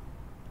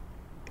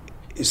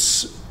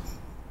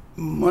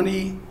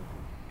 Money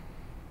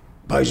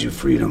buys you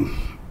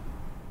freedom.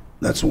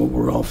 That's what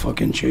we're all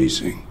fucking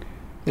chasing.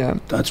 Yeah.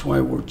 That's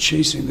why we're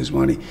chasing this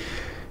money.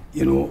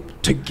 You know,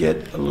 to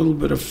get a little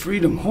bit of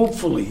freedom,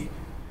 hopefully,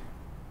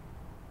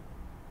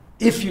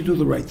 if you do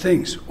the right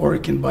things, or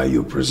it can buy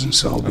you a prison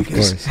cell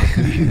because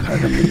you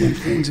got a million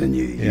things and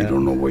you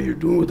don't know what you're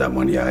doing with that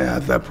money. I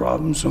have that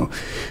problem. So,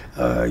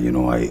 you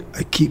know, I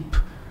keep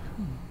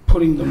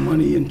putting the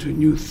money into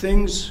new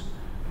things,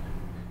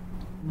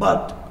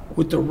 but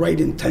with the right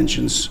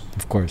intentions,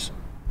 of course,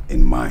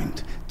 in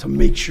mind, to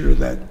make sure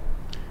that,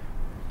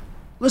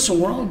 listen,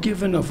 we're all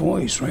given a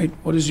voice, right?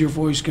 What is your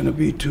voice going to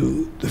be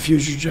to the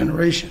future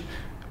generation?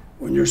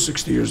 When you're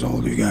 60 years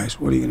old, you guys,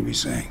 what are you going to be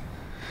saying?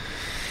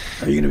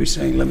 Are you going to be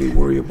saying, let me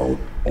worry about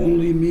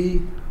only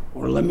me,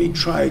 or let me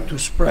try to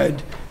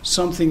spread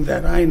something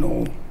that I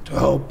know to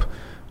help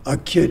a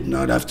kid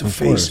not have to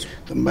face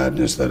the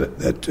madness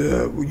that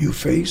you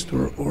faced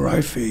or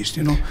I faced,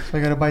 you know? So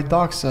I got to buy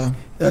Doxa.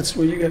 That's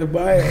what you got to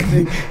buy. I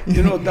think,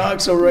 you know,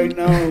 Doxa right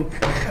now,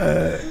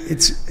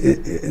 it's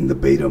in the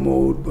beta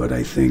mode, but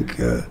I think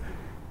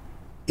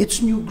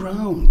it's new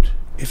ground.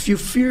 If you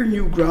fear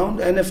new ground,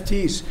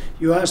 NFTs,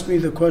 you asked me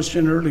the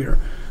question earlier,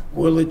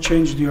 will it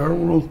change the art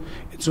world?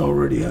 It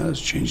already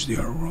has changed the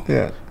art world.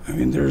 Yeah. I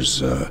mean,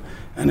 there's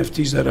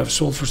NFTs that have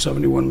sold for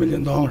 $71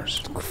 million.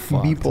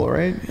 People,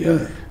 right?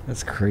 Yeah.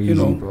 That's crazy, you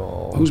know,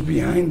 bro. Who's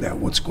behind that?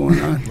 What's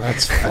going on?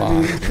 That's I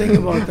mean, think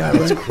about that.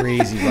 That's right?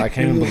 crazy, bro. I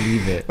can't even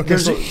believe it. Okay,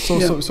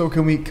 so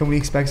can we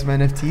expect some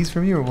NFTs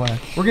from you or what?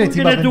 We're gonna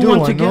team up and do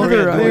one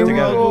together. No? We're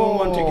gonna do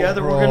one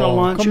together. We're gonna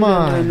launch Come it,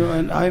 on.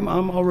 and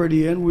I'm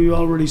already in. We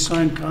already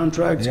signed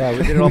contracts. Yeah, we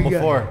did it all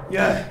before.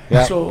 Yeah.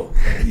 Yeah. So,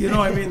 you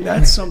know, I mean,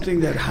 that's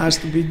something that has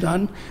to be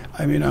done.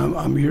 I mean,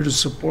 I'm here to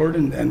support,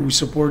 and we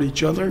support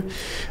each other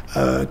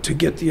to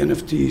get the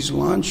NFTs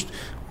launched.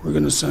 We're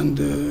going to send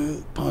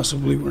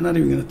possibly, we're not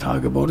even going to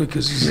talk about it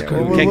because we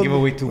can't give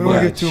away too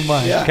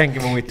much. Yeah. Can't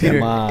give away too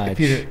much.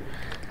 Peter,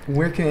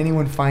 where can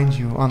anyone find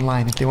you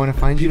online if they want to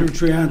find Peter you?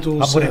 Peter Triantos.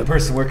 How about in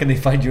person? Where can they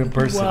find you in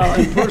person? Well,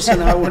 in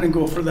person, I wouldn't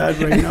go for that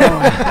right now.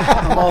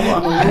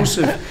 I'm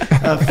elusive.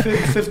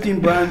 15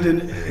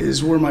 Brandon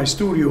is where my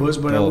studio is,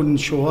 but I wouldn't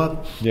show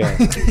up. Yeah.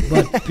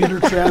 But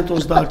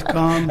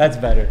PeterTriantos.com. That's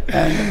better.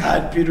 And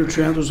at Peter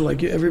Triantos,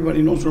 like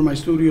everybody knows where my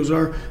studios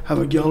are. Have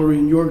a gallery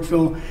in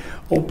Yorkville.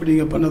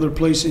 Opening up another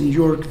place in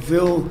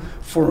Yorkville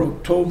for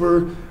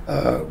October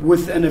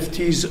with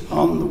NFTs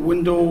on the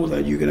window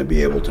that you're going to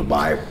be able to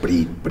buy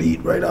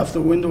right off the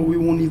window. We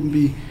won't even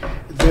be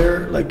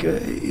there. Like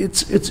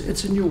it's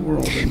a new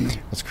world.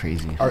 That's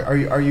crazy.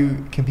 Are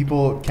you? Can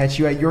people catch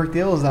you at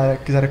Yorkdale? Is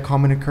that a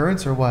common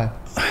occurrence or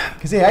what?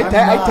 Because hey, I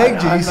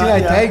tagged you. You see, I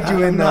tagged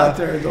you in. I'm not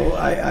there though.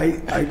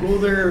 I go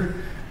there.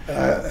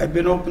 I've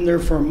been open there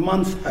for a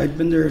month. I've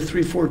been there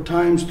 3-4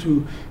 times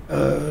to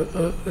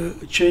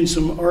change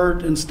some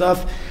art and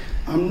stuff.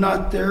 I'm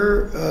not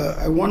there.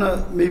 I want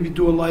to maybe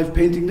do a live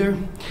painting there.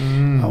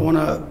 I want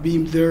to be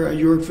there at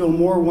Yorkville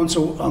more once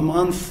a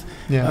month.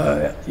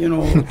 Yeah. You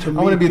know, to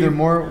I want to be there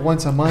more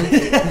once a month.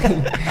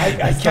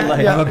 I can't.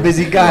 I'm a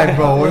busy guy,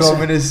 bro. What am I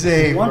gonna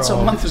say? Once bro?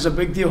 a month is a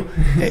big deal,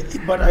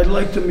 but I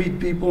like to meet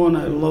people, and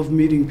I love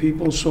meeting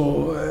people.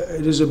 So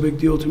it is a big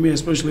deal to me,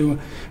 especially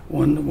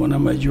when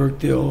I'm at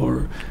Yorkdale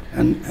or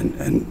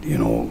and you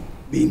know,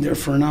 being there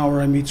for an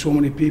hour. I meet so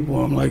many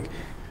people. I'm like,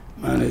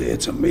 man,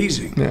 it's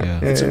amazing.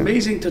 It's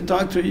amazing to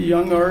talk to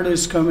young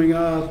artists coming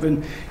up,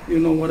 and you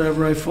know,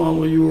 whatever, I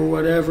follow you or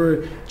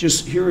whatever.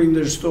 Just hearing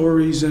their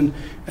stories, and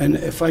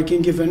if I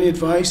can give any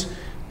advice.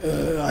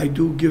 I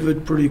do give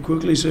it pretty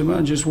quickly. Say,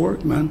 man, just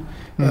work, man.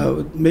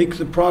 Make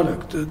the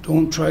product.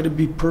 Don't try to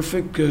be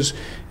perfect, because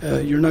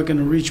you're not going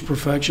to reach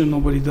perfection.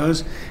 Nobody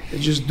does.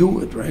 Just do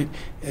it, right?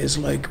 It's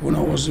like when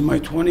I was in my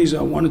 20s,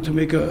 I wanted to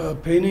make a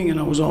painting, and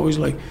I was always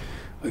like,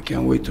 I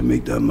can't wait to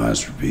make that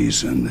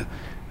masterpiece, and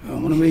I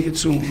want to make it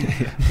soon.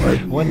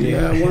 But one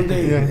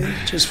day,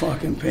 just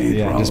fucking paint,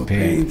 just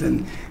paint,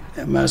 and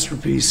a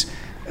masterpiece.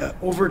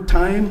 Over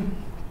time,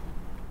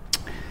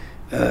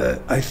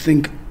 I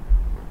think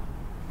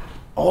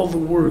all the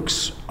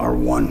works are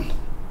one.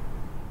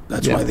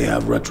 That's why they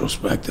have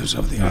retrospectives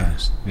of the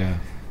artist. Yeah.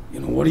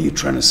 You know, what are you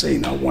trying to say?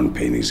 Not one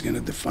painting is going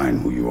to define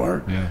who you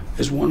are. Yeah.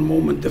 Is one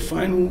moment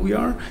define who we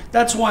are?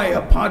 That's why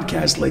a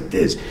podcast like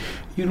this,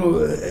 you know,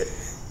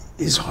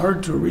 is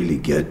hard to really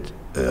get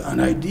an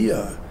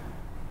idea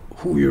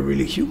who you're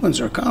really. Humans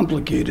are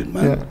complicated,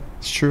 man. Yeah,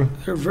 it's true.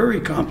 They're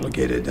very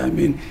complicated. I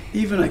mean,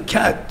 even a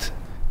cat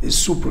is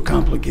super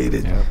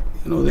complicated. Yeah.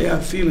 You know, they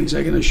have feelings.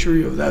 I can assure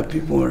you of that.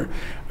 People are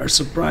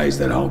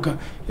surprised at how,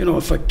 you know,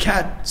 if a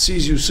cat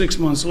sees you 6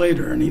 months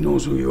later and he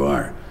knows who you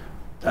are,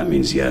 that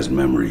means he has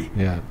memory.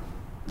 Yeah.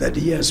 That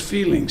he has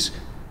feelings.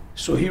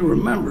 So he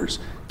remembers.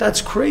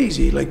 That's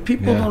crazy. Like,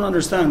 people don't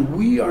understand.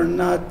 We are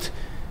not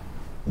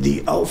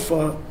the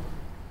alpha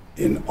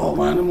in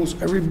all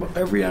animals.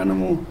 Every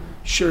animal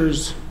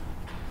shares,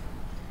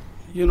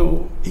 you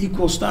know,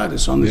 equal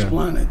status on this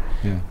planet.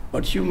 Yeah.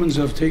 But humans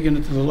have taken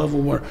it to the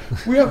level where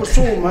we have a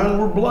soul, man.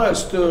 We're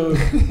blessed.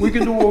 We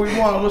can do what we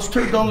want. Let's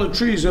tear down the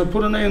trees.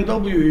 Put an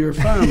A&W here,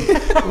 fam.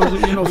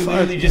 You know,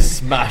 Literally just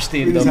smashed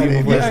the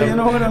A&W. Yeah, you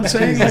know what I'm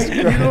saying? Like,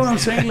 you know what I'm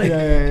saying? Like,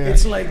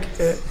 it's like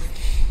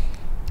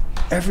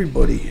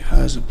everybody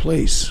has a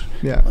place.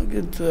 Yeah. Look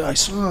at, I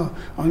saw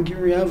on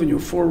Geary Avenue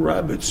 4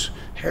 rabbits,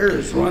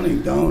 hares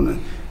running down.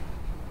 And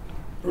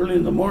early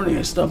in the morning,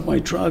 I stopped my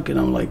truck, and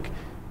I'm like,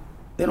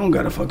 they don't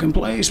got a fucking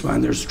place, man.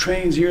 There's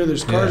trains here,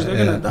 there's cars,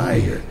 they're gonna die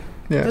here.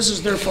 Yeah. This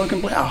is their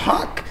fucking place. A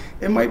hawk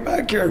in my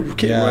backyard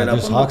came right up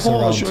there's on the hawks pole.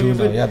 I'll around show too you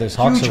now. the Yeah, there's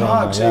hawks huge around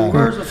hawks. now, yeah.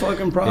 Where's the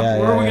fucking problem? Yeah,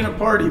 Where are we yeah. gonna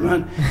party,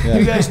 man?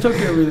 You guys took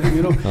everything,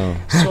 you know.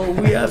 So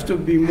we have to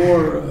be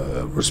more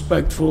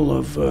respectful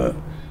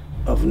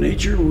of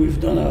nature. We've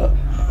done a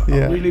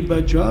really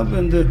bad job,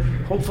 and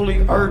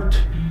hopefully art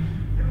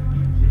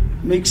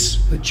makes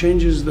the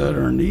changes that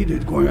are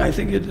needed. I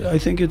think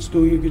it's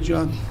doing a good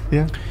job.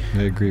 Yeah.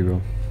 I agree,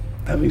 bro.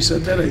 Having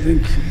said that, I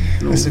think.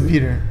 You know, Listen,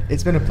 Peter,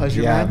 it's been a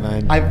pleasure,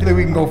 man. I feel like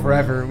we can go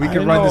forever. We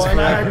can I run this know, and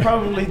forever. I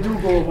probably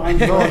do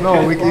go.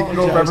 No, we can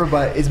go forever,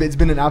 but it's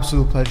been an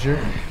absolute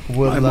pleasure.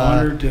 We'll, I'm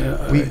honored.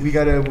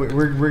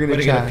 We're gonna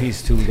Get chat. a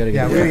piece too. We gotta get.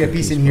 Yeah, we're gonna get a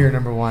piece in here.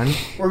 Number one.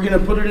 We're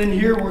gonna put it in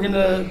here. We're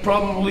gonna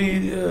probably,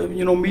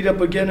 meet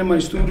up again in my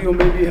studio.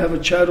 Maybe have a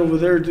chat over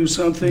there, do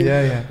something.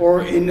 Yeah.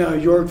 Or in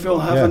Yorkville,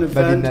 have an event.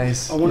 That'd be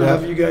nice. I want to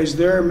have you guys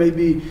there.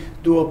 Maybe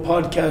do a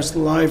podcast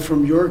live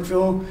from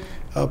Yorkville.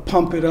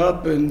 Pump it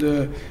up,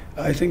 and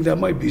I think that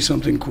might be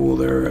something cool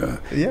there.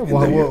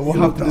 We'll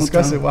have to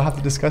discuss it. We'll have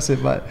to discuss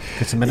it, but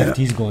Get some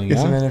NFTs going. get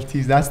some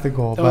NFTs. That's the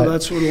goal. Oh, But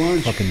that's what I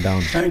want. Fucking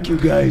down. Thank you,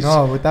 guys.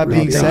 no, with that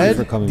being Thank you said,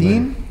 for coming,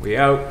 Dean. man. We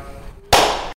out.